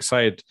here,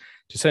 excited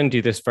to send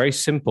you this very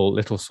simple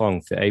little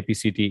song for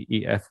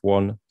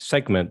ABCDEF1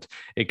 segment.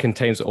 It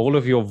contains all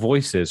of your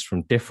voices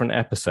from different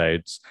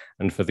episodes.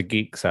 And for the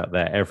geeks out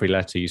there, every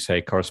letter you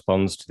say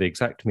corresponds to the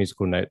exact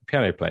musical note the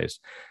piano plays.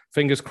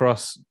 Fingers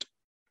crossed,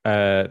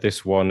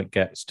 this one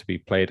gets to be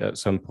played at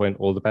some point.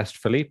 All the best,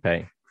 Felipe.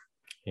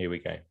 Here we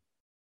go.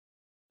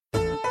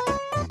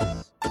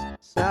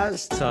 Now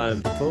it's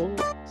time for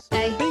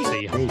A.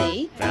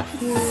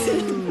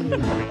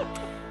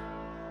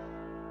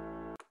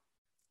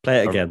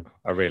 Play it again.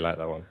 I really like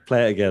that one.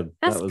 Play it again.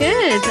 That's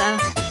good.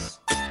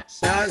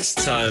 Now it's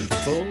time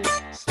for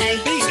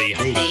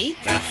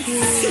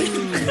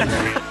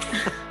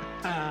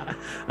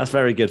A. That's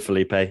very good,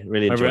 Felipe.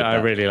 Really enjoyed that. I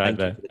really like Thank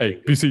that. you for the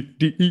A, B, C,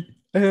 D, E,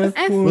 F,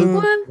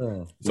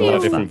 F1. It's a lot of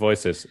Love different that.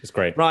 voices. It's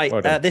great. Right,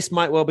 Well done. this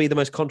might well be the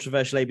most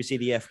controversial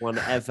ABCDF one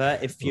ever.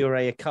 If you're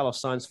a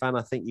Carlos Sainz fan,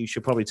 I think you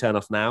should probably turn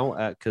off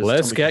now because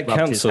Let's get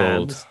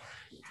cancelled.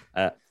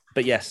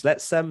 But yes,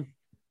 let's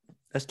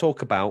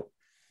talk about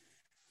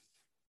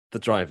the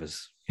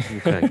drivers.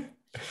 Okay,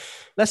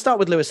 let's start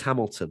with Lewis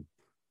Hamilton.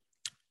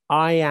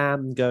 I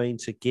am going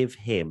to give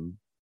him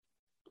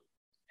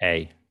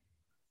A.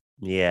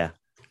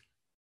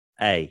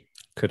 A.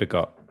 Could have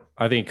got.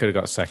 I think he could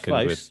have got second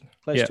Close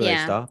with. to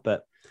Yeah. A star,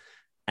 but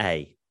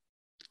A.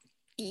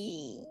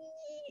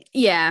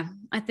 Yeah,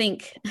 I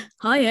think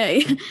high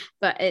A,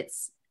 but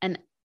it's an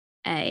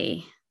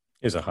A.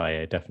 Is a high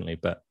A, definitely,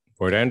 but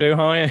we don't do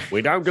high A.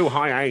 We don't do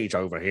high A's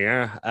over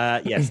here.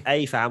 Yes,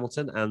 A for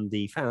Hamilton, and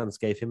the fans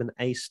gave him an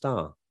A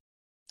star.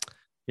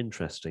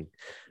 Interesting.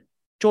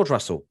 George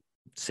Russell,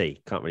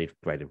 C. Can't really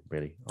grade him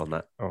really on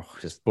that. Oh,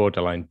 just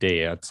borderline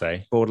D, I'd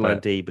say. Borderline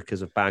But- D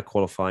because of bad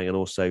qualifying and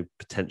also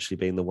potentially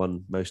being the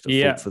one most at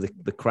Yeah. fault for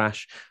the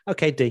crash.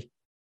 Okay, D.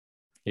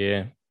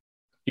 Yeah.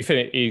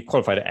 You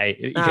qualified at A.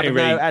 You No, can but really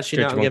no,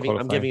 actually, no, judge I'm him on giving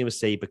qualifying. him a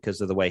C because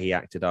of the way he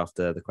acted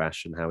after the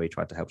crash and how he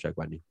tried to help Joe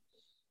Guanyu.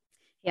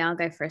 Yeah, I'll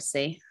go for a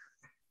C.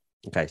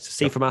 Okay, so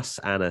C from us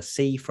and a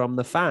C from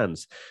the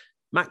fans.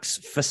 Max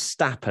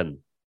Verstappen.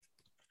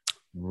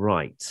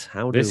 Right.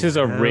 This is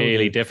a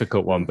really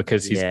difficult one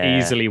because he's Yeah.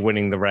 easily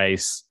winning the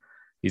race.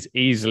 He's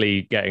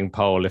easily getting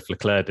pole if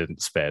Leclerc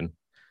didn't spin.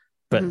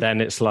 But Mhm. then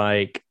it's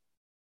like,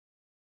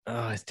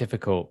 it's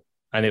difficult.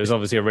 And it was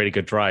obviously a really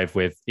good drive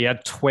he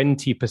had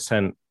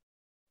 20%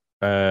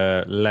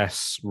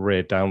 less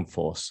rear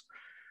downforce.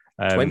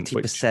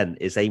 20%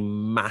 is a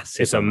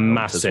massive. It's a amount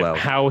massive. as well.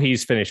 How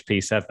he's finished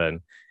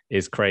P7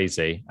 is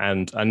crazy.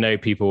 And I know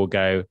people will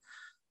go,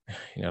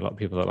 a lot of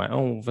people are like,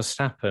 oh,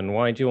 Verstappen,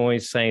 why do you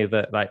always say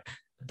that? Like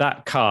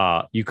that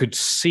car, you could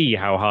see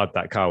how hard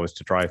that car was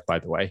to drive, by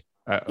the way.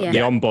 Yeah. The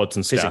onboards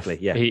and stuff. Physically,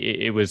 yeah.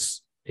 He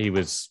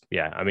was,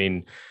 yeah. I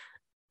mean,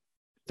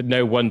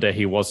 no wonder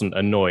he wasn't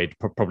annoyed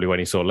probably when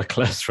he saw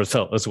Leclerc's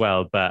result as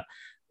well. But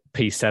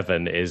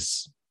P7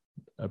 is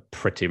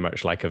pretty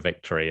much like a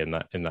victory in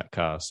that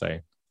car. So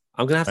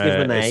I'm going to have to give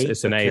him an A.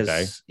 It's an A,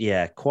 though.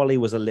 Yeah, quali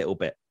was a little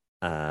bit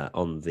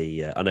on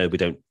the. I know we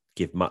don't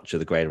give much of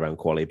the grade around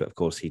quali, but of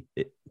course he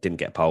didn't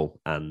get pole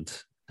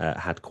and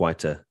had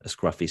quite a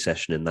scruffy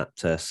session in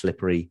that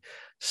slippery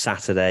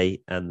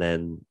Saturday. And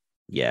then,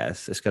 yeah,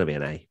 it's going to be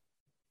an A.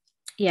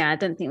 Yeah, I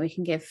don't think we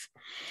can give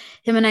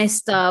him an A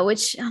star,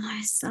 which I know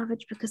is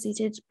savage because he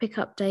did pick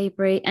up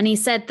debris. And he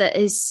said that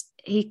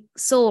he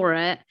saw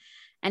it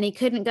and he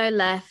couldn't go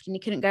left and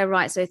he couldn't go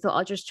right. So he thought,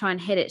 I'll just try and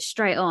hit it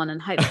straight on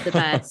and hope for the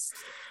best.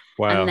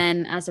 Wow. And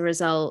then as a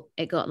result,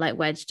 it got like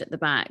wedged at the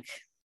back.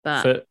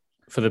 But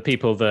For the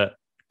people that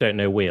don't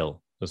know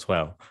wheel as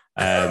well.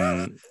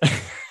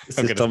 This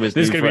is Tommy's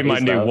this is new going to be my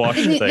phrase new now. wash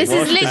This thing. is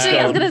literally,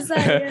 I was going to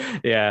say.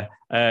 Yeah,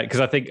 because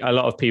I think a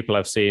lot of people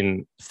I've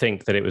seen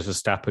think that it was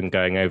Verstappen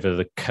going over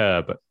the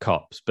curb at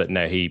Cops, but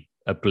no, he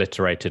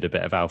obliterated a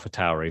bit of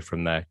AlphaTauri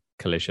from their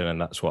collision,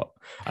 and that's what.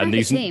 And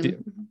Perfect these,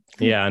 team.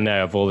 yeah, I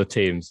know of all the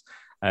teams,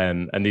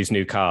 and these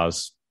new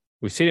cars,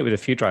 we've seen it with a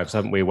few drivers,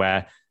 haven't we?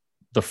 Where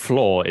the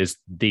floor is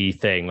the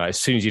thing. Like as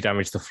soon as you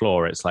damage the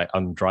floor, it's like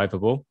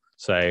undrivable.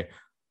 So,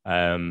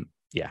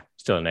 yeah,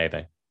 still an A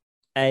though.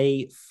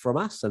 A from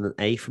us and an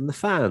A from the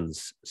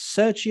fans.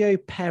 Sergio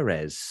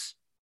Perez.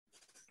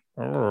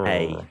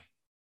 A.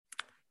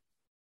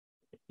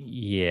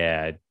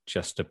 Yeah,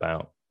 just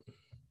about.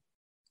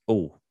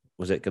 Oh,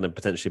 was it going to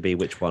potentially be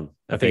which one?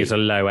 I think it's a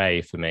low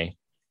A for me. I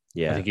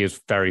yeah. think he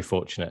was very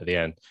fortunate at the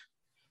end.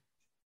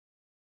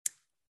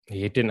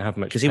 He didn't have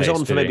much Because he was pace,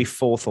 on for did he? maybe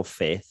fourth or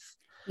fifth.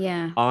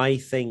 Yeah. I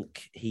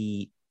think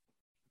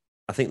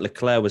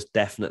Leclerc was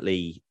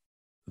definitely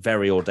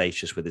very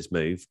audacious with his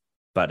move,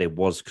 but it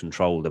was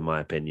controlled, in my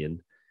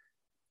opinion.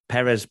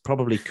 Perez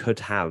probably could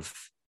have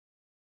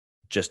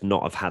just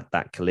not have had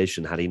that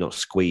collision had he not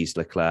squeezed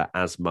Leclerc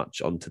as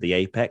much onto the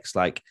apex.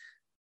 Like,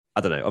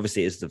 I don't know.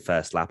 Obviously, it's the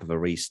first lap of a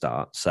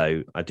restart,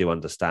 so I do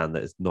understand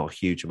that it's not a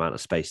huge amount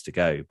of space to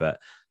go. But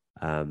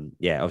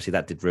yeah, obviously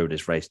that did ruin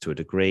his race to a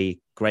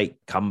degree. Great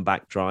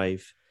comeback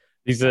drive.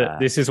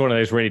 This is one of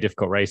those really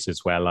difficult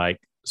races where, like,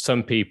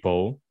 some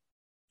people,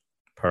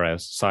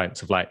 Perez,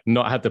 Sainz, have like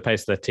not had the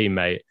pace of their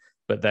teammate,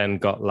 but then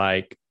got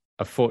like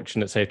a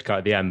fortunate safety car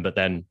at the end, but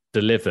then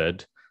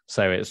delivered.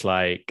 So it's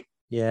like,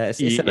 Yeah, it's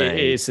an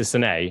A. It's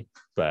an A,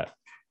 but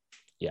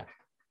yeah.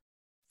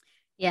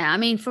 Yeah, I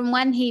mean, from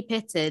when he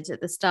pitted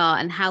at the start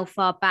and how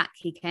far back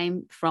he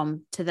came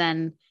from to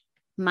then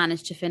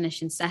manage to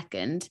finish in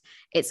second,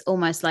 it's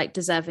almost like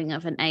deserving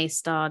of an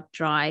A-star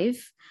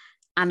drive,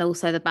 and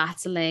also the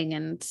battling.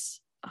 And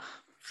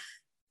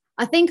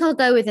I think I'll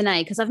go with an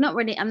A because I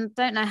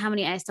don't know how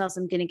many A-stars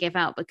I'm going to give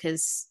out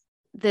because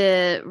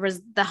the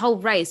whole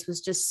race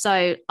was just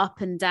so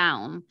up and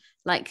down.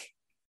 Like,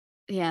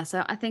 yeah,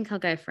 so I think I'll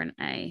go for an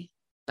A.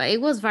 But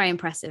it was very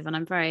impressive, and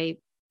I'm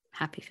very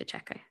happy for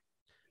Checo.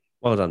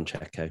 Well done,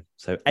 Checo.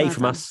 So A Well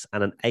from done. us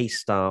and an A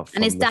star from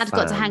And his the dad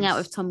got to hang out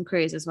fans. with Tom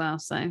Cruise as well.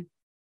 So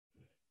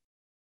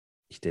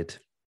He did.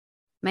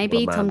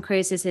 maybe What a Tom man.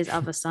 Cruise is his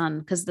other son,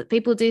 because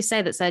people do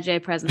say that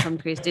Sergio Perez and Tom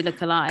Cruise do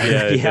look alike.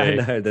 Yeah, Yeah, I they-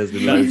 know. There's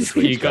been loads of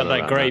tweets You got going that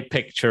around great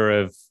picture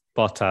of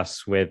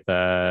Bottas with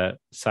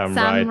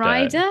Sam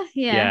Ryder.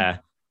 Yeah.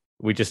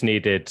 We just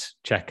needed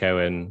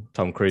Checo and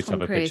Tom Cruise to Tom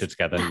have a Cruise. picture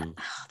together.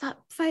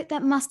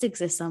 That must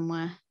exist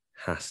somewhere.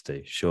 Has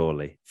to,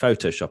 surely.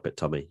 Photoshop it,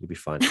 Tommy. You'll be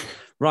fine.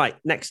 Right,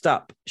 next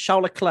up,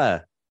 Charles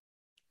Leclerc.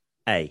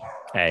 A.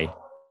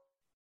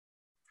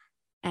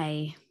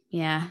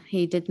 Yeah,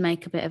 he did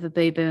make a bit of a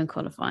boo-boo in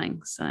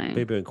qualifying. So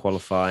Boo-boo in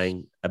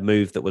qualifying, a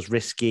move that was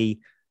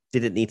risky,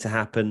 didn't need to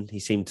happen. He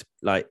seemed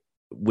like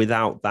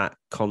without that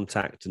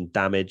contact and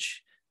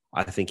damage,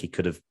 I think he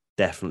could have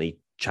definitely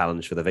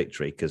challenged for the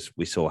victory, because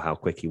we saw how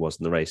quick he was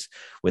in the race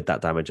with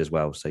that damage as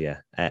well. So yeah,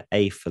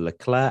 A for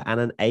Leclerc and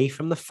an A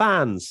from the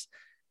fans.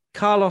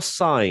 Carlos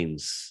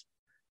Sainz.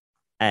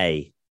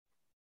 A.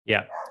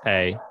 Yeah,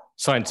 A.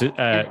 Science.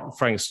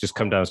 Frank's just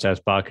come downstairs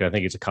barking. I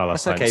think he's a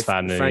Carlos That's Sainz okay.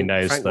 fan, and Frank, he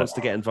knows Frank that. wants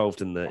to get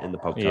involved in the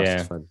podcast. Yeah.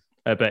 It's fine.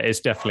 But it's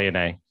definitely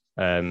an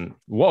A.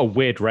 What a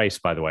weird race,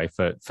 by the way,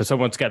 for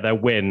someone to get their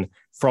win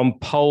from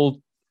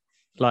pole,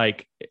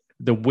 like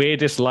the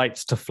weirdest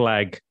lights to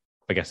flag.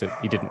 I guess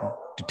he didn't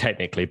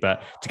technically,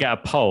 but to get a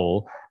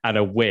pole and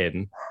a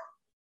win,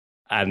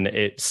 and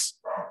it's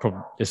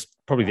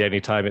probably the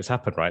only time it's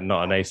happened, right?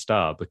 Not an A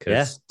star,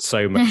 because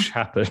so much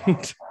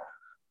happened.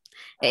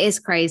 it is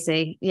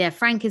crazy. Yeah,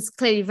 Frank is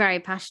clearly very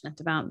passionate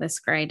about this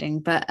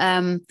grading, but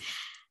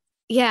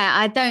yeah,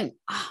 I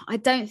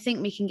don't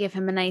think we can give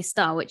him an A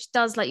star, which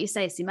does, like you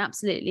say, seem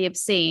absolutely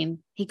obscene.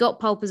 He got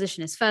pole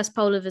position, his first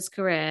pole of his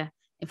career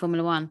in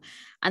Formula One,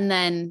 and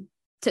then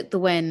took the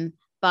win.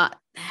 But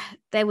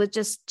there were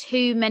just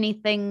too many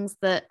things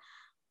that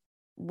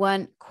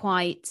weren't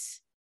quite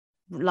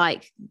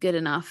like good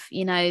enough.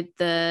 You know,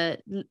 the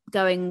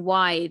going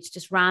wide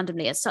just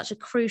randomly at such a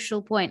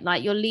crucial point,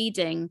 like you're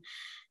leading,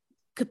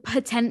 could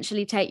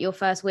potentially take your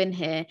first win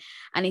here,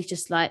 and he's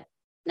just like,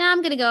 "Nah,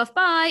 I'm going to go off,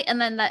 bye,"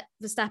 and then let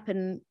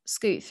Verstappen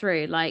scoot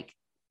through. Like,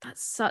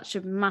 that's such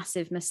a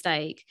massive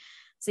mistake.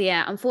 So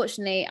yeah,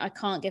 unfortunately, I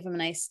can't give him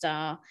an A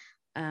star.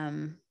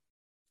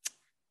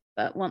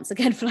 But once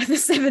again, for like the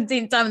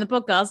 17th time in the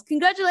podcast,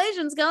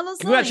 congratulations, Carlos.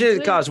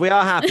 Congratulations, guys. We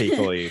are happy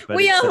for you. But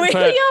We are really to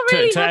happy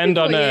end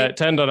for on you.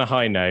 to end on a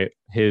high note,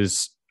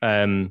 his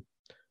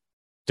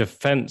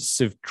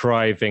defensive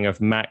driving of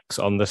Max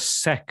on the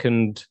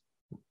second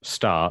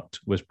start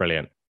was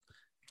brilliant.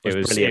 It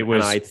was brilliant.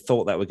 And I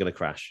thought that we're going to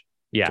crash.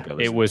 Yeah, to be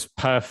honest. it was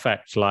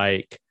perfect.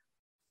 Like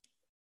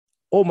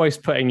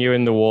almost putting you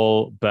in the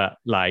wall, but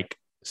like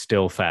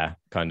still fair,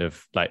 kind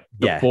of like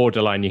the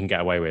borderline you can get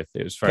away with.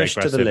 It was very Pushed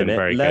aggressive to the limit. and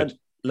very good.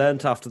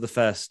 Learned after the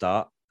first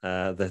start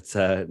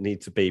that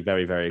need to be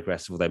very, very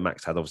aggressive. Although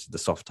Max had obviously the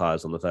soft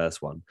tires on the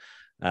first one,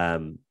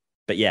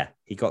 but yeah,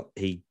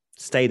 he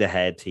stayed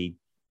ahead. He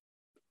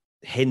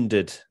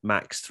hindered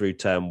Max through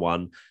turn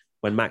one.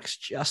 When Max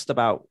just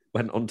about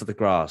went onto the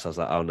grass, I was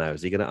like, "Oh no,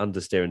 is he going to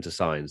understeer into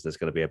Sainz? There's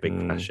going to be a big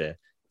crash here."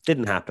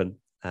 Didn't happen,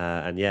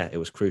 and yeah, it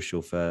was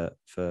crucial for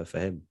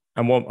him.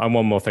 And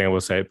one more thing I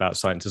will say about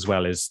Sainz as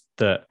well is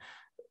that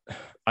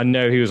I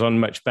know he was on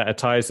much better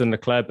tyres than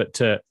Leclerc, but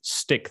to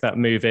stick that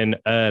move in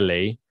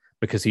early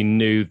because he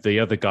knew the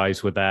other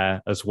guys were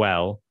there as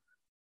well,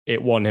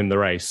 it won him the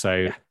race.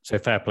 So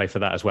fair play for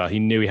that as well. He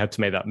knew he had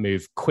to make that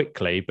move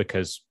quickly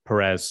because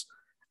Perez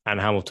and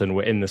Hamilton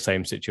were in the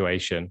same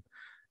situation,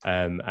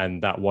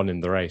 and that won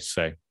him the race.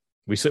 So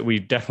we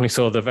definitely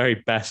saw the very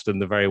best and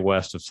the very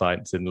worst of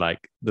Sainz in like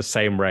the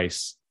same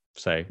race.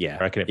 So yeah, I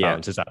reckon it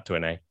balances that to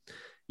an A.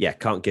 Yeah,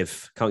 can't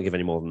give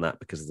any more than that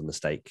because of the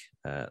mistake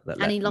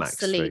and he lost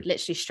the lead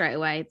literally straight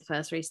away the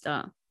first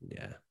restart.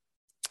 Yeah,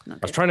 I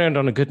was trying to end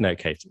on a good note,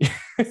 Katie.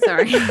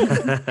 Sorry.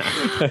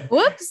 Whoopsie.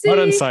 Well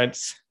done,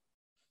 Sainz.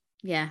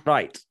 Yeah.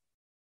 Right.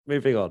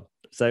 Moving on.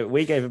 So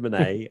we gave him an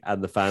A,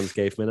 and the fans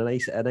gave him an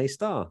A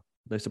star.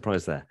 No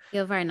surprise there.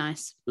 You're very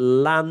nice.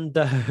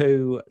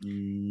 Lando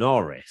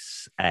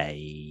Norris,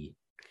 A.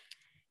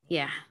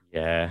 Yeah.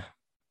 Yeah.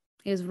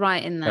 He was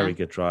right in there. Very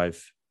good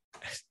drive.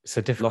 It's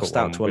a difficult Lost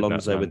out one to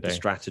Alonso with the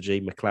strategy.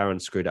 McLaren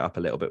screwed it up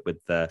a little bit with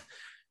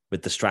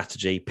the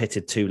strategy.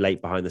 Pitted too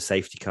late behind the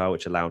safety car,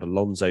 which allowed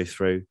Alonso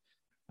through.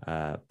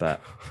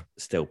 But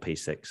still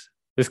P6.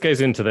 This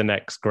goes into the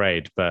next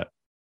grade, but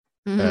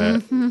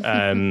this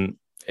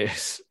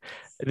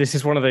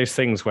is one of those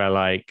things where,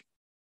 like,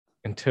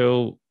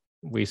 until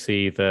we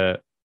see a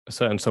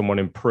certain someone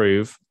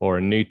improve or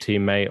a new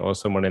teammate or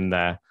someone in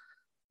there,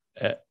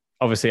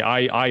 obviously,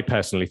 I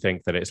personally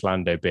think that it's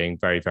Lando being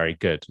very, very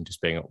good and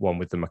just being at one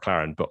with the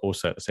McLaren, but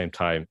also at the same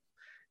time,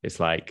 it's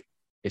like,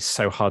 it's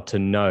so hard to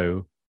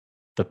know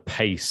the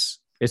pace.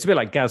 It's a bit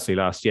like Gasly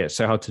last year. It's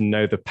so hard to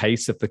know the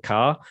pace of the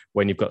car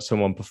when you've got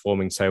someone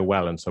performing so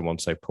well and someone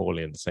so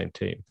poorly in the same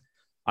team.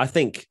 I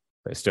think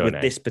but still with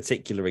this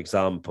particular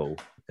example,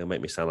 it'll make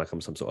me sound like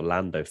I'm some sort of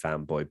Lando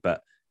fanboy,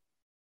 but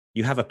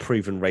you have a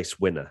proven race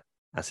winner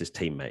as his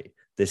teammate.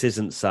 This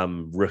isn't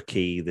some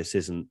rookie. This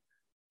isn't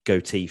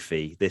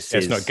Latifi. It's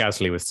not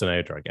Gasly with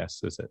Tsunoda, I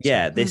guess, is it?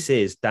 Yeah, this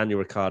is Daniel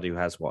Ricciardo, who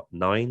has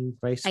 9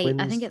 race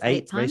wins. I think it's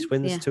eight times, race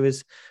wins to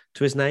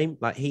his name.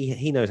 Like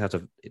he knows how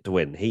to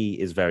win. He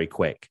is very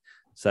quick.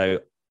 So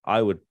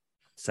I would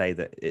say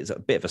that it's a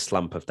bit of a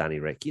slump of Danny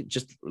Rick.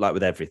 Just like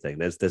with everything,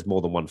 there's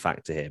more than one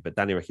factor here. But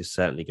Danny Rick is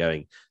certainly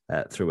going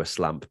through a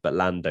slump. But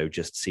Lando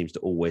just seems to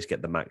always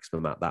get the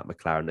maximum out of that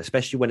McLaren,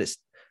 especially when it's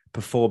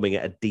performing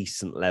at a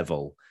decent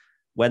level.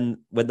 When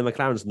the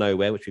McLaren's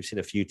nowhere, which we've seen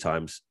a few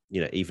times,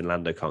 even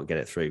Lando can't get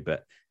it through.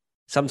 But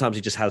sometimes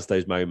he just has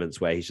those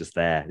moments where he's just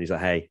there and he's like,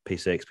 hey,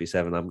 P6,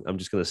 P7, I'm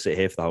just going to sit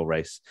here for the whole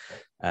race.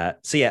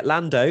 So yeah,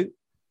 Lando,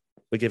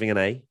 we're giving an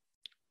A,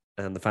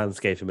 and the fans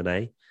gave him an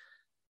A.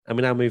 And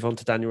we now move on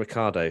to Daniel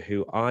Ricciardo,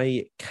 who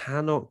I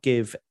cannot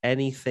give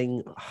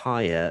anything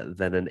higher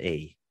than an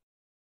E.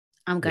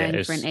 I'm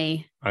going for an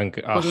E. I'm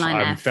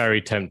F.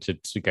 very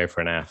tempted to go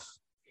for an F.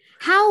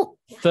 How?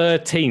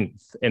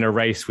 13th in a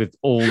race with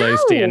all those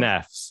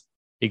DNFs.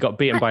 He got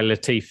beaten by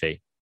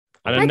Latifi.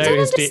 And I know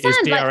his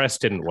DRS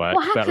didn't work,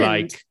 but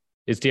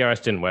his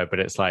DRS didn't work, but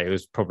it's like it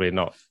was probably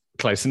not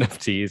close enough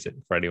to use it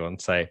for anyone.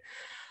 So,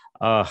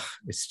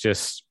 it's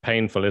just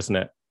painful, isn't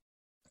it?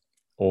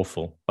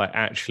 Awful. Like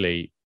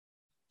actually,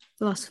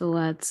 lost for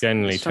words.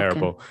 Genuinely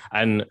terrible.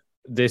 And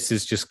this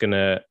is just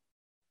gonna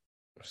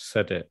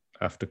said it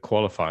after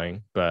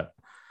qualifying, but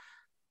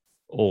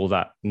all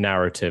that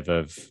narrative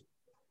of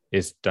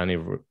is Danny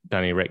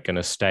Rick going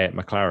to stay at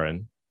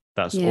McLaren?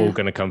 That's all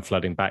going to come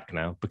flooding back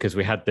now, because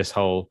we had this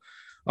whole,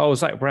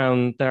 Zach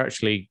Brown, they're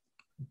actually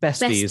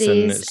besties.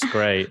 And it's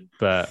great.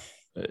 But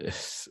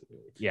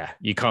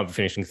you can't be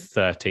finishing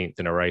 13th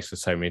in a race with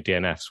so many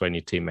DNFs when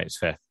your teammate's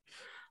 5th.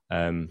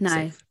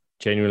 No.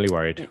 Genuinely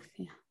worried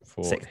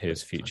for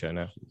his future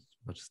now.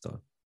 I'll just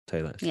tell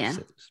you that. Yeah.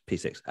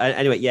 P6.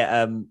 Anyway,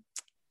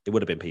 it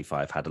would have been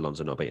P5 had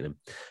Alonso not beaten him.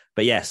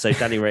 But yeah, so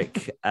Danny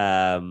Rick,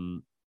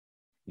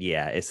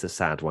 it's a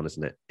sad one,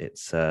 isn't it?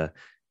 It's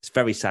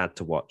very sad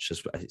to watch.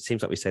 It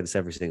seems like we say this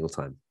every single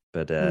time,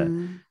 but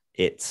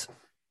it's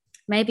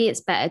maybe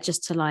it's better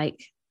just to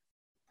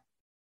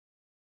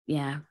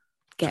get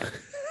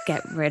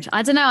rid.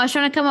 I don't know. I was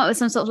trying to come up with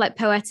some sort of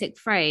poetic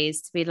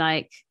phrase to be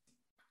like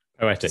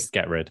poetic.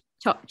 Get rid.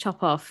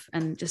 Chop off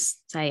and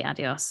just say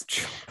adios.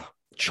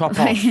 Chop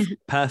off.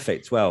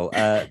 Perfect. Well,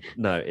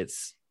 no,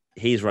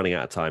 he's running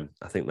out of time.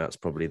 I think that's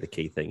probably the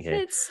key thing here.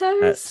 It's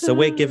so so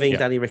we're giving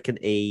Danny Rick an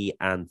E,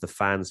 and the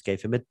fans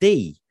gave him a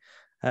D.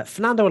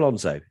 Fernando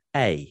Alonso,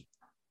 A.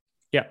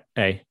 Yeah,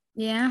 A.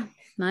 Yeah,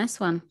 nice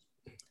one.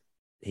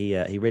 He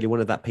really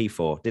wanted that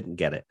P4, didn't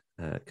get it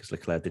because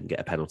Leclerc didn't get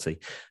a penalty.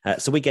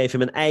 So we gave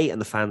him an A, and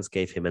the fans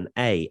gave him an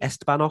A.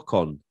 Esteban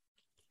Ocon,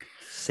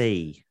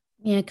 C.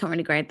 Yeah, can't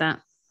really grade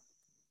that.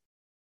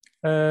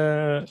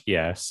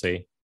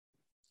 C.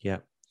 Yeah.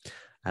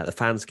 The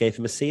fans gave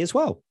him a C as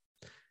well.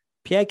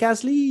 Pierre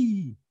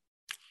Gasly.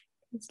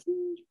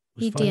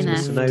 He DNF.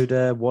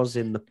 Tsunoda was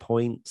in the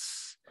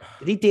points.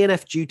 Did he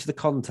DNF due to the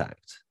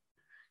contact?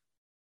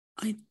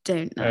 I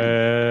don't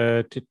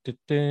know.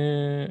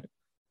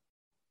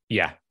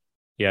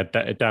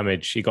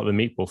 Damage. He got the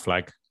meatball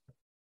flag,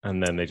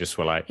 and then they just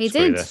were like, he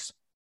did. This.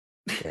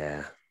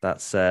 Yeah,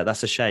 that's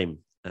a shame.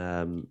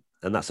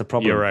 And that's a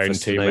problem. Your own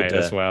for teammate Tsunoda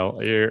as well.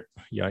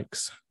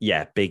 Yikes.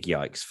 Yeah, big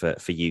yikes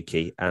for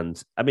Yuki.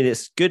 And I mean,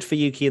 it's good for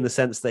Yuki in the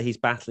sense that he's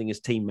battling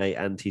his teammate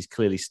and he's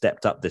clearly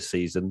stepped up this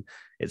season.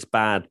 It's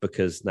bad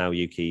because now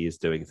Yuki is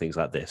doing things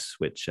like this,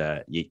 which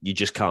you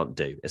just can't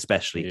do,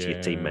 especially to your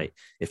teammate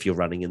if you're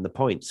running in the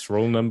points. It's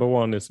rule number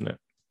 1, isn't it?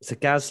 So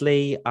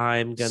Gasly,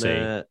 I'm going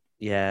to,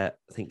 I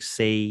think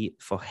C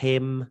for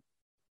him.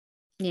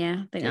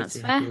 Yeah, I think that's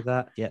fair. With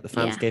that? Yeah, the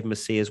fans gave him a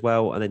C as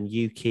well. And then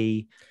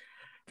Yuki...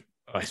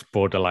 it's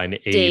borderline E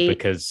D.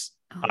 because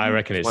I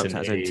reckon it's wiped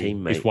out his own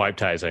teammate. He's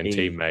wiped out his own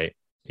teammate.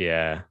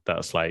 Yeah,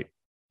 that's like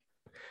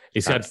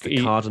that's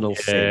the cardinal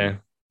sin.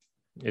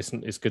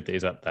 It's good that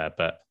he's up there,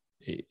 but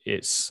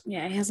it's he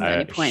hasn't got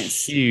any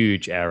points.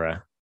 Huge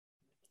error.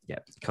 Yeah,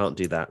 can't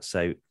do that.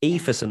 So E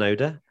for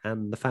Tsunoda,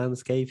 and the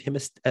fans gave him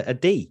a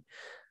D.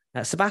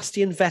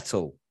 Sebastian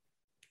Vettel,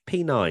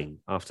 P9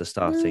 after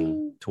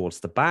starting towards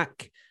the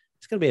back.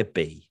 It's going to be a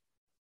B.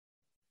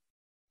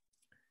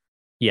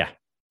 Yeah.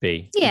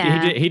 B.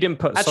 Yeah. He didn't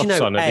put softs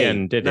on at the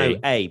end, did he? No,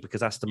 A,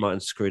 because Aston Martin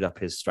screwed up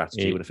his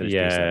strategy. He would have finished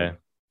B7.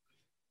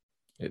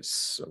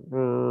 It's,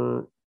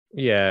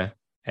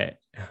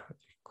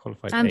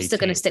 qualified. I'm still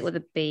going to stick with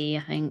a B,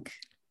 I think.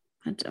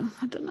 I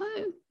don't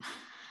know.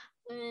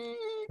 I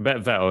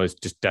bet Vettel is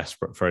just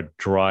desperate for a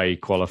dry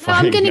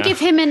qualifying. No, I'm going to give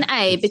him an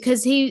A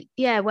because he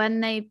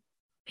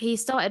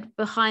started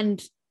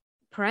behind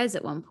Perez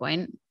at one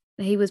point.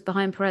 He was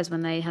behind Perez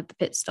when they had the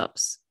pit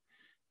stops.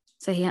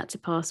 So he had to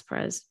pass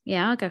Perez.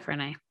 Yeah, I'll go for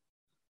an A.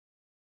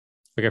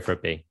 I'll go for a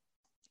B.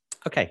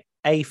 Okay.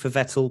 A for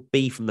Vettel,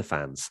 B from the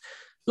fans.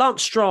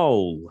 Lance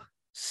Stroll,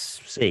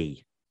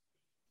 C.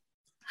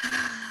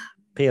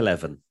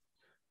 P11.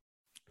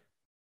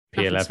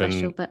 P11.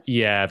 Special, but...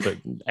 Yeah, but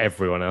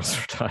everyone else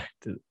retired.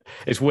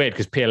 It's weird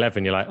because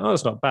P11, you're like, oh,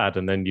 it's not bad.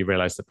 And then you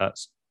realise that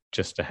that's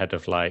just ahead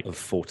of like Of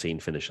 14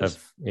 finishers.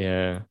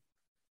 Yeah,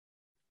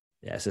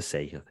 it's a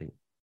C, I think.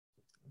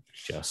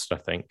 I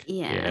think.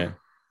 Yeah.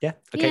 Yeah.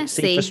 Okay. Yeah,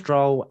 C for C.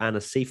 Stroll and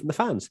a C from the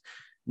fans.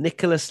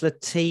 Nicholas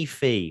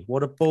Latifi,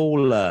 what a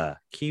baller.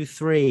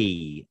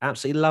 Q3,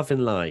 absolutely loving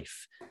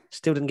life.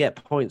 Still didn't get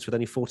points with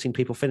only 14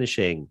 people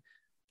finishing.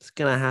 It's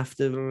going to have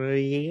to,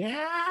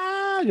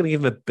 I'm going to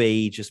give him a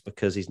B just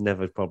because he's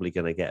never probably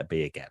going to get a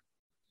B again.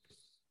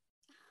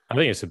 I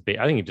think it's a B.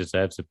 I think he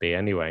deserves a B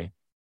anyway.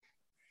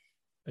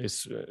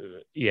 It's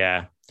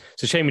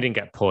It's a shame he didn't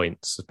get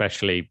points,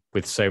 especially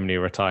with so many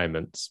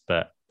retirements.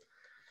 But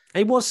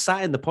He was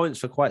sat in the points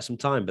for quite some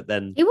time, but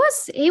then He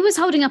was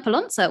holding up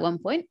Alonso at one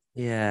point.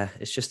 yeah,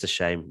 it's just a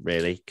shame,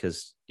 really,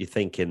 because you're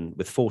thinking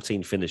with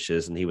 14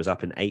 finishers and he was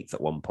up in 8th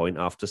at one point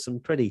after some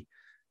pretty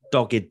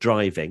dogged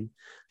driving.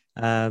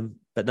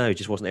 But no, he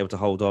just wasn't able to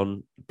hold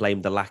on,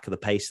 blamed the lack of the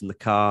pace in the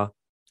car.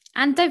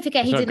 And don't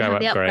forget, he There's no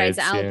didn't have the go upgrades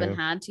that upgrades, Albon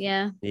yeah. had.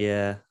 Yeah.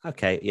 Yeah,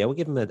 okay. Yeah, we'll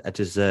give him a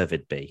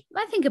deserved B.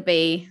 I think a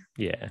B.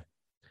 yeah,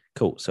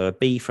 Cool. So a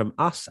B from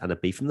us and a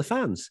B from the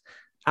fans.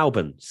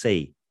 Albon,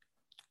 C.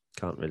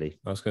 Can't really.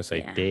 I was going to say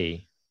Yeah.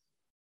 D.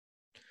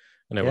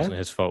 And it Yeah? wasn't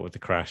his fault with the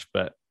crash,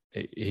 but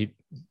he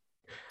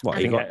What,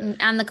 And, he got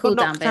and the got cool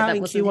down knocked bit, out that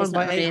in wasn't his, Q1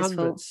 by not really his 800.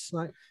 fault. It's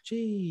like,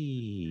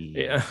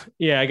 gee.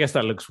 yeah, I guess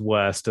that looks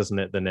worse, doesn't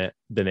it, than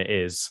it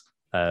is,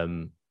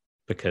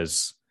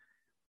 because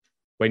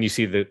when you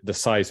see the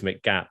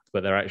seismic gap,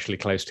 but they're actually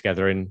close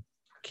together in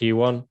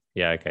Q1.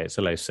 Yeah, okay, it's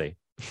a low C.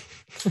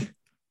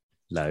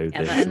 Load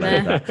Get this, that in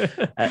load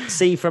there. that.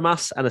 C from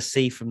us and a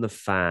C from the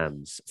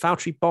fans.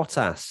 Valtteri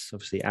Bottas,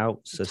 obviously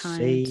out, so Retired.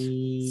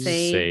 C.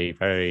 C.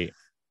 Very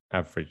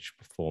average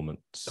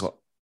performance.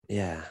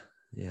 Yeah,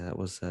 that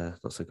was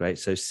not so great.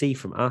 So C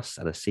from us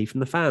and a C from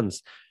the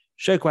fans.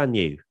 Zhou Guan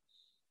Yu.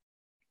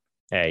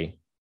 A.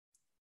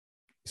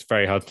 It's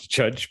very hard to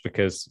judge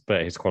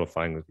but his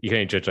qualifying, you can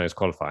only judge on his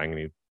qualifying,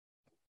 and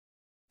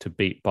to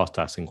beat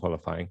Bottas in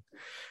qualifying.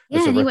 Yeah,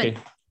 as a and he rookie.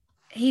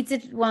 He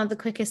did one of the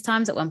quickest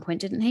times at one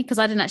point, didn't he? Because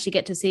I didn't actually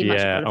get to see much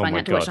Yeah, of oh qualifying. my I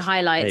had to watch the God.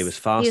 highlights. He was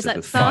fastest like,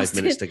 with 5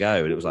 minutes to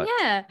go, and it was like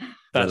yeah. then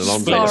That's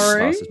Alonso was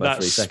Sorry. fastest by That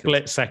 3 seconds.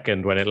 split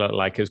second when it looked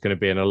like it was going to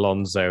be an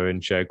Alonso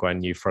and Zhou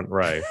Guan Yu front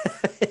row,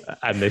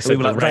 and they we said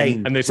were the like, rain,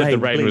 rain, and they said the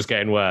rain please. was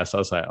getting worse. I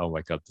was like, oh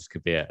my god, this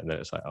could be it. And then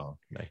it's like, oh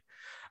no.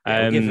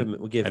 Yeah,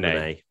 we'll give him an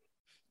A.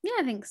 Yeah,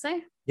 I think so.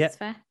 Yeah. That's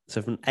fair.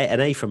 So from an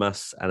A from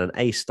us and an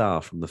A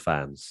star from the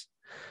fans.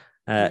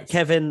 Nice.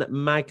 Kevin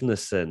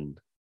Magnussen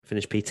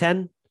finished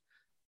P10.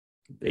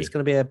 It's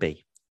going to be a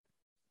B.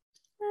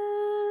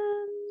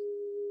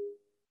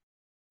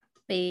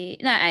 B.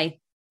 No, A.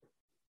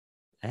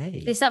 A.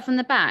 Did he start from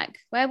the back?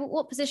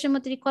 What position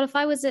did he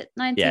qualify? Was it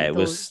 19th? Yeah, it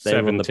was. They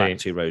were on the back 17th.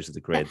 2 rows of the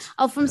grid.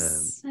 Oh, from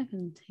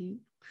 14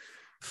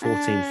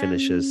 17th.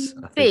 finishers.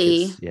 I think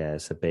B.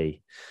 it's a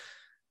B.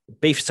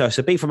 B. So it's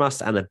a B from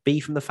us and a B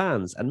from the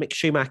fans. And Mick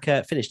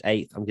Schumacher finished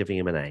 8th. I'm giving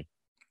him an A.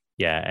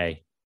 Yeah,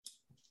 A.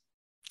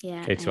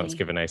 Yeah. Katie wants A. to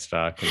give an A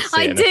star. I can see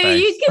I it in her do.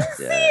 face. You can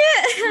see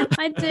Yeah. it.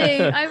 I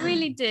do. I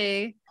really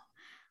do.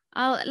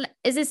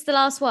 Is this the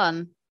last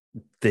one?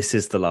 This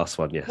is the last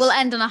one, yes. We'll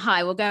end on a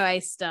high. We'll go A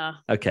star.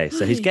 Okay,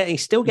 so he's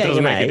still getting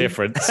Doesn't an make A. a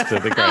difference to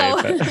the grade.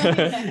 Oh.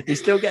 but- He's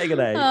still getting an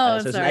A. Oh,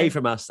 So it's an sorry. A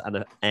from us and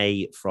an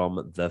A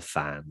from the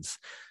fans.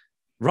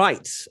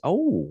 Right.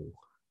 Oh,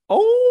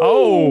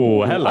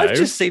 hello. I've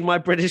just seen my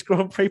British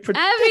Grand Prix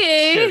predictions. Have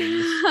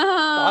you?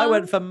 I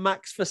went for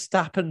Max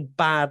Verstappen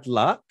bad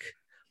luck.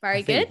 Very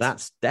I think good.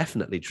 that's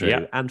definitely true.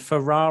 Yeah. And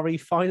Ferrari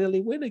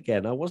finally win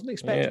again. I wasn't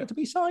expecting Yeah. it to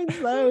be signed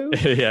though.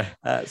 yeah.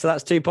 So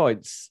that's 2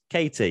 points.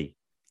 Katie.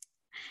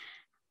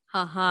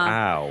 Haha.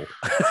 Wow.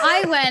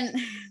 I went.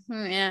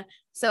 Yeah.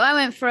 So I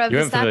went for a You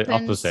went for the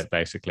Verstappen's- opposite,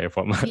 basically, of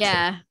what Matt did.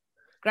 Yeah.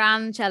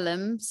 Grand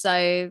Chelem.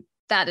 So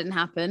that didn't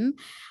happen.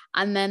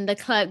 And then the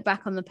clerk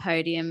back on the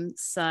podium.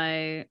 So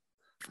it's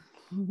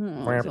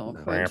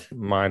awkward.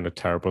 Mine are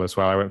terrible as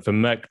well. I went for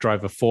Merc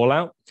Driver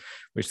Fallout,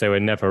 which they were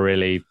never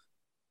really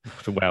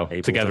Able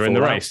together to in the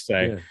fall out. race.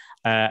 So,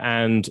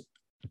 Yeah. and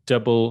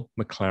double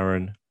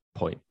McLaren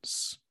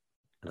points.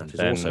 And that is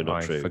Then also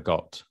not I true.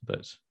 forgot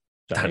that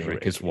Danny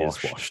Rick is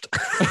washed.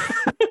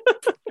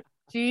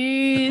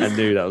 Jeez. I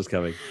knew that was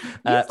coming.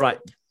 Right.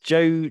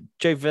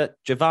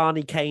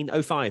 Giovanni Kane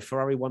 05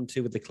 Ferrari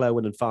 1-2 with Leclerc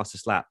winning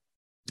fastest lap.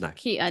 No.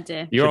 Cute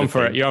idea. You're on Should've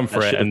for it. been. You're on That for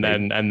it, should've and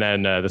been.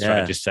 then the Yeah.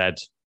 strategist said,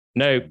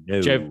 "No,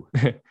 No.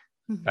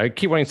 I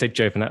keep wanting to say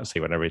Giovinazzi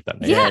when I read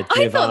that name. Yeah,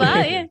 I thought that.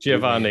 Giovanni. Yeah.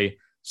 Giovanni.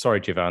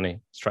 Sorry, Giovanni.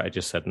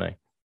 Strategist said no.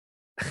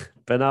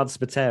 Bernard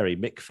Spiteri,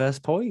 Mick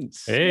first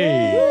points.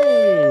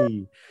 Hey.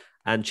 Yay.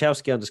 And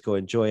Chelsea _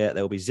 enjoyer.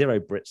 There will be 0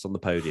 Brits on the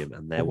podium,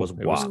 and there was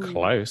It was one.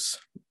 close.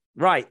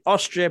 Right,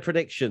 Austria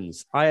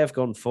predictions. I have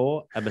gone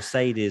for a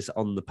Mercedes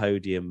on the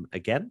podium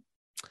again.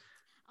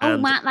 Oh,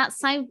 And- Matt, that's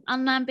so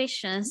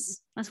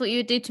unambitious. That's what you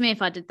would do to me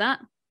if I did that.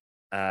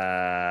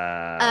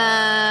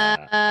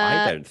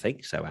 I don't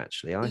think so.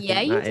 Actually, I Yeah,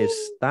 think you that do.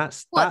 is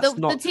that's What, that's the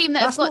not team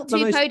that that's have got not the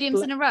two most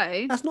podiums in a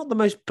row That's not the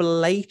most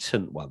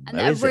blatant one, and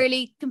though, they're is it?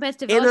 really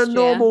competitive In Austria. a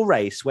normal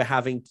race, we're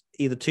having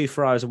either two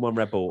Ferraris and one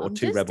Red Bull, or I'm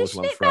two just Red Bulls and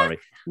one dishing it Ferrari.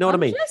 back. You know what I I'm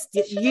mean? just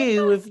dishing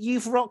it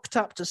You've rocked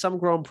up to some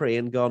Grand Prix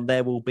and gone,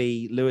 there will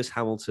be Lewis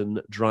Hamilton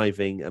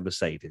driving a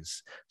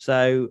Mercedes.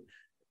 So,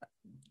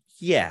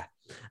 yeah.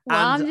 Well,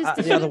 And I'm just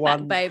the dishing other it back,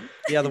 one, babe.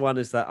 the other one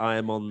is that I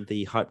am on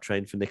the hype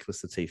train for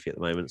Nicholas Latifi at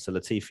the moment. So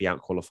Latifi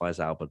outqualifies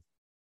Albon,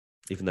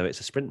 even though it's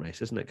a sprint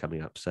race, isn't it,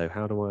 coming up? So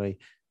how do I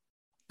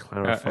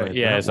clarify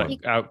is that that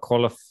one? out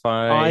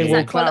qualify? I Is will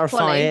that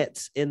clarify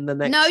it in the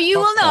next. No, you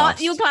will not.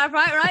 podcast. You'll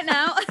clarify it right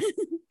now.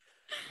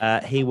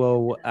 He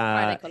will.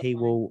 Friday He qualifying.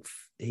 will.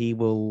 He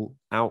will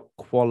out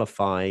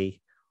qualify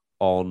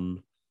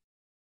on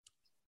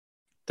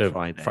The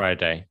Friday.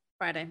 Friday.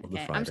 Friday. On the Okay. I'm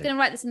just Friday. going to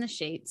write this in the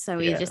sheet so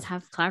we Yeah. just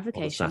have Or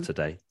clarification.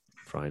 Saturday.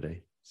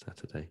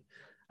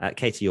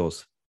 Katie,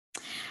 yours.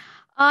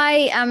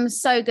 I am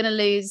so going to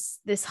lose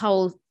this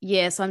whole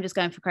year, so I'm just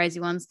going for crazy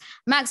ones.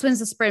 Max wins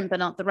the sprint, but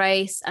not the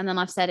race. And then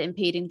I've said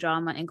impeding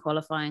drama in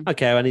qualifying.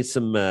 Okay, I need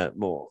some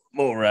more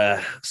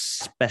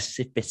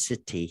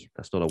specificity.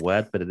 That's not a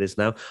word, but it is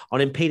now.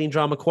 On impeding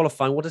drama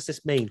qualifying, what does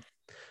this mean?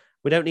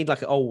 We don't need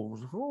like,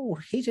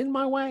 he's in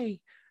my way.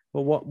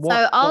 Well, what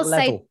So I'll what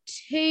say level?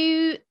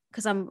 two,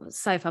 because I'm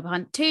so far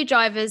behind. Two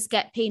drivers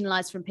get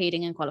penalised for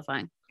impeding in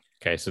qualifying.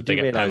 Okay, so Do they you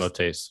get realise-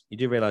 penalties. You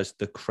do realise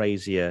the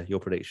crazier your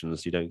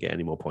predictions, you don't get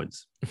any more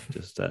points.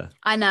 Just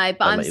I know,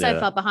 but I'll I'm let you so know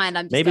far that. behind.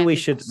 I'm just maybe going we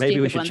for should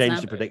stupid ones change now.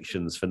 the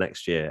predictions for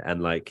next year,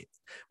 and like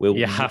we'll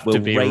You have we'll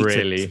to be rate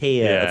really- a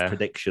tier yeah. of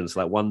predictions,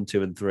 like 1,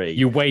 2, and 3.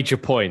 You wager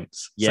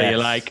points. So Yes. you're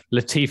like,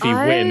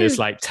 Latifi win is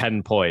Oh. like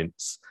 10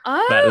 points.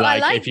 Oh, But I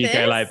like, like if you this.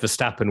 go like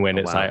Verstappen win,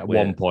 Oh, it's wow, like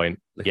we're- 1 point.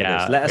 Look at Yeah.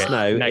 this. Let us okay.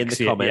 know in Next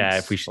the year- comments. yeah,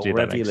 if we should or do that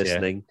wherever you're next year.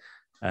 listening.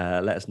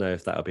 Let us know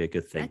if that would be a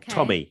good thing. Okay.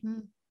 Tommy, Hmm.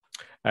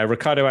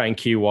 Ricardo out in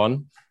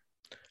Q1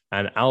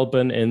 and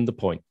Albon in the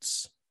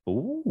points.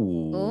 ooh,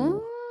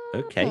 Ooh,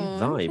 okay,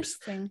 vibes.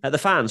 interesting. The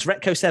fans,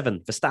 Retco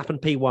 7, Verstappen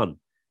P1.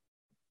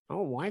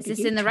 Oh, why Is did this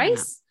you in the try that?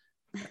 race?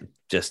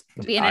 Just,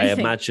 Could be in I anything.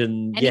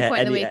 imagine, Any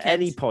point in the at weekend.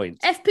 any point.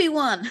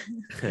 FP1.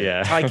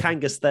 Yeah. Ty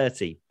Kangas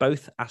 30,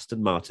 both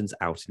Aston Martins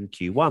out in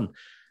Q1.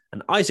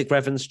 And Isaac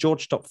Revens,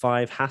 George top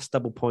 5, Haas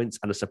double points,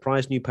 and a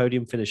surprise new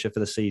podium finisher for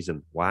the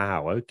season.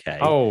 Wow, okay.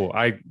 Oh,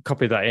 I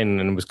copied that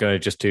in and was going to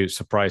just do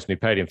surprise new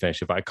podium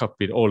finisher, but I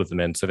copied all of them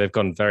in. So they've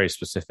gone very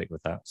specific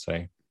with that.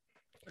 So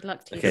Good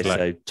luck to you. Okay, Good luck.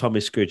 so Tommy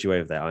screwed you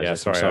over there, Isaac. yeah, I'm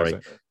sorry. sorry.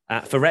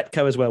 Isaac. For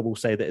Retco as well, we'll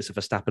say that it's a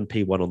Verstappen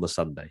P1 on the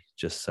Sunday,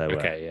 just so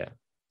Okay, yeah.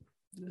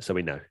 so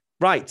we know.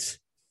 Right.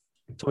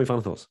 Tommy,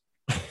 final thoughts.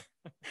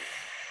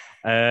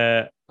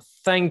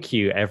 Thank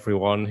you,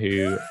 everyone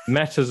who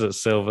met us at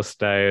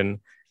Silverstone,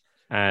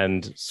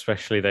 and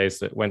especially those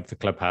that went to the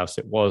clubhouse.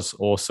 It was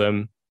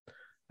awesome.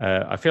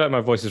 I feel like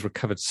my voice has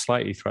recovered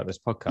slightly throughout this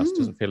podcast. It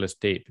doesn't feel as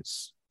deep.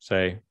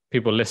 So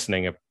people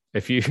listening,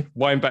 if you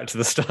wind back to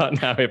the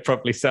start now, it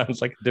probably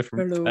sounds like a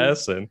different Hello.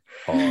 person.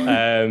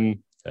 Hello.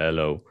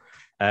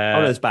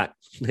 Oh, no, it's back.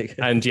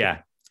 And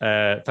yeah,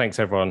 thanks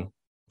everyone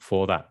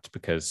for that,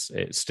 because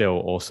it's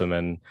still awesome.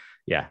 And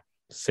yeah,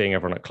 seeing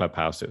everyone at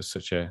Clubhouse, it was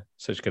such a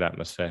good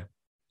atmosphere.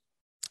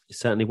 It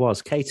certainly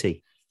was.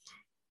 Katie,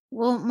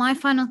 Well, my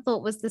final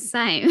thought was the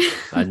same.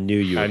 I knew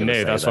you were I going to knew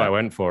say that's that. why I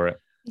went for it.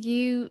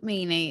 You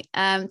meanie.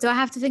 Do I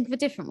have to think of a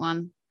different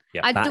one?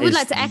 Yeah, I that would is-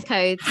 like to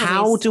echo.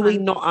 How Tommy's do we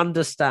final- not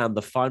understand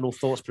the final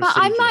thoughts But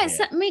procedure I might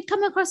here?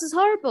 come across as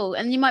horrible,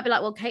 and you might be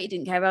like, "Well, Katie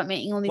didn't care about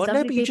meeting all these Well,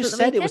 lovely no, but you people just at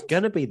the said it was weekend."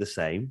 going to be the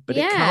same, but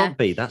it Yeah. can't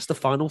be. That's the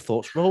final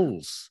thoughts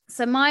rules.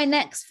 So my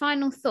next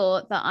final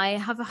thought that I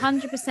have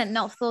 100%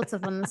 not thought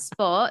of on the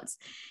spot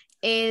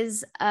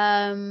is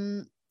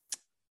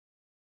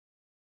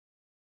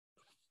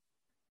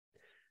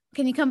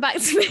can you come back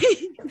to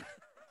me?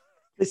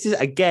 This is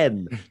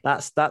again.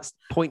 That's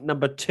point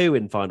number 2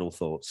 in final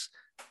thoughts.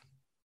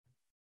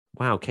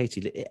 Wow,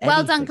 Katie.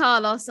 Well done, anything.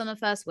 Carlos, on the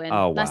first win.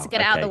 Oh, wow. Nice to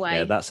get it out of the Okay, way.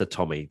 Yeah, that's a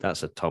Tommy,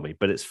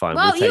 but it's fine.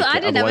 Well, We'll take I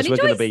it. didn't have Otherwise, any we're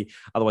going to choice. be.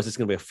 Otherwise, it's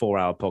going to be a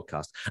 4-hour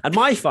podcast. And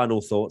my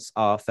final thoughts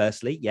are: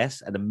 firstly,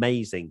 yes, an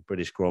amazing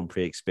British Grand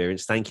Prix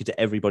experience. Thank you to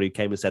everybody who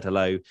came and said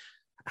hello,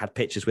 had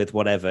pictures with,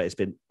 whatever. It's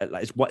been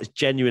it's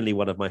genuinely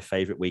one of my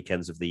favorite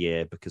weekends of the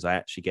year, because I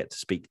actually get to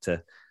speak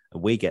to,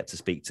 and we get to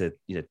speak to,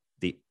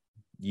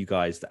 you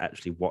guys that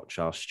actually watch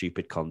our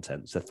stupid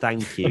content. So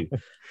thank you.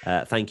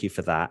 Thank you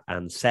for that.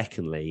 And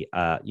secondly,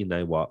 you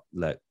know what?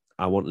 Look,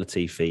 I want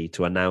Latifi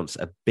to announce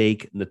a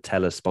big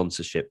Nutella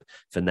sponsorship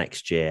for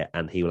next year,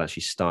 and he will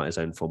actually start his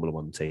own Formula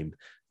One team,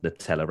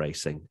 Nutella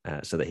Racing,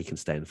 so that he can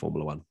stay in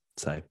Formula One.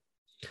 So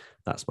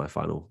that's my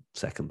final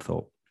second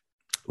thought.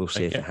 We'll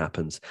see if it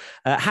happens.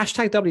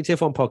 Hashtag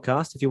WTF1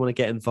 podcast. If you want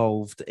to get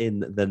involved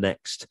in the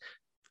next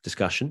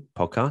discussion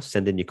podcast,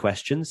 send in your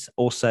questions.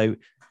 Also,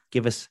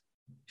 give us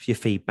your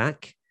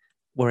feedback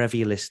wherever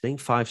you're listening,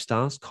 5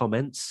 stars,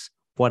 comments,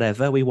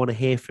 whatever. We want to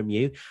hear from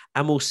you,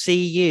 and we'll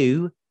see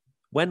you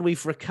when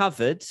we've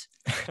recovered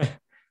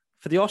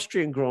for the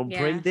Austrian Grand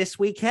Prix Yeah. this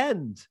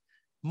weekend.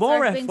 More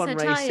Sorry for being F1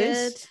 so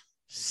races. tired.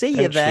 See you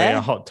Potentially there.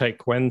 a hot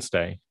take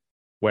Wednesday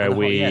where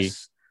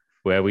Yes.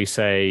 we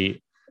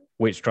say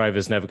which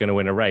driver's never going to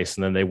win a race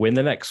and then they win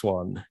the next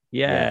one.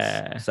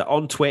 Yeah. Yes. So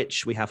on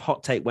Twitch, we have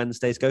Hot Take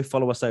Wednesdays. Go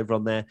follow us over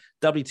on there,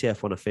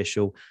 WTF1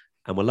 Official,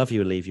 and we'll love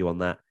you and leave you on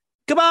that.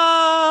 Goodbye.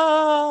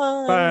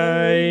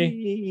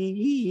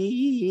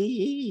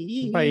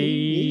 Bye. Bye.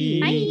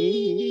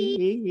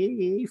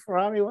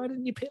 Ferrari, why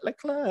didn't you pit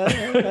Leclerc?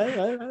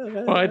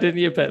 Why didn't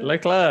you pit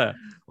Leclerc?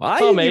 Why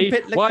Tommy, didn't you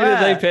pit Leclerc? why did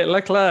they pit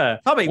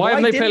Leclerc? Tommy, why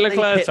haven't they pit didn't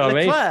Leclerc, Tommy?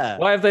 Leclerc?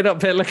 Why have they not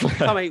pit Leclerc?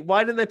 Tommy,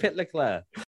 why didn't they pit Leclerc?